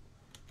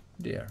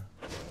 there.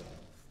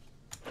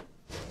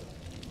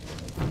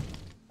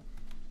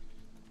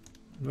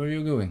 Where are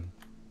you going?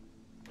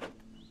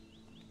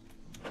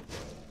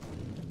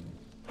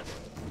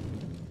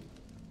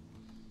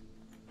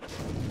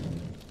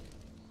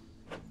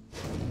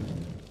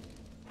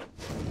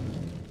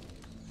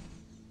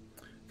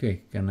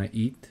 Okay, can I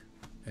eat?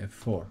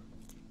 F4.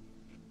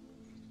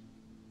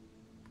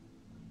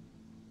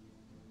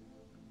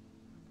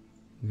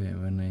 Okay,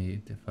 when I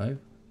eat F5.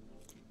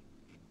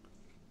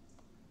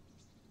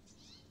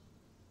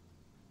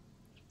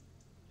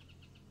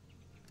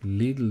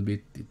 Little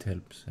bit it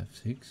helps.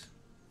 F6.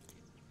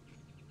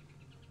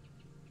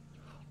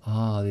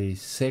 Ah, there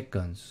is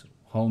seconds.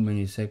 How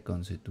many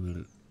seconds it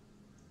will?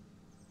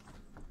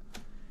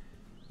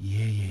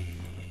 Yeah.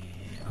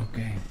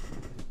 Okay.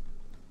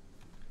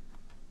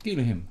 Kill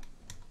him.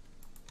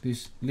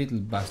 This little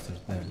bastard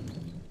there.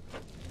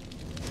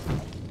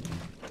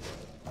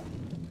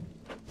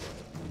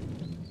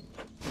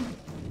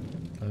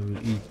 I will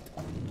eat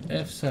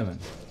F7.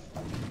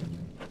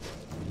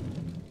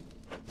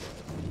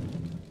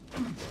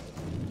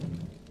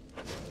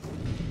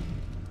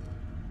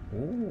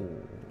 Oh,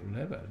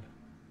 level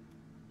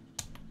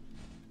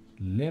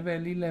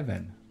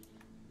 11.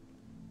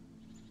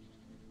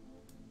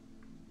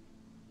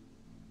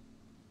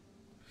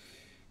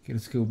 Okay,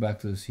 let's go back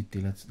to the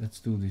city. Let's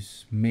do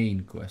this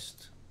main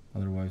quest.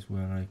 Otherwise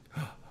we're like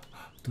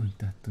doing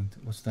that.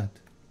 What's that?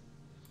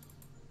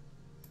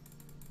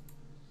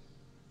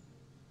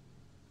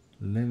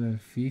 Level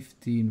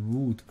 15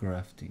 wood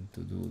crafting to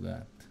do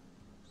that.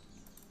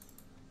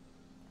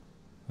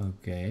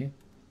 Okay.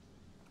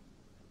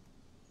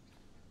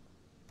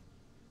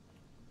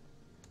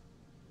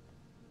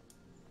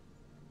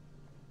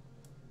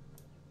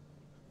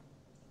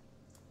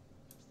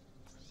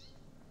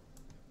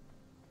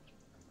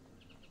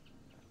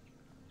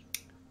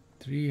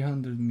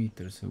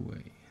 $300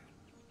 away.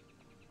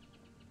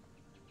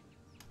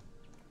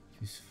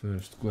 This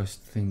first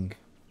quest thing.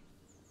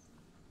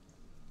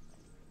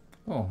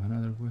 Oh,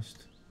 another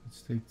quest.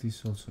 Let's take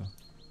this also.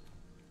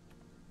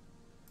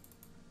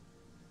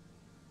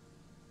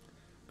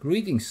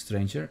 Greetings,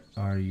 stranger.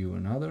 Are you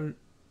another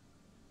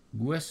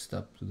quest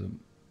up to the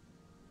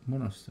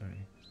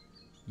monastery?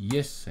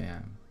 Yes, I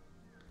am.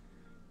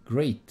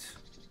 Great.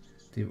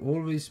 They've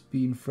always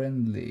been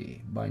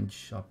friendly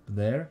bunch up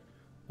there.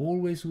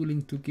 Always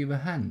willing to give a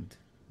hand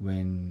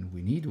when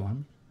we need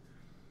one.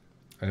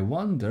 I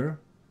wonder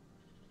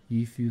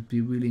if you'd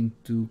be willing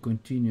to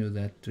continue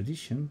that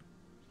tradition.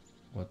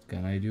 What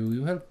can I do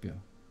to help you?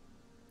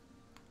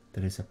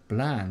 There is a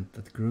plant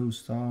that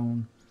grows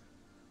down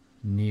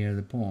near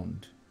the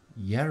pond.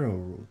 Yarrow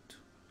root.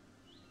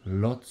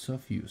 Lots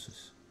of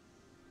uses,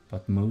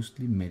 but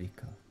mostly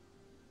medical.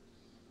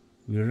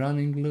 We're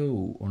running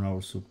low on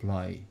our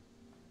supply.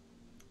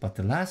 But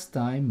the last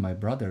time my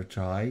brother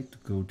tried to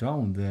go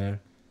down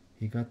there,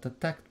 he got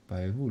attacked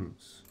by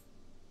wolves.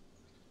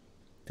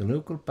 The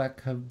local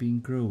pack have been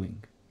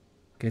growing,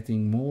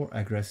 getting more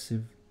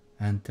aggressive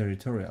and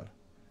territorial.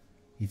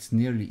 It's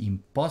nearly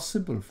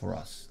impossible for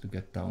us to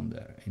get down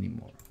there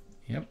anymore.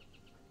 Yep.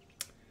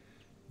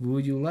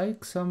 Would you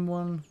like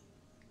someone?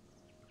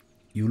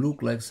 You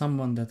look like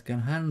someone that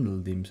can handle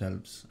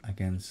themselves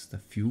against a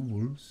few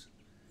wolves.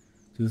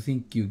 Do you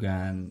think you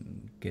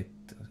can get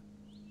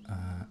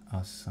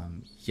us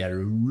some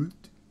yarrow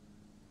root?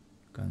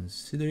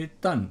 Consider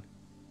it done.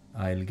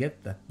 I'll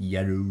get that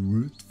yarrow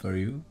root for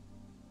you.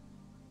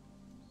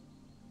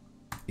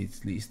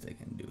 It's least I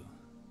can do.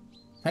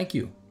 Thank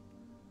you.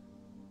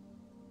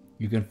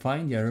 You can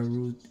find yarrow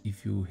root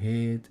if you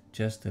head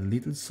just a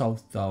little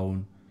south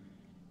down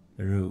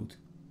the road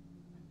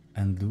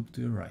and look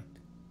to your right.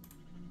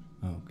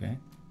 Okay.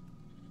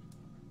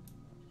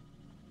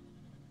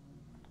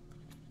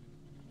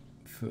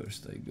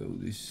 First I go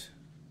this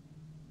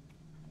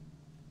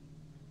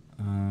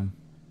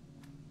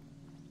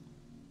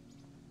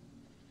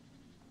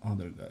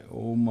other guy.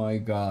 Oh my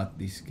god,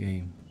 this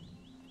game.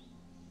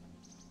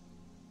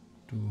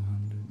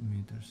 200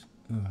 meters.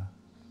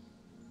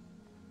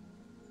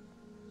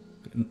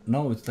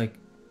 Now it's like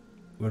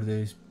where there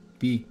is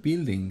big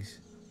buildings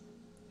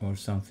or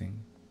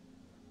something.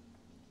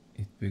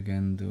 It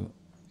began to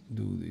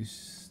do these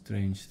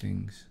strange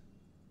things.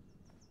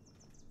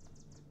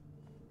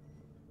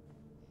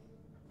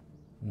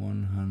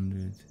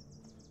 100.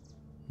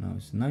 Now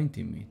it's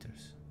 90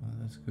 meters. Oh,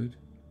 that's good.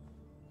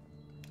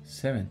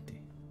 70.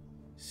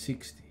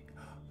 60.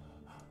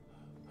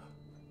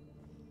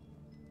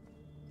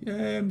 Yeah,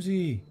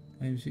 MC.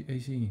 I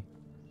see.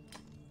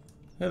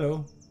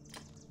 Hello.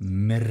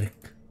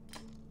 Merk.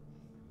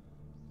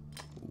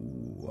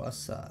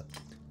 What's that?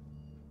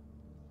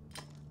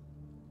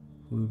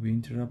 Who will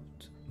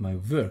interrupt my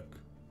work?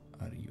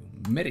 Are you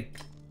Merrick?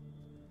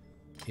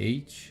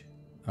 H.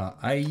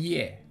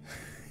 Yeah.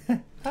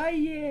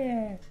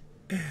 Yeah.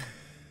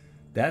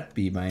 That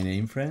be my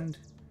name, friend.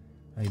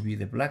 I be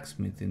the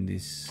blacksmith in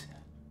this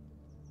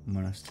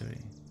monastery.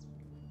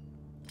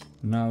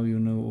 Now you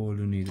know all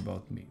you need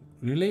about me.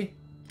 Really?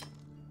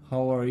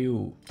 How are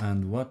you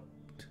and what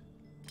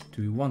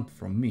do you want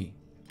from me?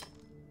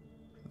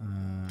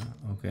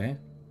 Okay.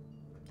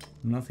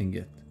 Nothing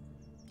yet.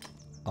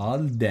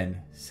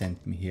 Alden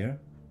sent me here.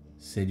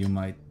 Said you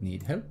might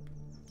need help.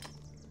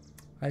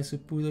 I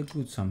suppose I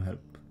could use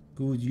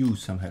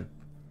some help.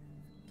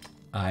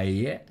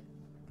 Yeah.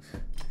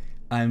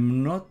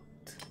 I'm not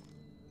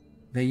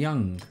the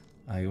young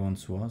I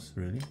once was,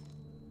 really.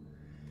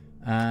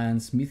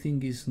 And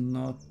smithing is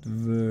not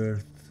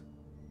worth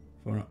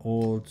for an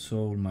old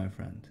soul, my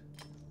friend.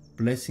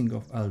 Blessing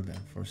of Alden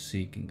for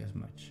seeking as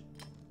much.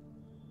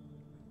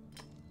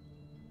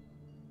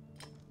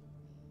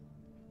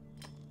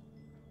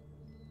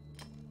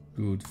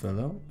 Good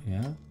fellow,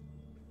 yeah.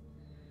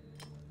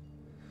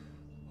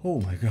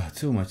 Oh my god,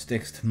 so much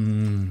text.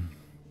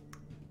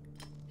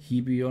 He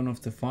be one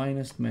of the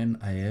finest men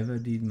I ever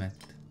did met.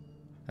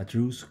 A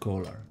true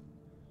scholar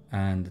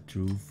and a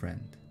true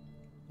friend.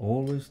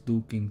 Always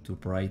looking to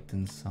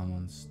brighten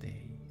someone's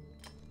day.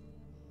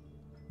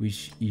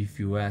 Which, if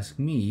you ask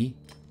me,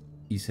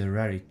 is a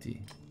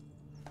rarity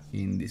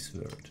in this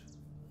world.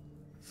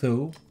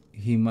 Though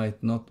he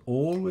might not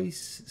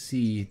always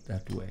see it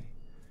that way.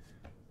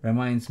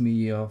 Reminds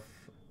me of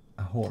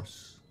a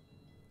horse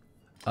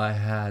I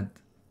had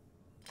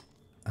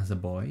as a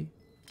boy.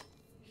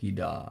 He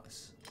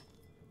does.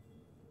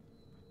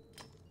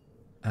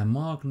 A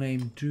mark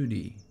named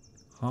Trudy,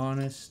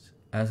 harnessed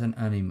as an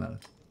animal,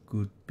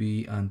 could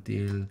be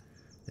until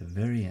the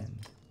very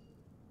end,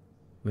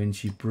 when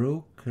she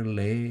broke her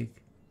leg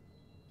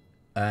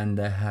and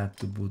I had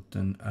to put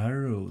an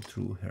arrow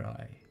through her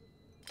eye.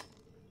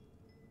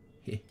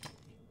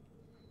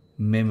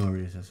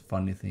 Memories are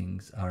funny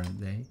things, aren't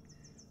they?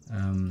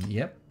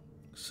 Yep.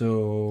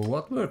 So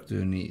what work do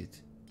you need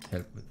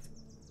help with?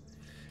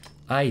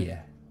 Ah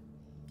yeah,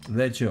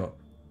 the job.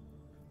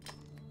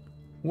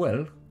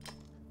 Well,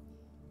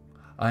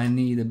 I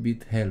need a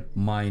bit help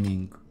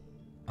mining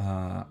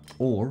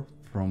ore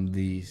from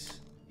these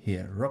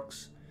here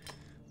rocks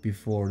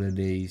before the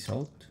day is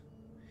out.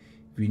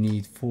 We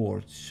need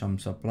forge some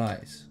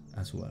supplies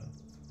as well.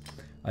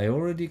 I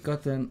already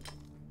gotten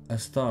a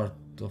start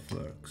of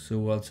work,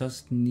 so I'll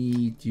just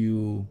need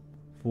you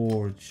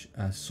forge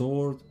a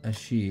sword, a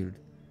shield.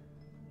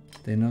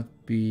 They not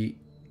be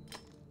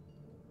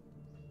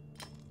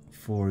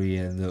for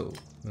you though.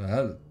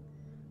 Well,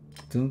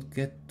 don't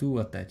get too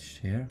attached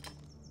here.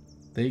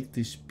 Take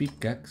this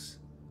pickaxe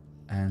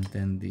and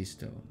then these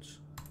stones.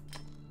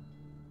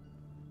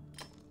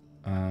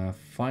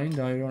 Find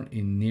iron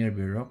in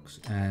nearby rocks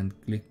and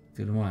click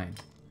to the mine.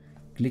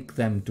 Click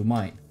them to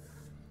mine.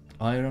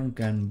 Iron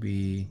can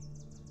be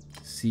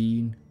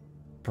seen.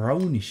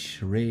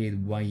 Brownish red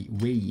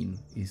vein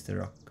is the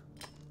rock.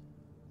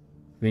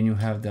 When you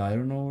have the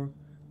iron ore,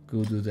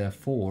 go to the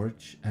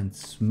forge and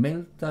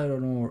smelt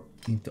iron ore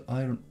into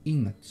iron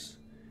ingots.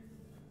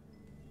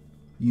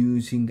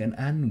 Using an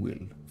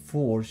anvil,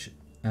 forge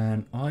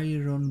an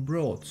iron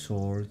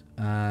broadsword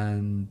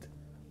and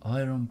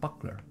iron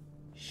buckler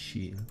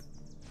shield.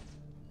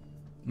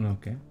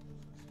 Okay.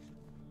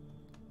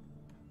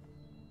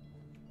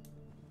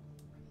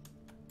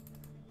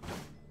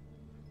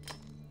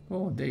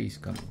 Oh, day is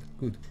coming.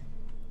 Good.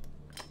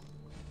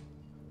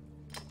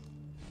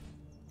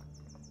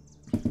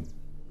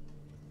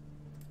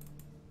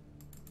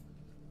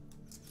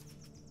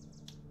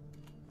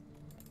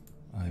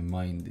 I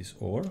mine this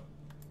ore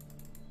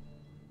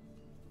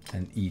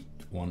and eat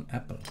one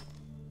apple.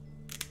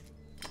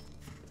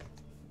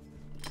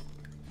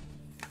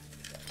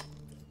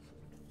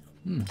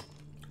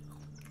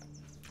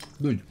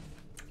 Good.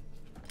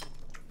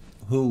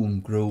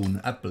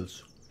 Homegrown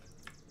apples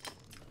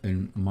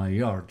in my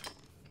yard.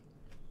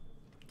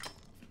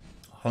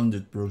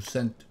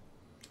 100%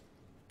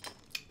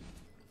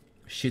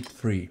 shit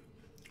free,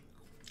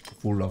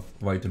 full of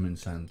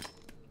vitamins and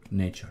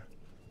nature.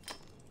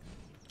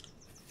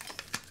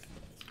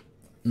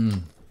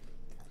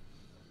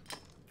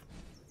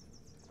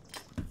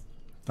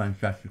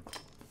 Fantastic.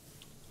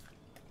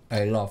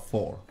 I love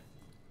 4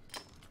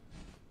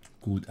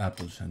 good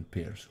apples and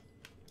pears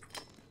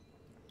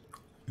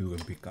you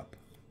can pick up.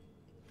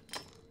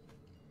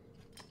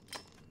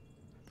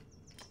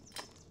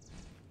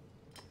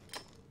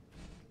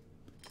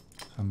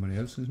 Somebody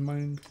else's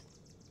mind?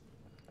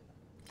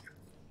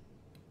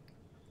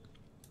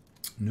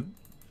 No.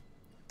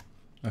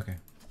 Okay,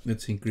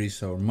 let's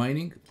increase our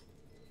mining.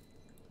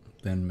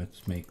 Then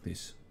let's make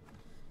this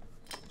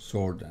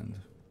sword and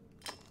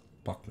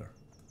buckler.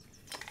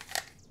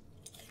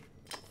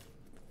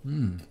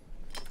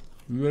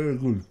 Very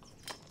good.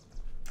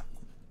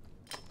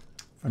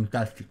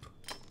 Fantastic.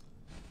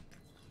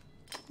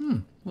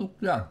 Look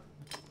there.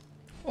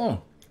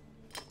 Oh.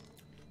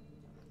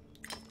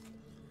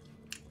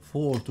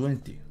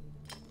 420.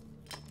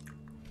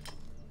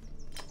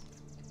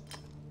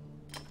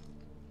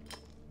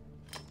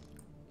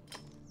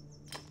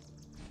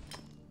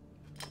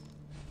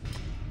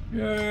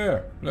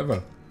 Yeah,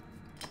 level.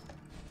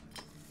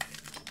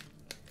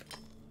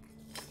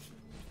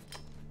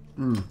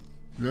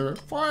 Level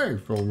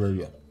 5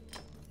 already.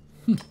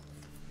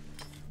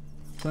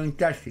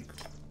 Fantastic.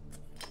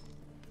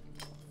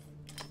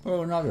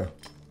 Oh, another.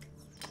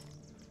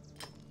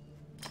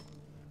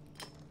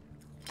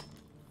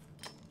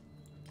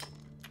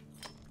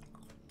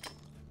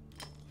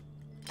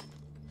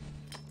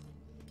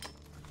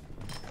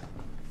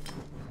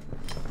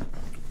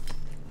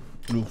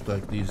 Looks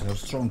like these are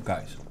strong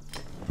guys.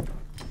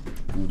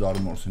 Good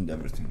armors and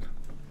everything.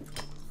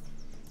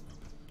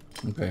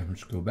 Okay,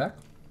 let's go back.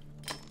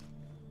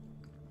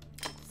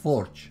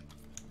 Forge.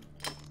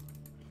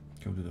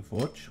 Go to the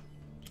forge.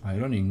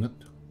 Iron ingot.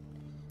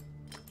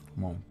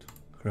 Mount.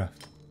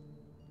 Craft.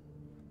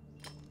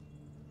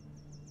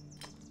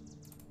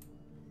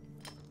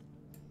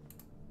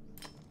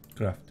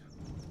 Craft.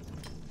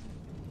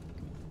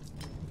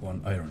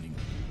 1 iron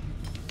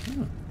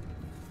ingot.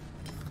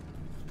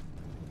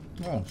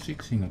 Oh,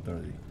 6 ingot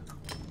already.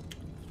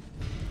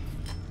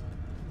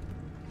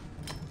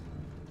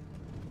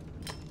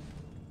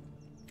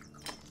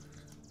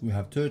 We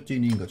have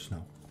 13 ingots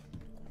now.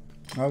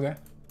 Okay.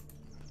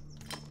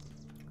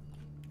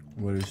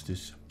 Where is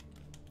this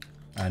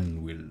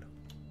anvil?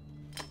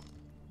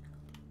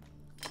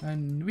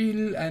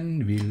 Anvil,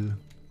 anvil.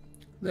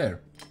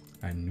 There.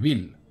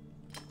 Anvil.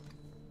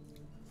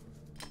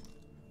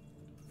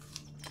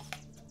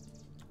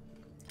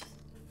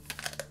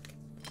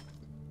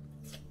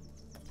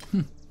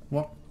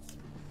 What?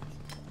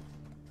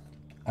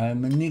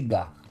 I'm a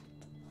nigga.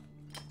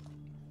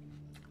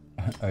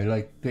 I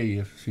like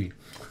KFC.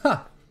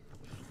 Ha!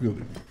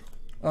 Stupid.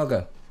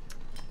 Okay.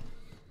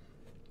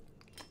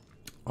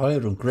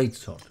 Iron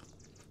greatsword.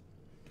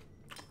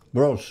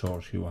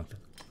 Broadsword you wanted.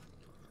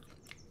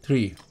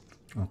 3.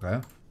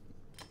 Okay.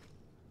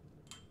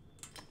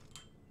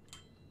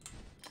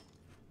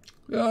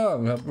 Yeah,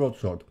 we have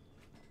broadsword.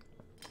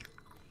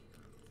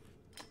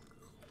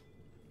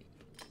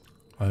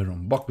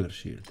 Iron buckler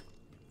shield.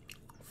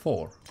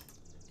 4.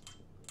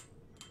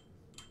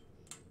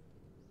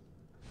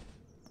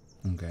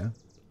 Okay.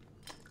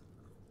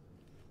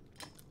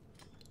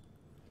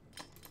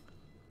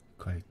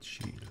 Kite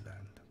shield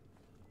and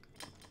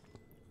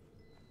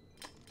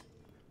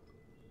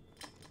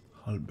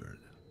halberd.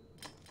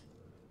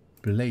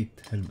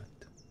 Plate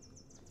helmet.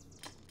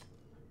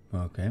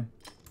 Okay.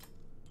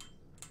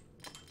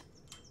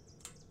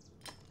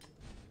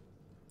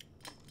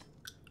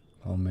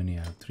 How many?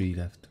 I have 3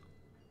 left.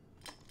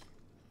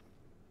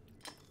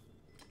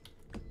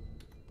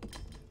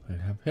 I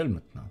have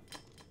helmet now.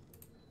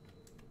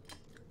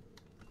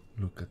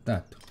 Look at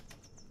that.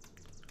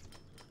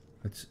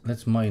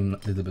 Let's mine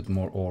a little bit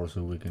more ore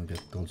so we can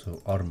get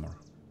also armor.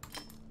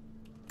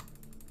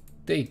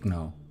 Take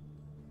now.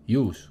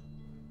 Use.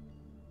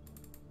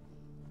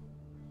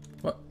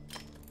 What?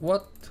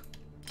 What?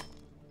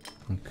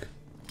 Okay.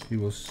 He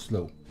was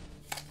slow.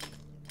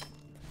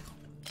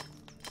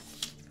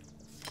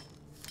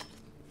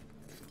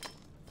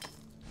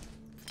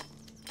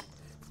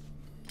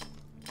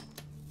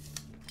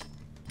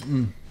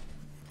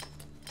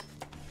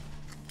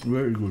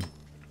 Very good.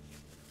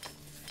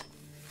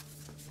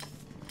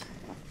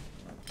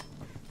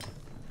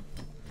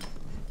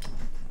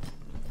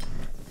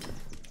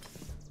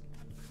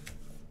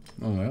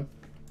 Oh yeah.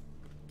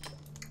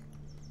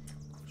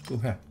 Let's go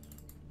here.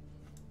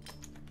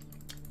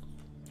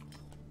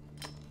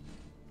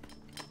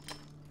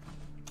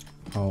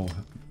 How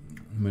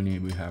many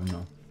we have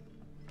now?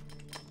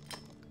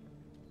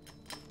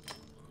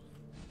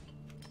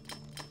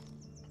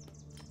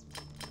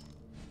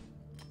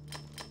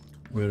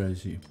 Where I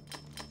see?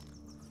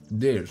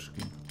 Deer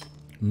skin.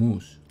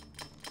 Moose.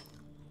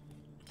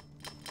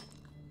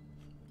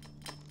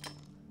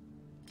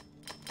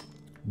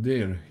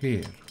 Deer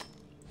hair.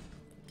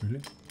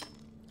 Really?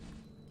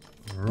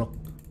 Rock.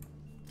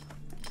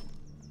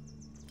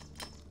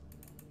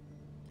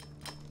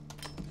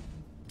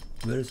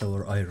 Where is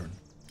our iron?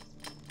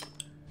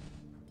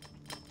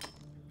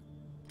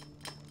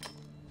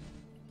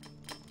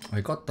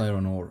 I got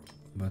iron ore,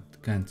 but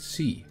can't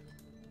see.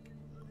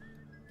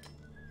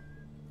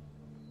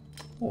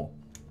 Oh,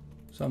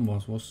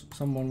 someone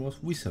was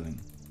whistling.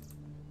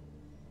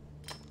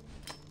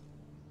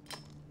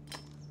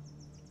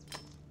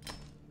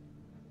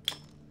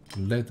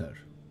 Leather.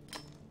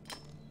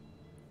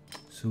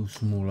 So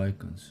small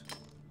icons.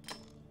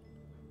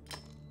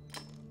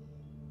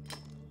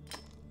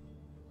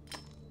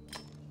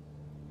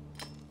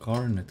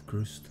 Garnet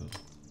crystal.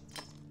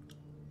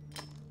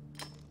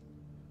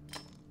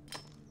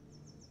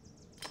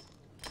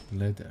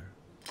 Leather.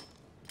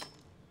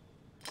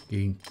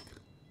 Ink.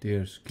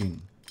 Deer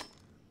skin.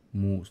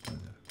 Moose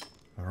leather.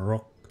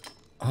 Rock.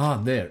 Ah,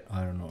 there.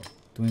 I don't know.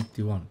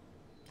 21.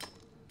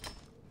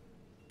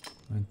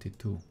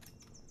 22.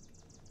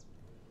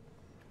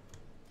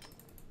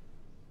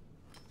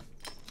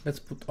 Let's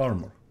put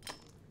armor.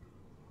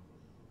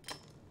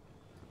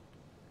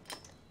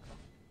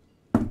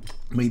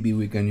 Maybe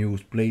we can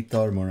use plate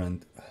armor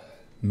and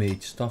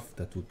mage stuff.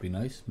 That would be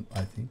nice,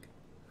 I think.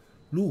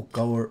 Look,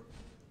 our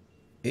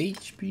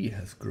HP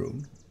has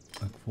grown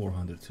like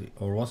 403.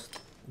 Or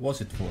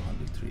was it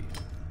 403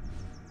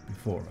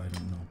 before? I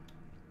don't know.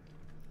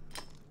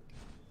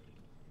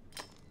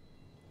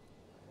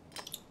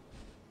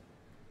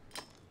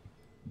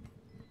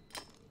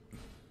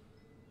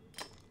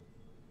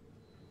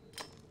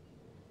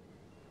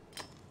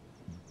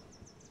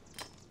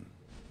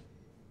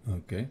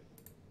 Okay.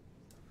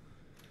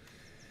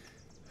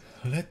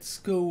 Let's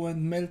go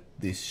and melt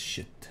this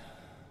shit.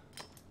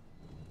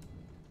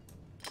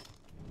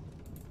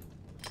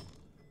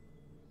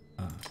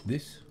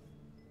 This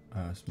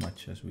as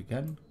much as we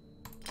can.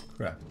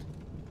 Craft.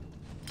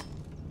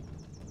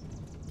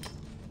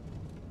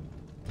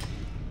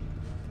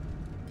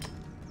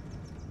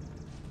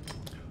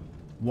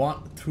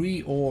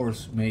 Three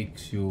ores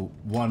makes you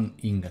 1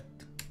 ingot.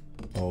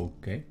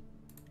 Okay.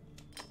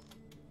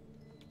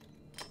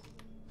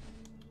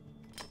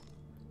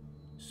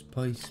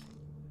 Spice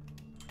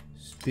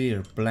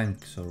spear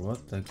planks or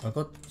what? I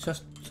got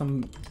just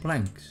some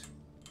planks.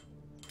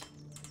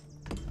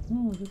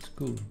 Oh, that's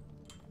cool.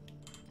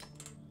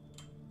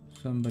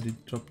 Somebody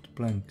dropped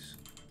planks.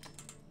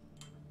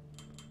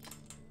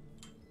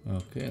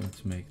 Okay,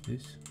 let's make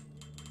this.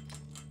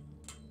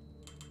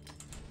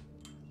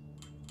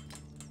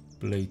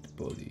 Plate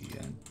body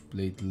and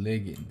plate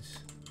leggings.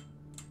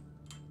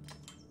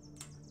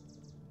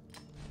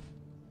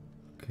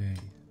 Okay.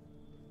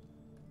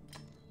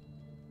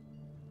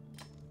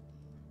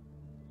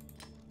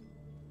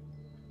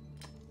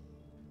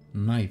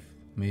 Knife.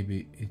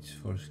 Maybe it's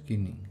for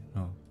skinning.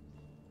 No.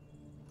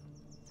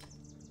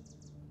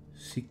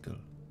 Sickle.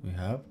 We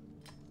have.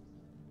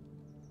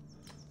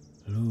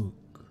 Look.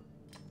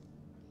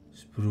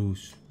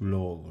 Spruce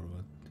log or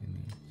what it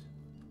needs.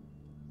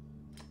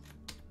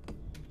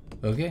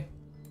 Okay.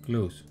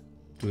 Close.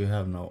 Do we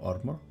have no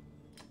armor?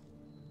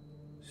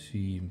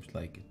 Seems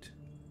like it.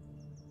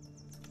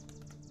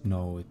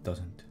 No, it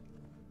doesn't.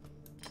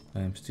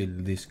 I am still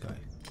this guy.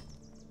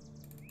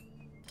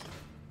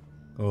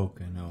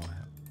 Okay, now I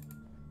have.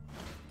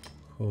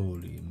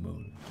 Holy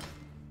moly.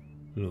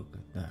 Look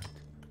at that.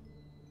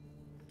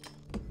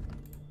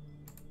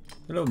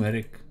 Hello,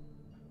 Merrick.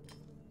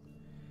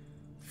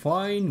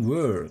 Fine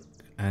work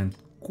and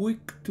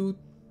quick to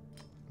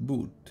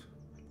boot.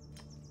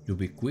 You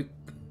be quick.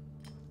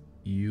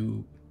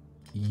 You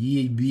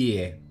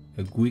be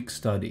a quick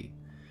study.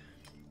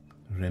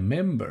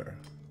 Remember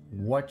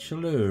what you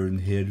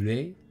learned here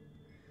today.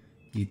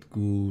 It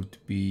could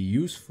be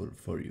useful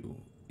for you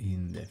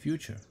in the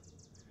future.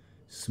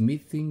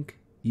 Smithing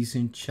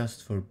isn't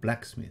just for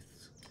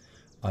blacksmiths.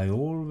 I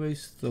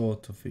always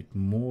thought of it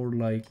more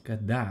like a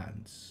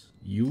dance,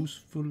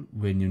 useful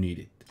when you need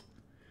it,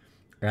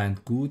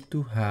 and good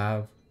to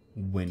have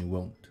when you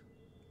won't.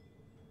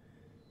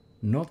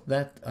 Not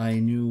that I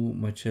knew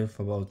much else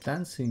about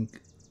dancing,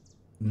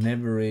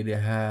 never really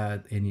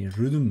had any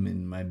rhythm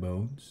in my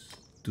bones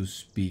to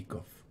speak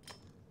of.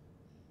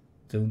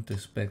 Don't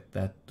expect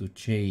that to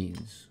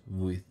change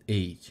with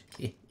age.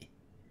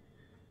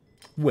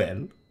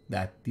 Well,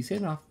 that is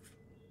enough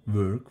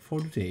work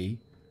for today,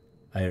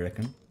 I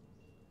reckon.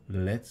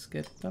 Let's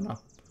get done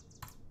up.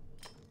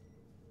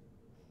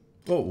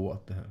 Oh,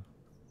 what the hell?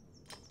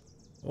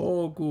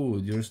 Oh,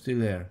 good, you're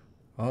still here.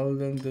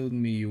 Alden told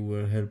me you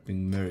were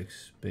helping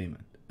Merrick's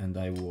payment, and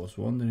I was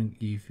wondering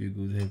if you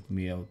could help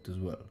me out as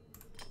well.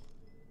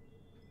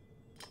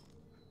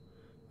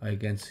 I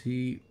can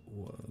see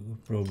the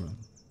problem.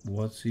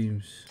 What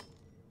seems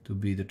to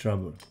be the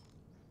trouble?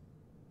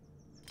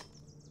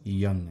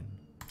 Youngin.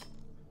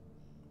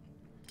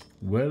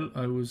 Well,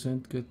 I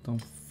wasn't get on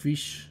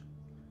fish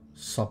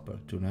supper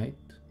tonight,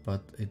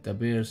 but it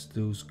appears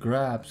those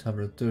crabs have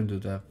returned to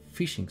the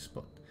fishing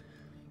spot.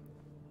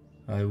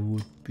 I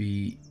would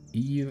be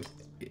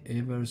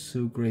ever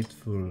so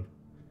grateful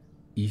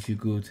if you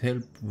could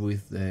help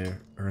with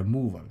their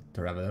removal,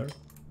 traveler.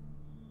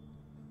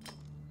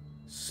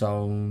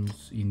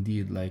 Sounds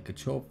indeed like a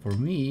job for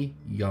me,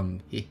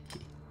 young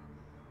hippie.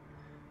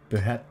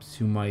 Perhaps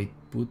you might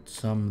put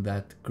some of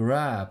that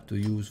crab to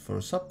use for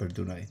supper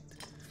tonight.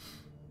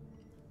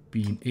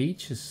 Been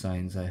ages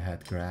since I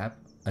had crab.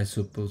 I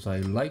suppose I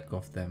like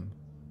of them.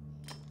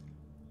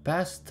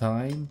 Past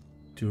time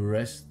to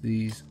rest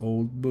these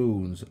old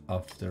bones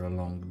after a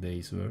long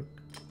day's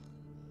work.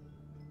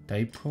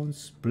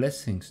 Typhon's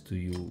blessings to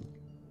you,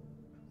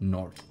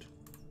 North.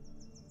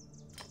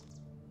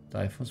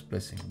 Typhon's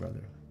blessing,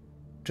 brother.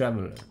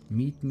 Traveler,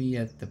 meet me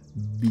at the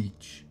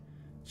beach.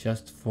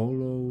 Just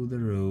follow the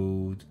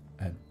road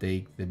and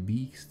take the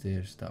big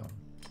stairs down.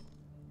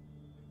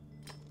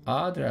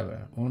 Ah,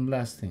 traveler, one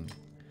last thing.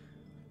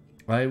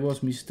 I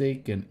was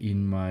mistaken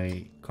in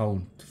my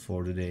count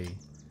for the day,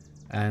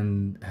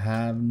 and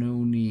have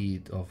no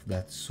need of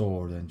that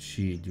sword and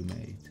shield you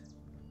made.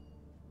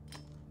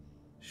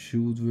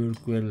 Should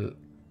work well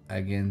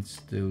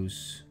against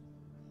those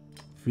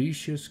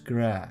precious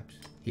crabs.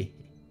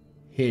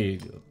 Here you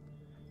go.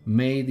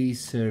 May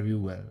these serve you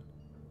well.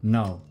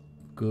 Now,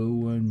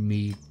 go and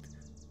meet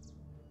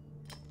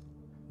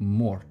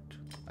Mort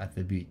at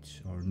the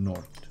beach, or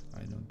North.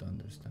 I don't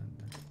understand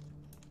that.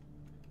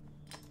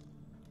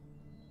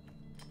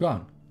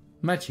 Gone.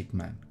 Magic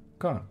man.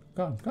 Gone.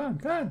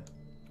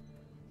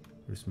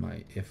 Where's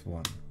my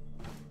F1?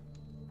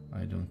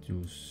 I don't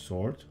use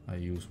sword. I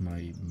use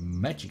my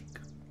magic.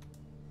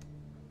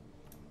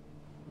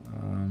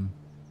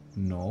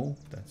 No,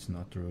 that's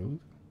not road.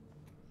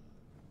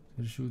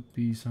 There should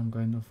be some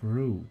kind of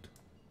road.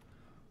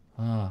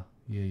 Ah,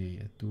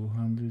 yeah.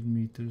 200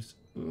 meters.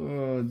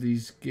 Oh,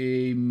 this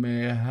game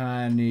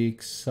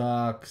mechanic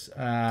sucks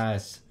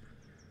ass.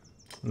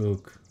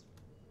 Look.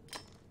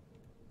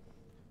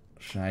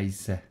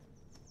 Scheiße.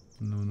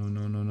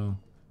 No.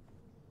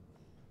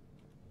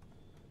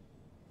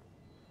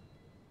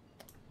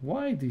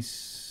 Why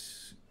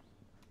this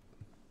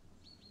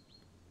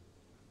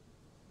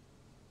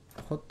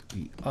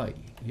hotkey I?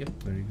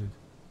 Yep, very good.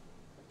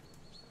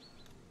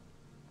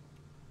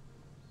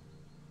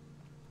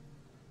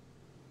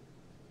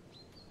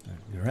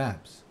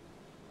 Grabs.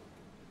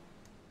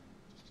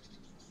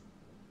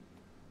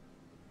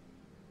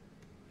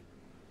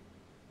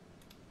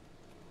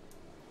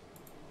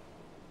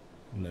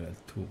 Level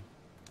 2.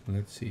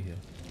 Let's see here.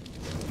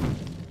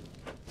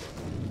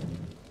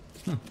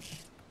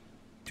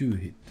 2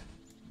 hit.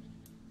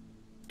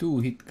 2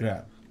 hit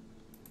grab.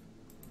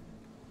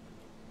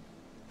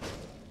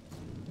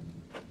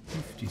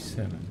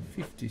 57.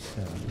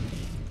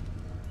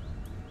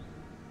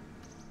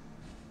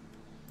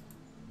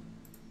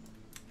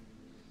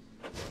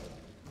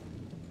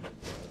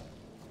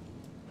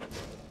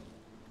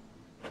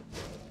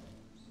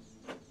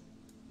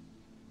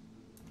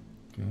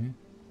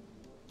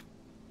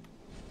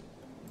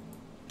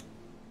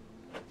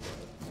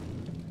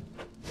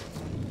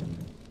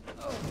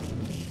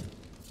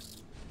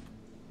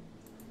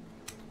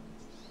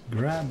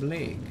 Grab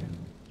leg.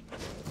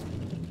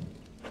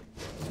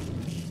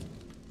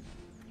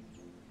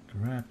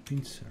 Grab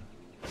pincer.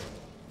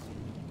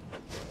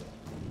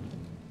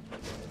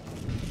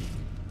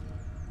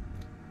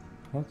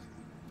 What?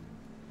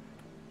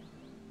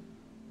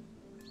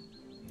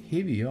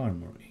 Heavy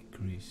armor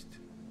increased.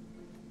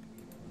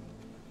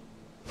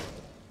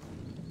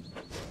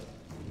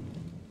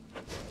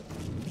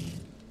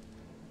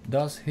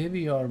 Does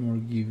heavy armor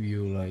give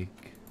you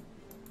like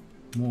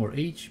more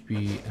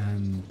HP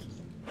and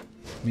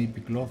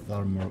maybe cloth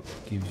armor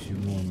gives you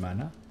more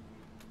mana?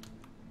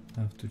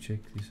 I have to check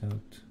this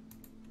out.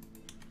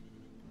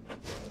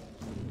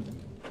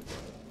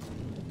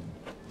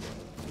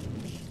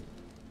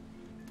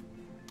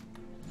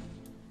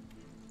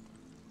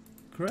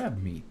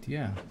 Crab meat,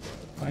 yeah,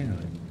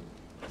 finally.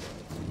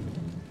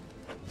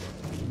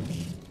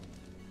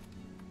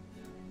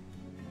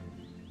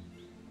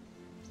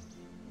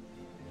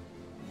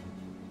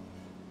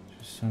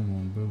 Just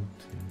someone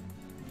boat here.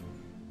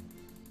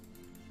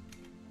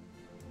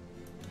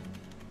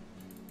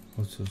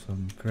 Also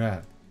some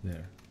crab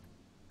there.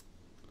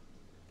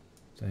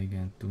 So I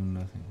can't do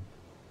nothing.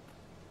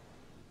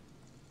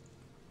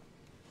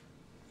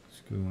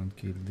 Let's go and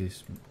kill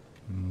this.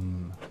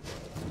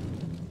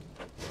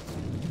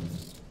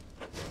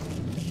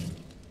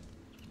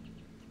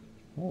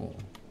 Oh.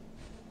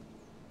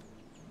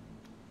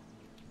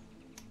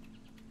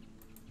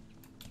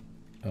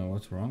 Oh,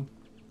 what's wrong?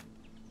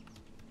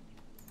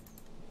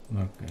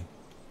 Okay.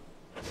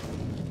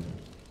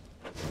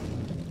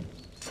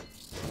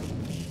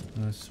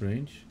 That's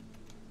strange.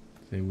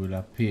 They will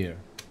appear.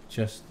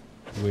 Just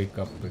wake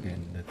up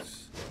again.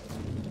 That's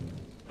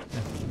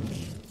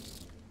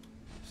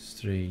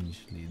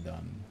strangely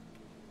done.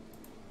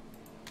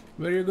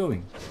 Where are you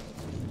going?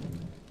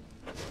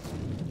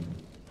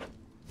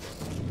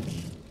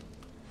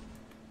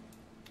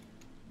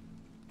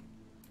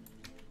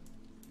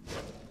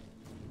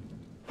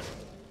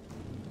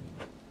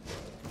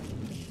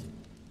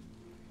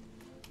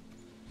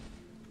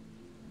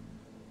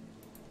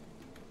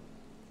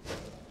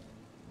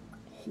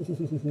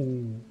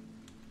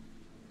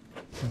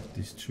 That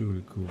is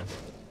truly cool.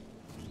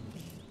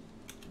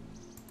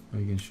 I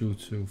can shoot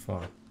so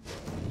far.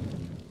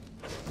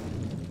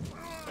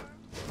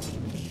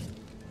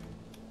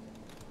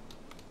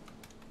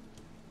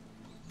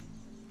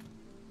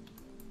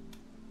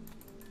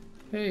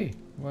 Hey,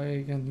 why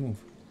I can't move?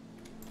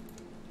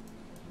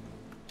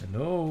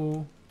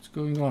 Hello? What's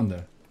going on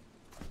there?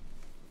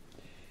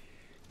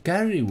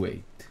 Carry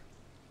weight.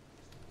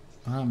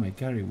 Ah, my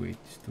carry weight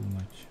is too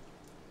much.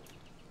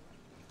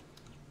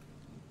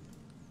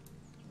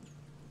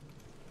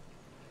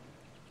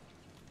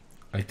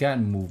 I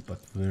can move, but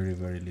very,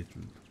 very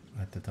little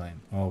at the time.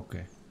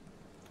 Okay.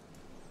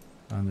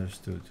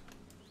 Understood.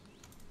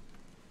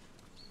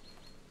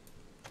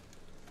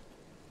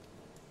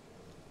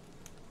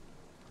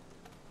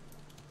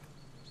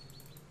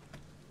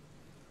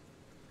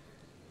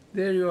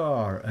 There you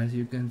are. As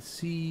you can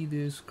see,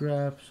 these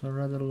crabs are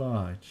rather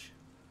large.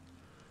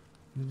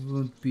 It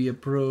won't be a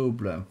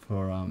problem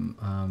for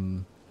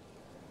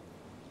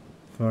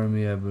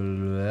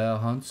formidable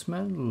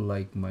huntsman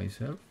like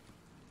myself.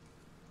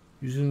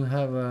 You shouldn't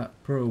have a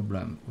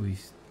problem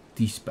with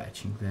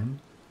dispatching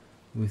them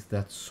with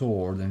that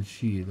sword and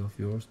shield of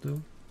yours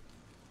though.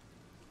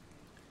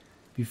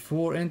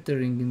 Before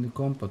entering in the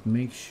combat,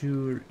 make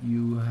sure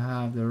you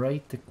have the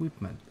right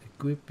equipment.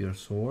 Equip your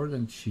sword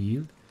and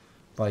shield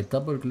by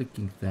double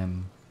clicking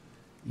them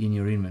in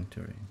your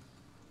inventory.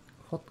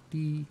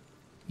 Hotkey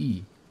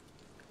E.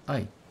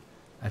 I.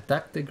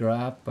 Attack the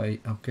grab by...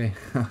 Okay,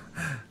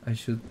 I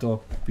should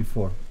talk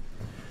before.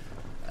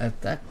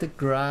 Attack the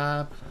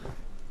grab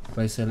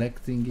by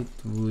selecting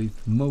it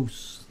with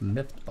mouse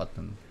left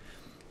button.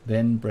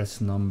 Then press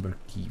number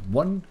key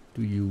 1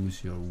 to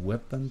use your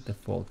weapon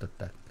default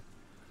attack.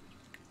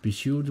 Be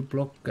sure to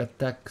block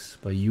attacks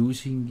by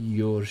using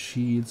your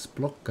shield's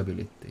block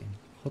ability.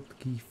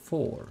 Hotkey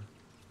 4.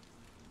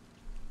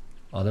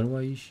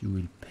 Otherwise you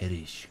will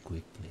perish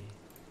quickly.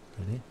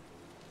 Ready?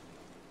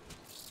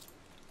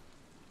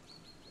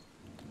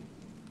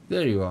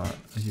 There you are,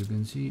 as you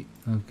can see.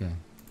 Okay,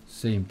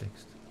 same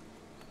text.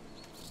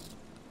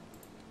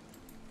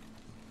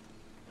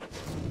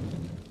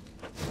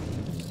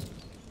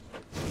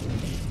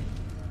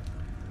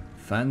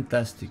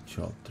 Fantastic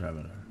job,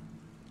 traveler.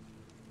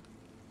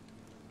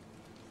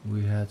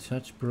 We had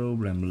such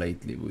problem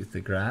lately with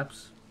the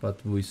crabs,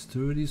 but with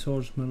sturdy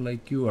swordsmen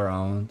like you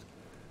around,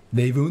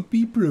 they won't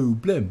be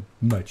problem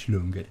much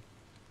longer.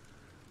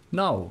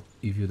 Now,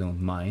 if you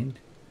don't mind,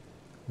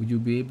 would you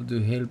be able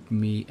to help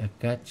me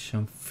catch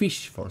some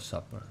fish for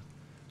supper?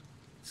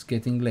 It's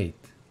getting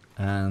late,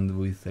 and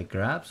with the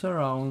crabs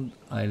around,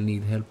 I'll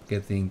need help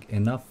getting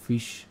enough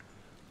fish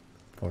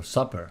for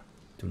supper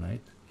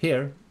tonight.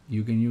 Here,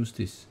 you can use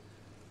this.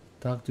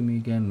 Talk to me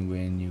again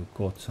when you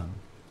caught some.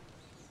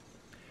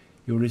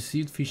 You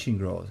received fishing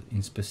rod.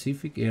 In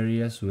specific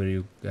areas where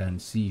you can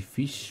see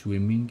fish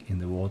swimming in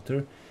the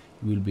water,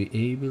 you will be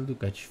able to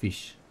catch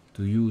fish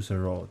to use a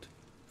rod,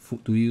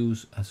 to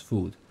use as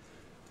food.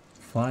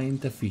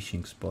 Find the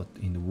fishing spot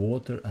in the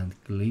water and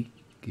click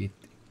it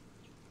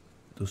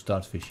to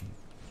start fishing.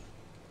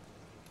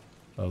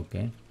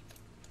 Okay.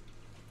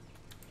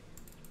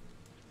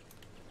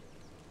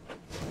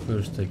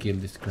 First I kill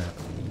this crab.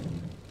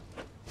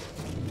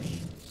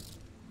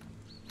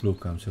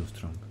 Look, I'm so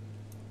strong.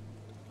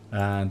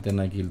 And then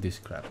I kill this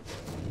crab.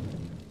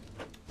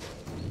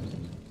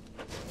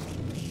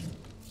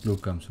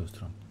 Look, I'm so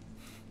strong.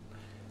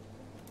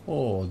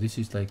 Oh, this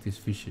is like these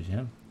fishes,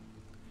 yeah?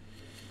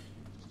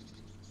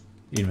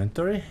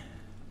 Inventory.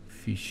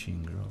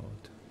 Fishing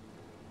rod.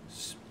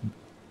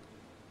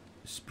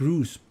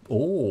 Spruce.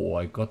 Oh,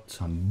 I got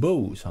some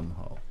bow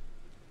somehow.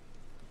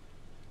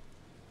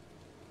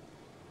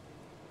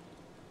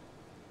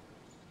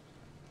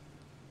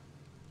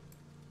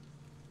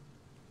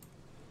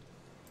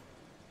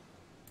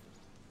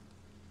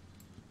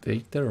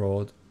 Take the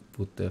rod,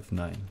 put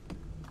F9.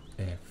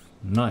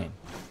 F9.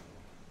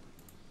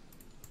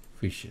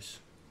 Fishes.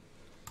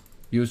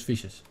 Use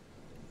fishes.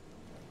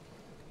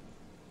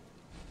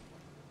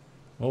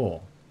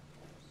 Oh,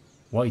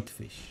 white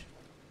fish.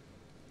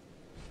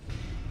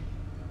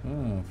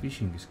 Oh,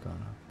 fishing is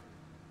gone up.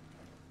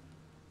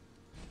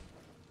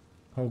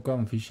 How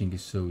come fishing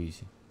is so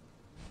easy?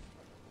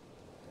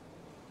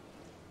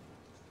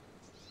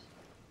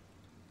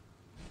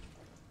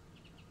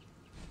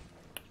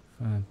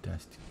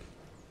 Fantastic.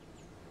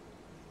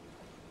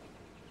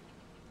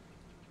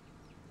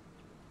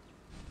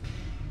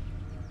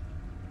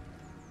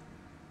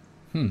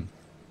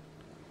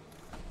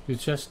 You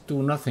just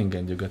do nothing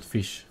and you get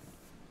fish.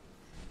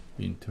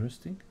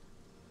 Interesting.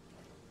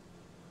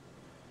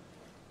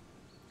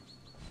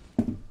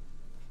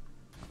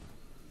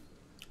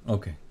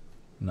 Okay,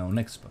 now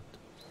next spot.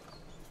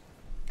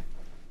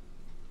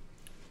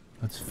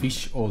 Let's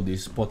fish all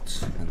these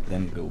spots and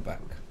then go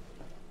back.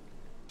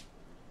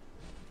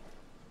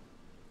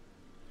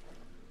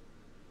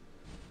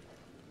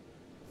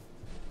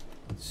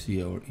 Let's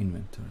see our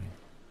inventory.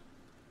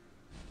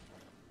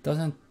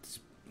 Doesn't...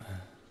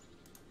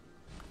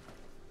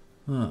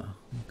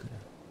 okay.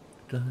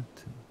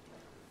 Doesn't...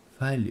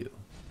 value.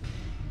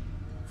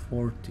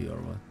 40 or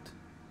what?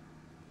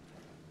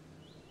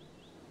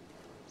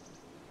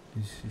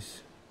 This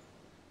is...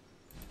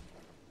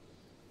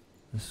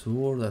 a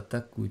sword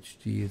attack which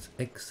deals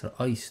extra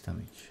ice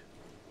damage.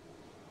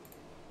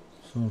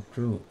 So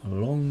true. A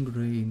long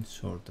range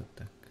sword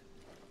attack.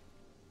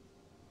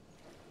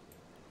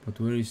 But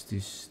where is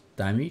this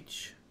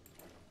damage?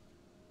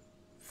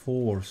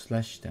 4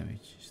 slash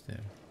damage is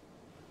there.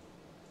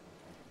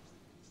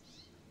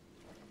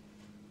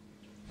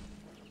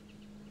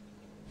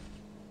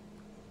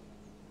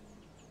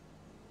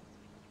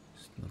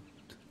 It's not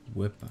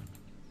weapon.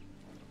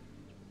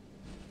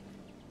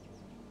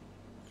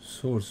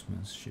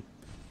 Swordsmanship.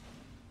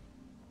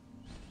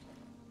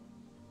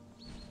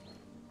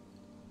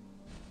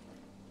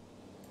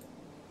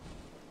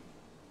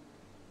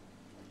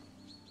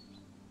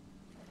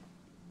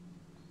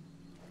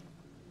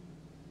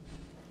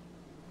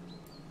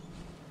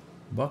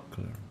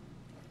 Buckler.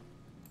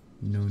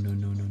 No.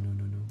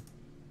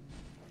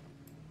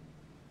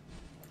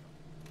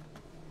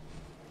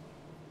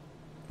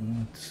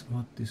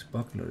 What this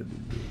buckler will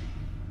do?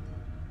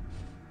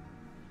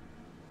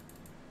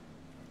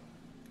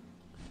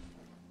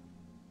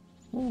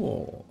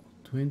 Oh,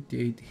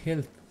 28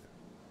 health.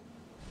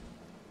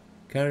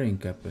 Carrying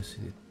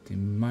capacity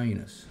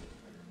minus.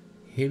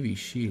 Heavy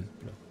shield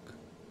block.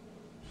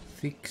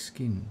 Thick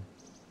skin.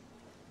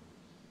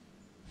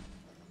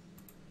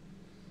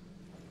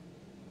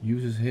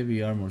 Uses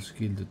heavy armor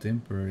skill to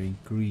temporarily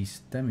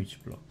increase damage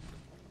block.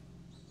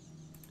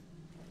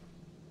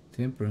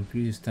 Temper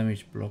increases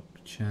damage block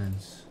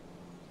chance.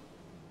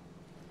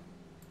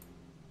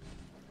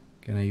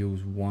 Can I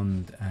use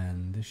wand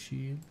and the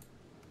shield?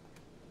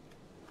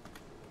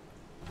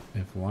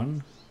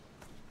 F1,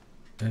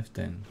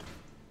 F10.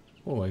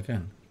 Oh, I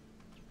can.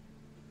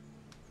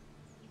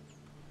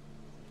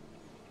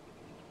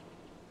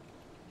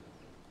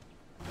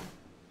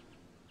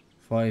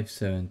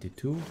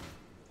 $572.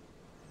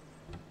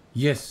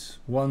 Yes,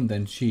 wand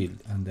and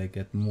shield, and I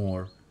get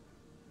more.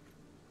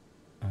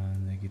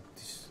 And I get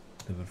this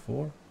level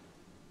 4.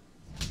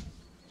 What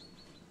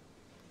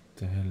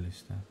the hell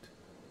is that?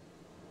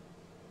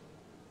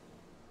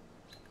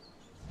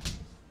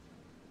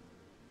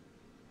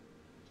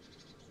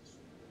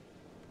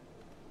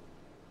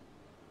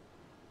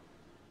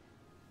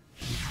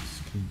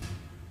 Skin.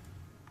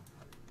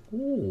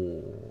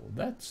 Oh,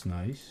 that's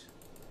nice.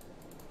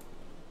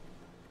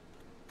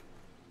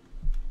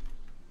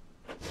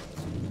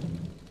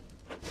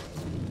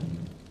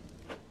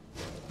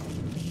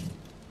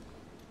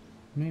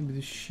 Maybe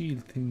the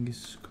shield thing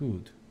is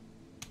good.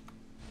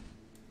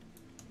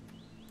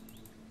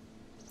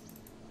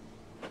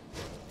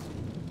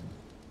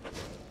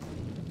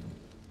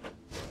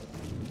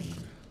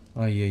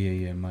 Ah,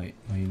 yeah. My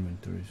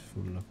inventory is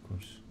full, of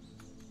course.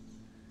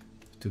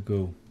 Have to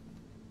go.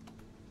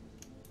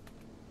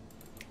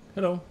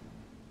 Hello.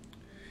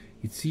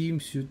 It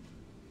seems you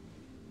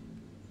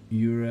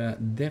You're a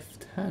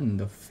deft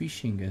hand of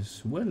fishing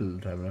as well,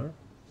 traveler.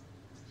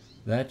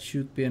 That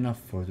should be enough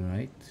for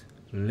tonight.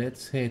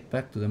 Let's head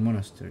back to the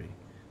monastery.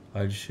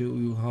 I'll show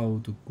you how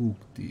to cook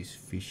these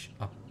fish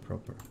up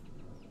proper.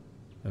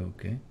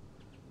 Okay.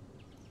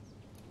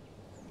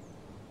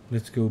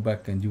 Let's go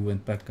back, and you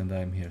went back and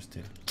I'm here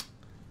still.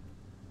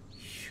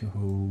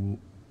 So...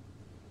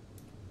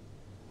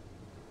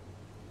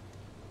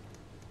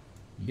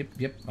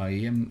 Yep, I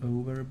am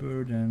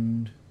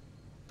overburdened.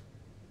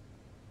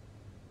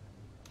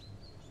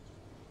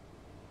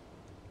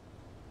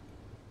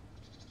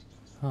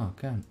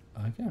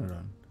 I can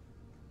run.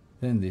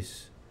 Then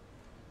this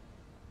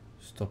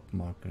stop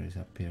marker is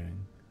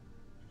appearing.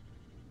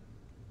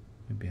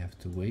 Maybe I have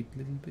to wait a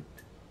little bit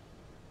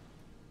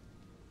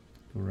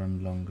to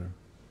run longer.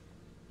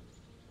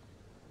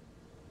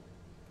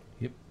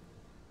 Yep.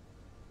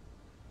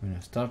 When I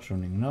start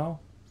running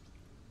now,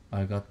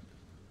 I got.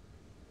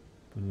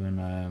 But when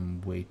I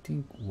am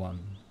waiting, 1,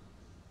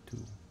 2,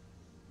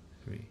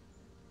 3,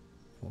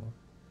 4,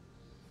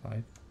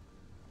 5.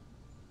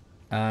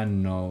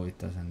 And no, it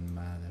doesn't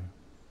matter.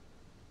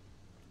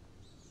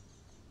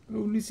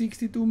 Only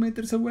 62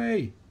 meters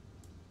away.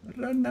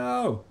 Run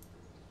now.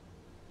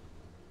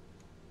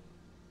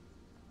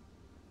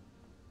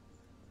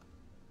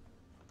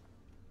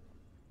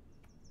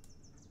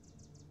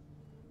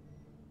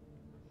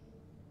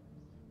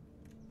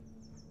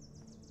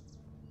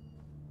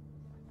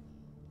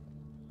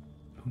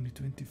 Only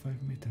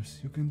 25 meters.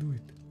 You can do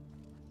it.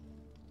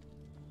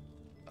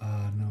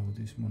 Ah, no,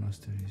 this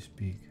monastery is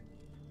big.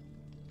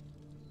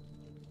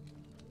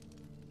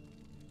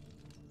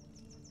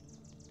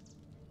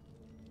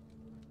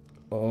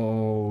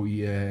 Oh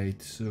yeah,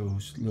 it's so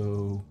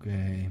slow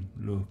game.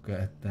 Look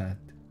at that.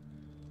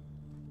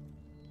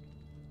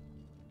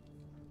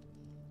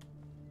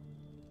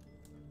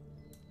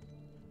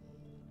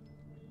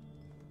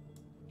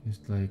 It's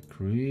like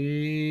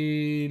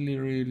really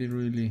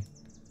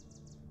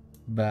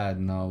bad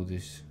now,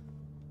 this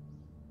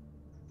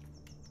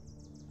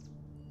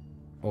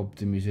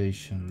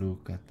optimization.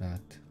 Look at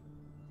that.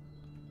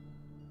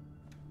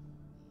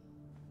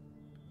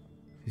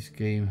 This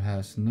game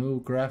has no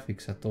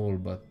graphics at all,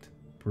 but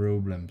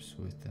problems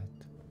with that.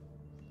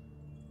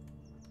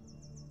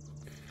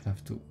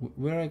 Have to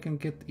where I can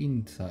get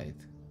inside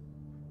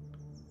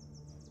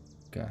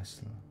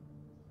castle.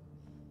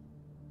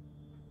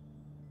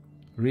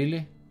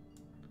 Really?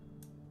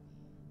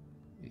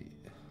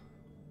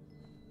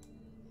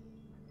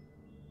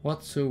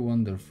 What's so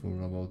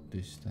wonderful about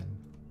this then?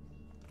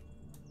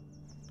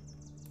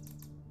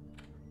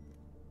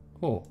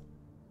 Oh,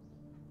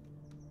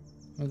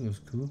 that was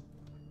cool.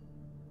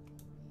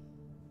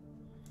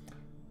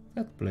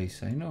 That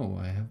place I know,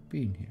 I have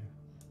been here.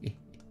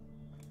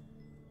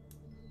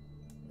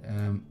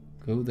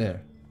 Go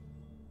there.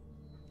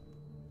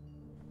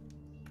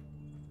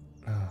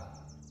 Ah,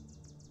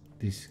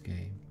 this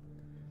game.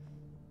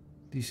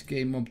 This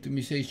game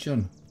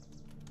optimization.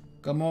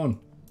 Come on.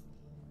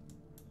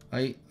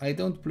 I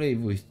don't play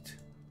with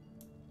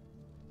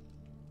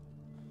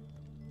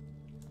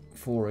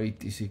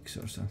 486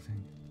 or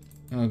something.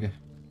 Okay.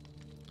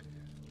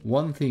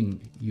 One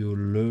thing you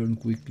learn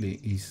quickly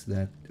is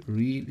that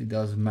really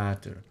does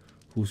matter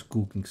who's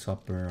cooking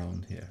supper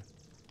around here.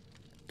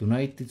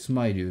 Tonight it's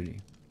my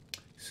duty,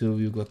 so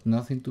you got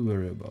nothing to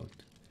worry about.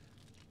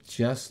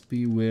 Just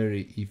be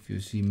wary if you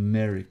see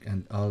Merrick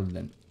and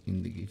Alden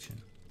in the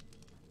kitchen.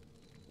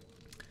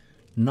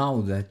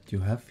 Now that you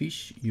have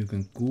fish, you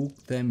can cook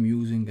them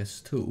using a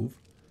stove.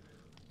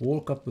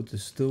 Walk up to the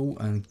stove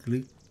and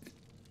click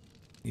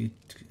it,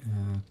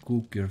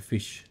 cook your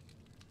fish.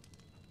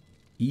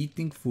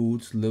 Eating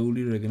food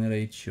slowly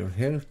regenerates your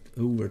health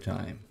over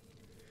time.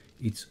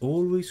 It's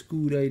always a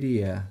good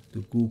idea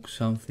to cook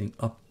something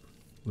up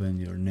when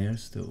you're near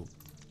stove.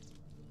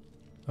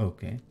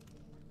 Okay.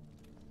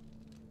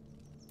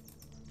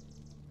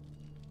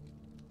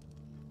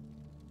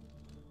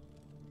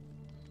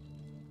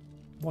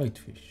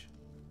 Whitefish.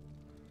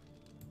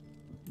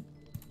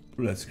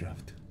 Let's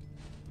craft.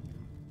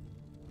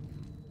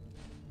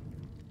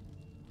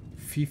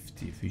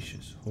 50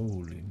 fishes,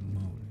 holy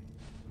moly.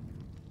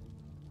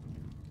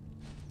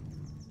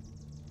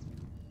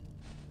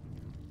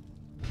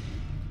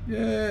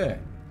 Yeah!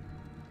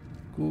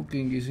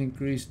 Cooking is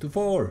increased to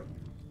 4.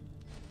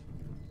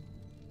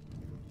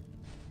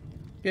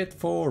 Get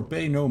 4,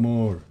 pay no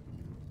more.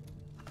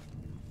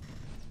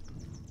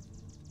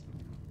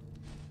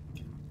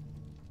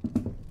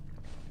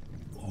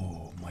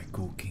 Oh, my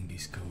cooking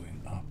is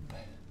going up.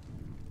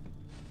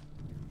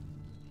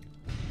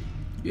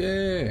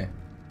 Yeah!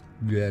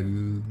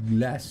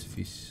 Glass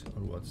fish,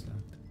 or what's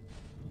that?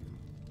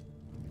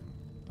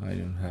 I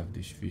don't have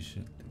this fish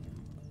yet,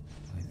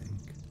 I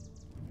think.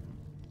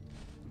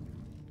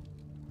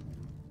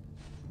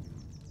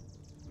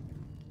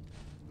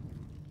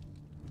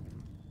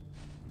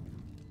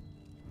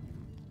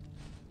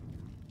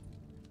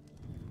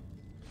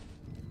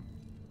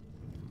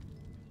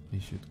 I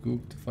should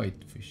cook the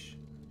fight fish.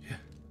 Yeah,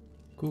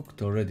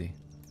 cooked already.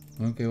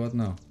 Okay, what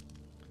now?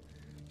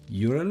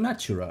 You're a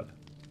natural.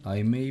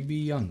 I may be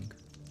young.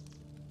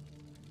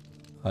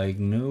 I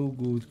know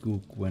good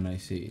cook when I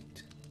see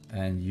it.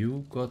 And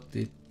you got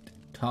it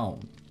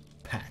down,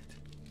 pat.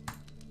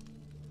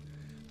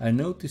 I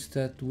noticed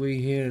that way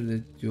here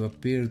that you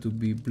appear to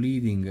be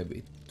bleeding a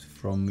bit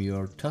from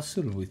your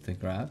tussle with the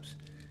crabs.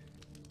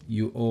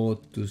 You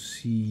ought to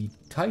see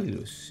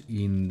Tylus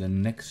in the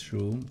next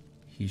room.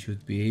 He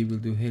should be able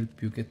to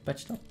help you get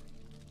patched up.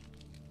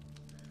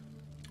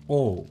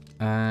 Oh,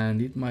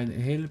 and it might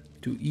help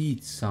to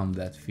eat some of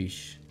that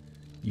fish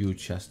you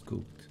just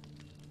cooked.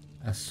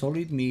 A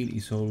solid meal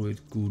is always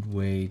a good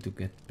way to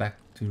get back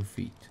to your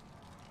feet.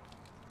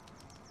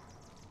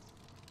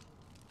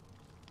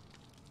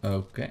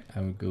 Okay,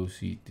 I will go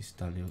see this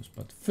Talios,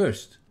 but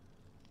first,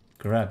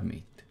 crab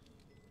meat.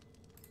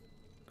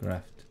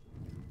 Craft.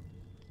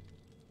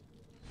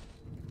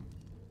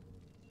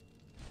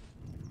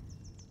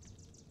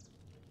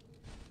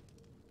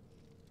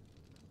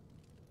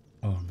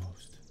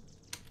 Almost.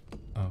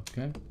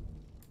 Okay.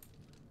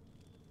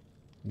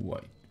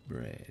 White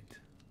bread.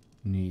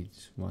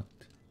 Needs what?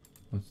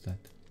 What's that?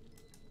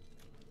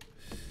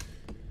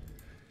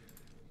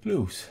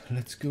 Close.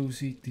 Let's go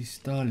see this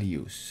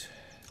Talius.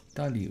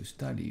 Talius.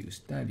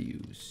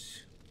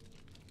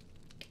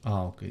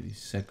 Ah, okay, this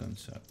second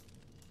sub.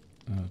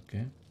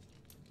 Okay.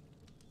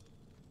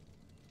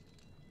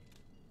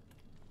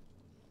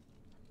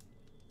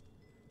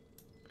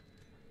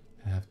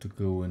 I have to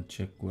go and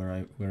check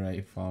where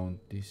I found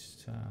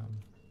this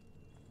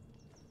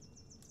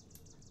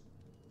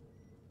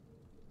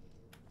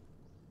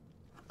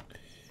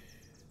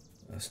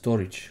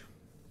storage.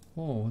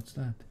 Oh, what's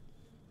that?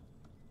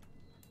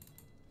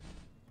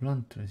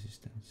 Blunt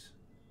resistance.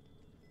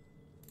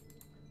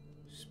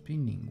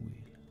 Spinning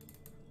wheel.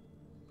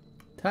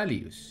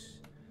 Talius,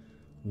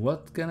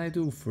 what can I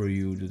do for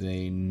you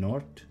today,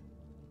 Nort?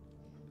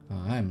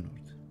 I'm Nort.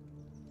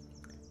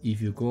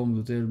 If you come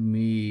to tell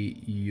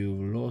me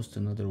you've lost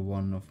another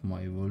one of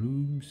my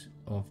volumes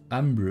of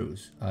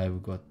Ambrose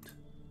I've got.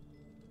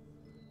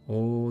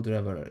 Oh,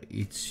 Trevor,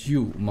 it's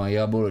you, my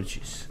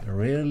apologies.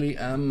 Rarely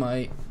am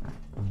I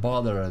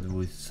bothered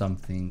with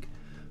something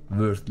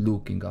worth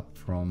looking up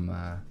from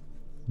a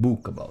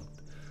book about.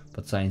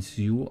 But since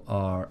you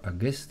are a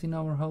guest in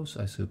our house,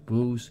 I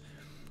suppose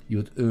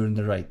you'd earn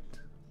the right.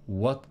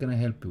 What can I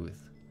help you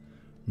with?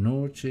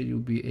 Nor should you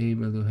be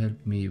able to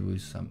help me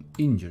with some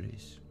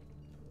injuries.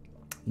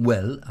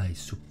 Well, I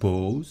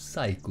suppose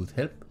I could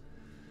help.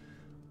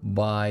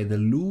 By the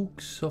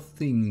looks of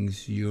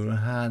things, you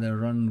had a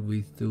run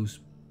with those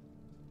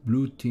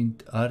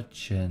blue-tint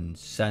arch and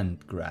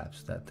sand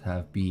crabs that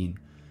have been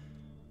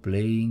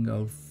playing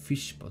our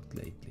fish spot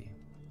lately.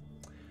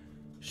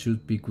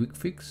 Should be quick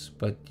fix,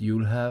 but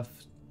you'll have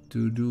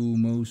to do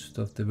most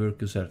of the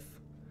work yourself.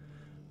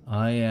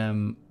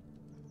 I'm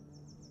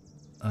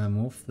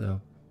of the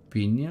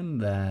opinion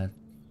that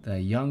a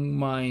young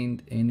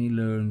mind only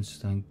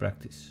learns and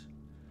practice.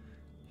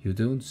 You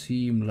don't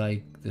seem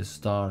like the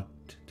start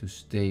to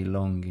stay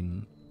long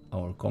in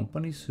our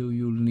company, so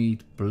you'll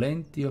need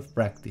plenty of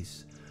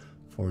practice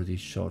for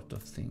this sort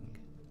of thing.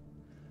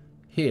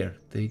 Here,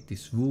 take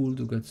this wool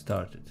to get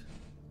started.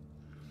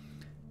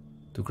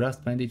 To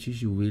craft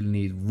bandages you will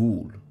need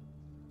wool,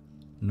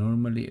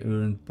 normally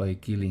earned by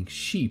killing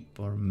sheep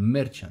or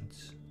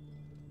merchants.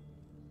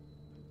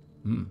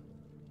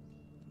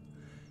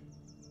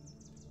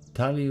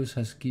 Talius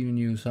has given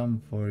you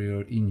some for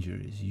your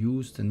injuries.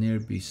 Use the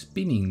nearby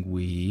spinning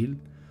wheel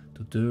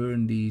to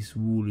turn this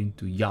wool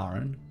into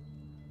yarn.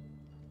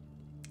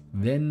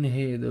 Then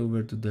head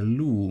over to the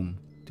loom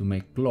to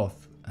make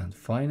cloth, and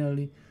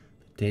finally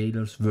the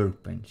tailor's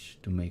workbench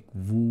to make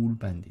wool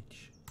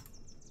bandage.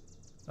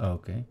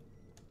 Okay.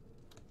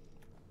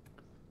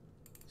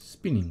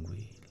 Spinning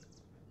wheel.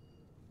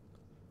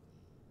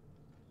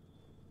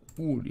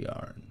 Wool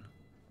yarn.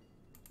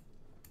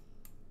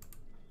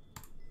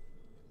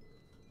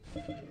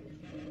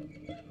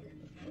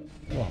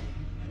 Wow.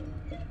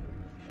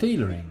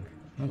 Tailoring.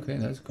 Okay,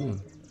 that's cool.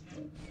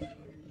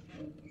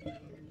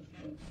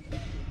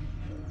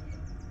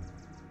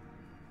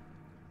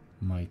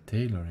 My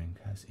tailoring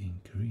has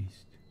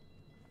increased.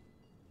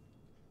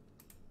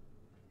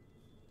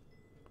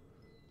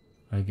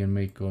 I can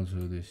make also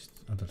this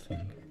other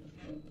thing.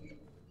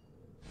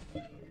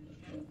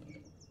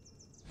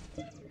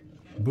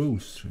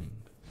 Bowstring.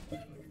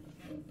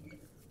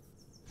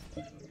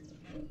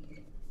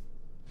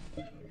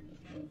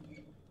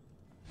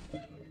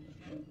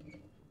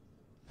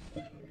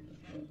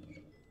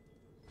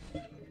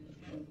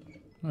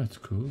 That's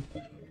cool.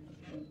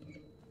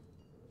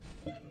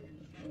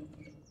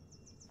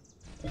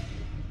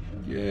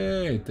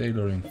 Yay,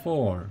 tailoring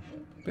 4.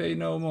 Pay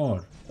no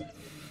more.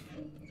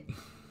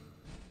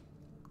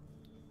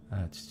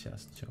 That's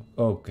just joke.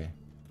 Okay.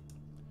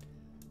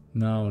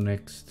 Now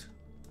next.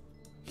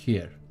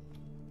 Here.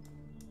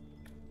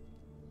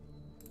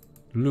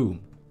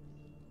 Loom.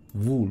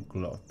 Wool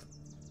cloth.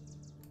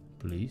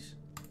 Please.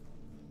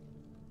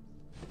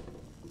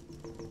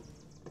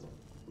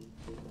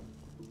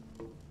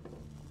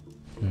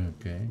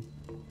 Okay.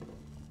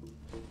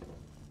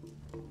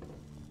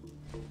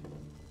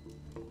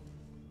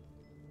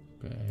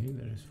 Okay,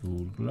 there is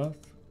wool cloth.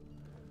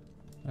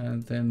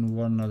 And then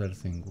one other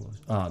thing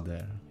was...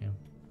 there, yeah.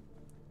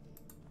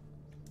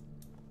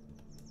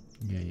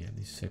 Yeah,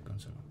 this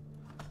seconds ago.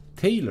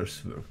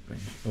 Tailor's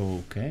workbench,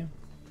 okay.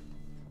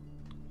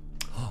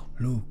 Oh,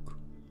 look,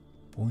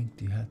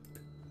 pointy hat.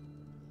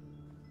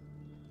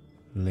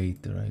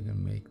 Later I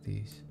can make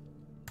these.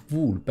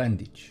 Wool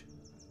bandage.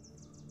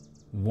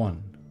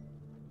 1.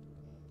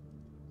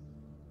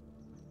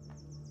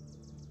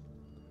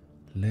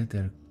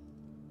 Leather,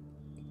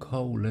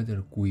 cow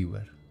leather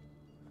quiver.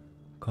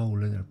 Cow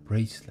leather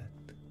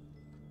bracelet.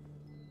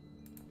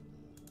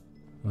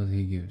 What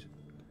he gives?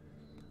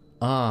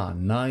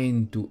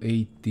 9 to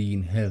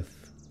 18 health.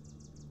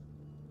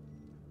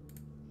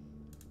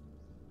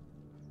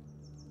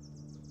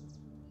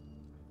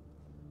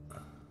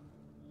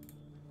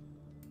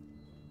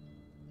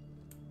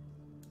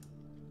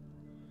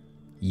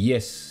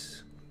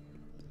 Yes,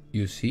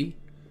 you see,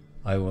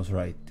 I was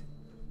right.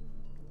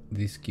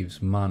 This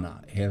gives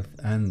mana, health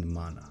and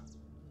mana.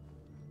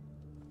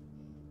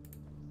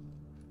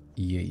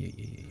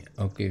 Yeah.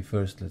 Okay,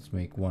 first let's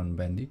make one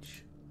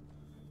bandage.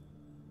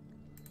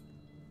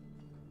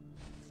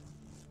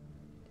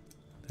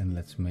 Then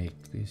let's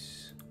make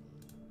this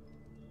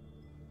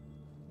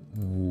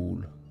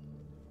wool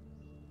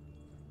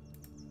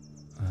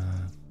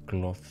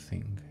cloth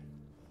thing.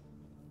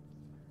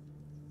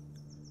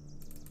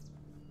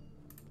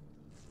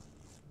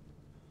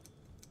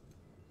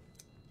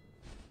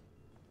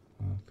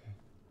 Okay.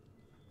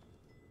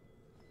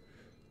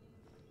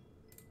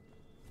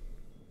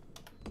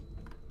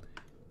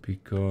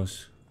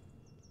 Because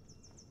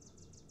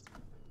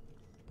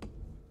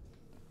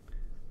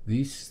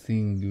this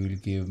thing will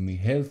give me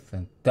health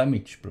and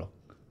damage block.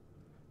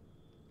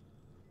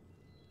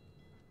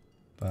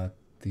 But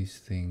this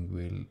thing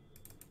will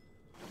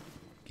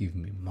give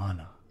me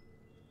mana.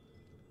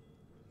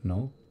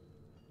 No,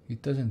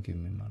 it doesn't give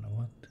me mana.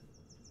 What?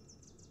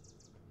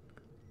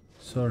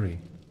 Sorry.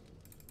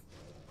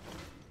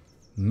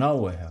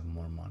 Now I have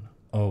more mana.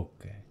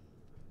 Okay.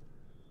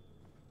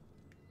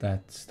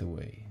 That's the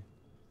way.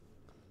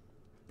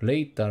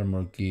 Plate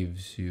armor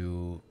gives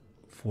you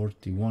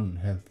 41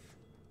 health.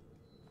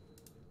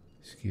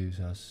 This gives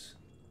us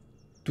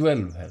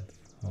 12 health.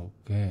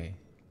 Okay,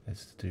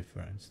 that's the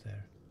difference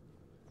there.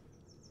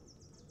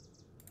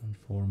 And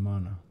 4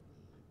 mana.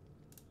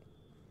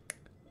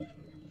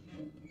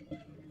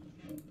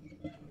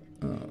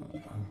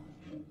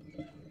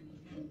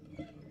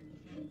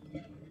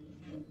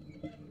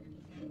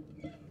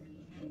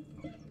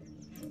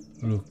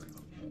 Look,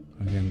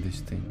 again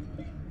this thing.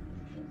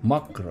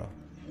 Macro,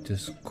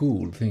 just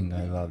cool thing,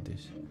 I love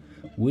this.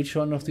 Which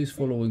one of these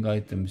following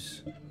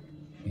items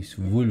is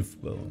wolf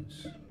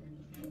bones?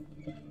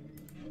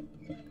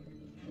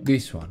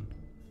 This one.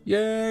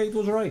 Yay, it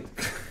was right.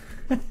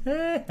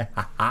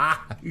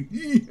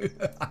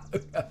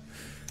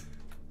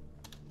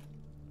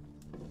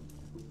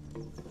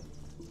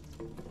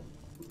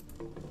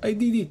 I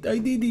did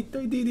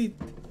it.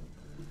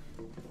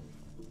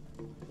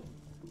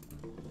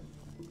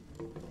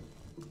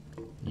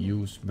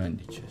 Use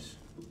bandages.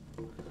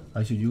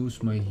 I should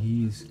use my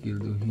heal skill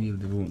to heal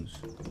the wounds.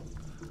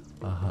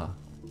 Aha.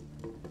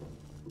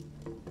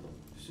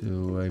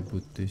 So I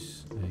put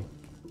this like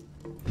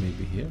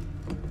maybe here.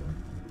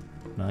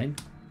 9.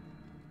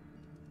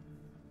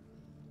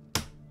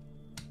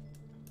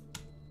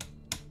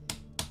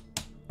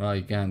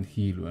 I can't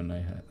heal when I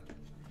have.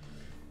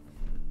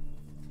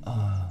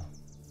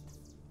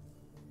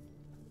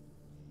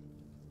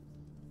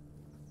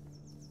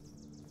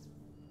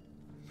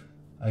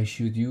 I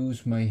should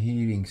use my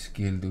healing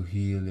skill to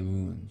heal the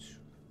wounds.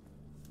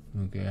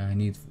 Okay, I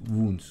need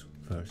wounds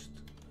first,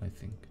 I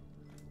think.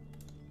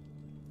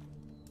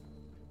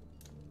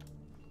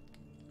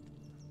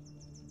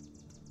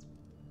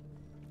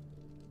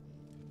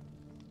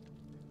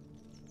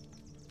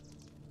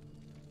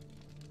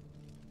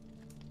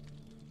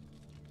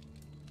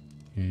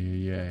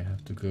 Yeah, I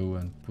have to go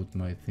and put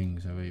my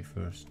things away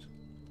first.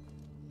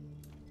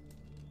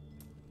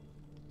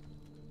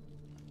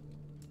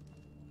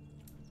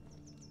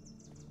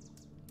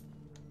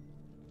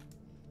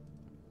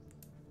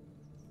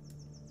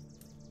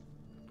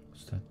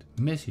 What's that?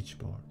 Message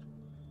board.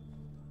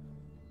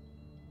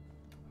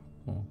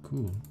 Oh,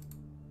 cool.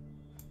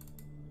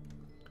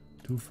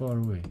 Too far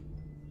away.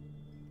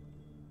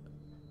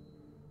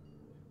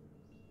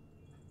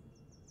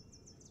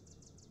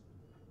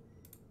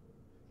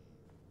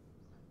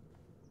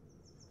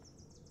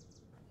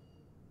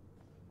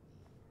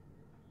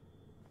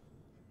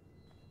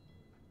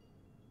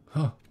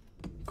 Huh,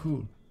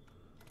 cool.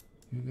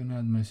 You can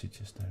add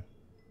messages there.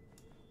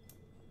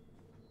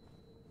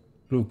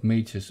 Look,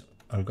 mages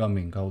are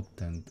coming out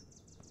and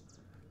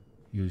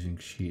using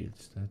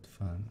shields. That's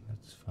fun,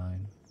 that's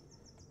fine.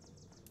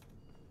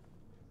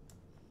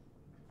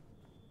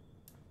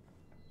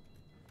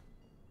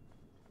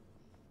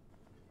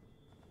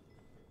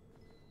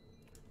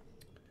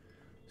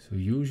 So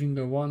using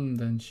a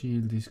wand and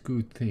shield is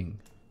good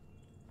thing.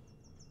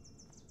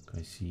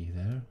 I see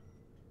there.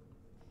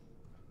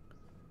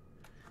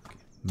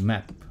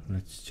 Map.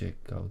 Let's check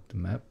out the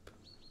map.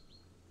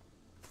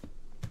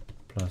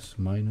 Plus,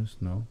 minus,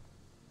 no.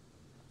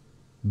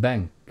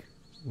 Bank,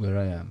 where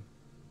I am.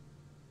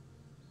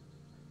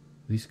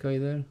 This guy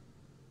there?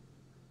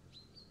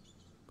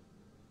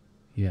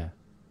 Yeah,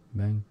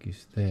 bank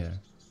is there.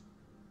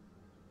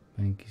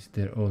 Bank is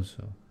there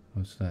also.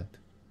 What's that?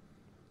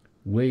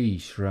 Way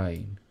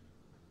shrine.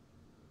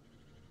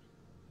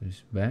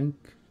 There's bank.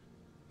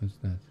 What's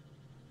that?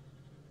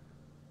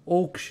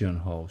 Auction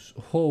house.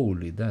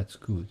 Holy, that's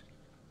good.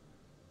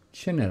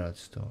 General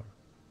store.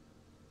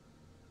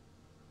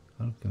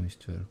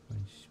 Alchemist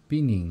workbench.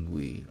 Spinning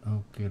wheel.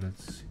 Okay,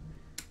 let's see.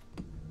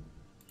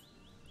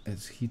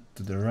 Let's hit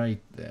to the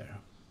right there.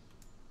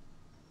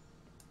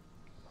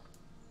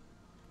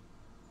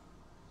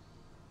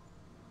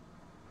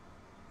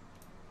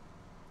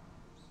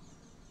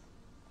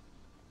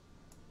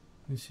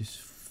 This is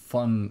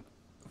fun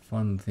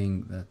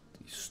thing that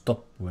you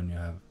stop when you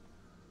have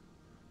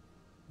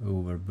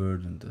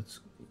overburdened. That's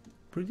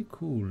pretty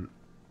cool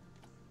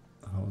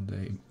how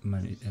they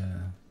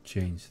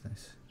change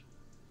this.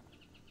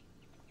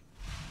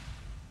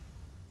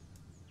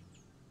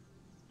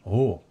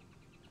 Oh,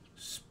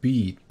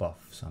 speed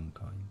buff some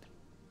kind.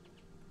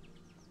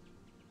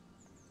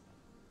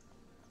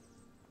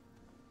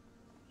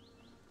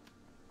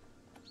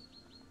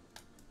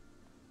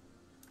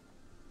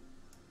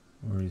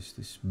 Where is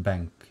this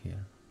bank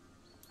here?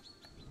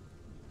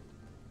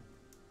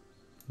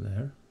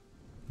 There,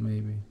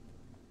 maybe.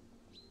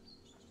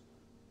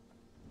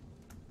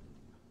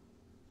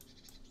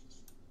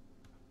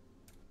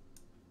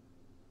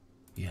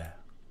 Yeah,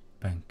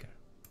 banker.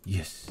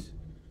 Yes.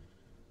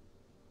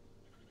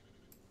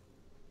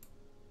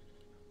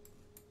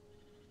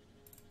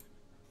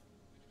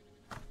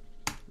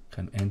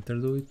 Can enter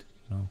do it?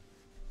 No.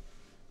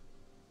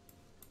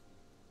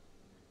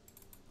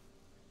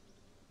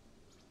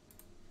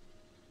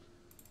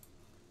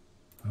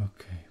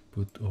 Okay,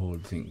 put all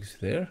things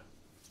there.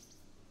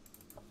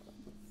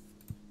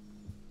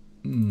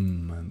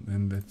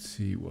 And let's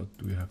see what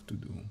we have to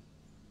do.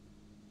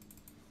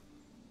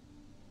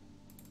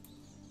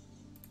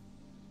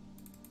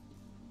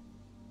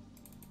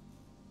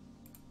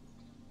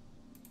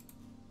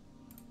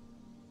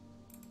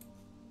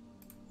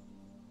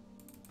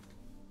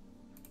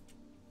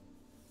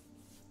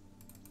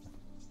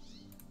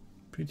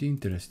 Pretty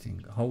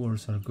interesting.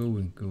 Hours are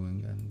going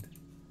and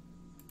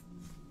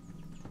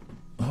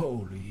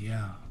holy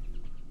yeah.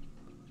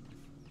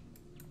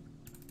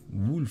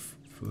 Wolf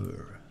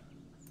fur.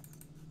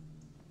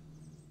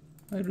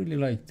 I really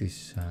like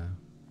this.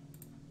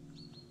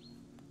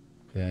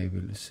 Okay, I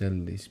will sell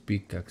these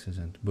pickaxes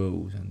and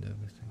bows and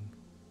everything.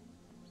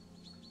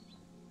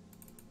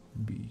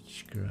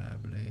 Beach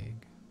crab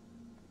leg.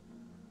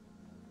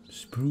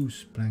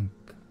 Spruce plank.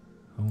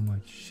 How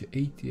much?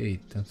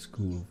 88. That's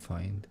cool.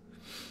 Find.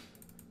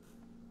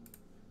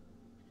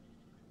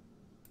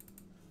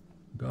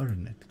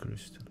 Garnet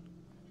crystal.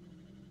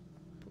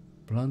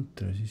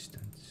 Plant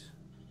resistance.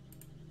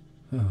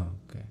 Oh,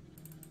 okay.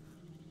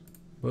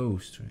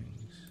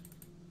 Bowstrings.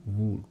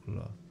 Wool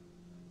cloth.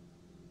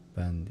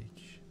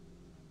 Bandage.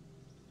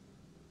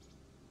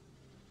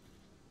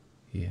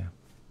 Yeah.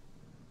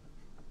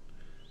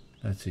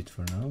 That's it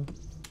for now.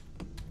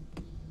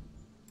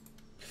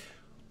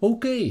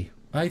 Okay,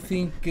 I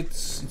think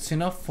it's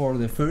enough for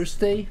the first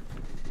day.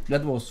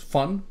 That was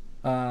fun.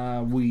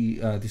 We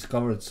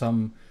discovered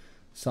some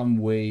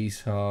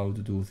ways how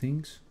to do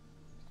things,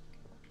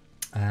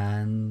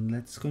 and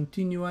let's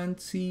continue and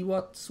see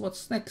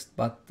what's next.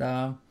 But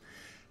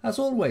as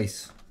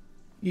always,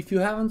 if you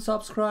haven't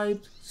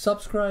subscribed,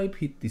 subscribe,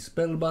 hit this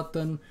bell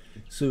button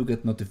so you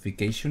get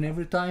notification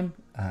every time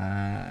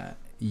a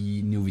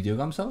new video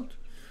comes out.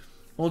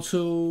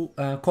 Also,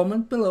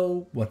 comment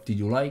below what did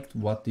you like,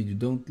 what did you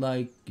don't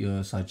like,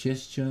 your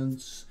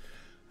suggestions,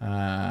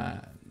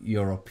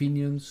 your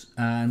opinions,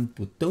 and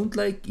put don't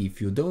like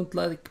if you don't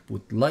like,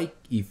 put like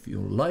if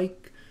you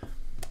like.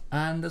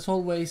 And as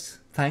always,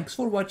 thanks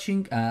for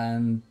watching,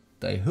 and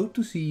I hope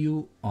to see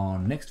you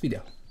on next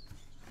video.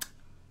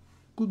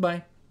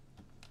 Goodbye.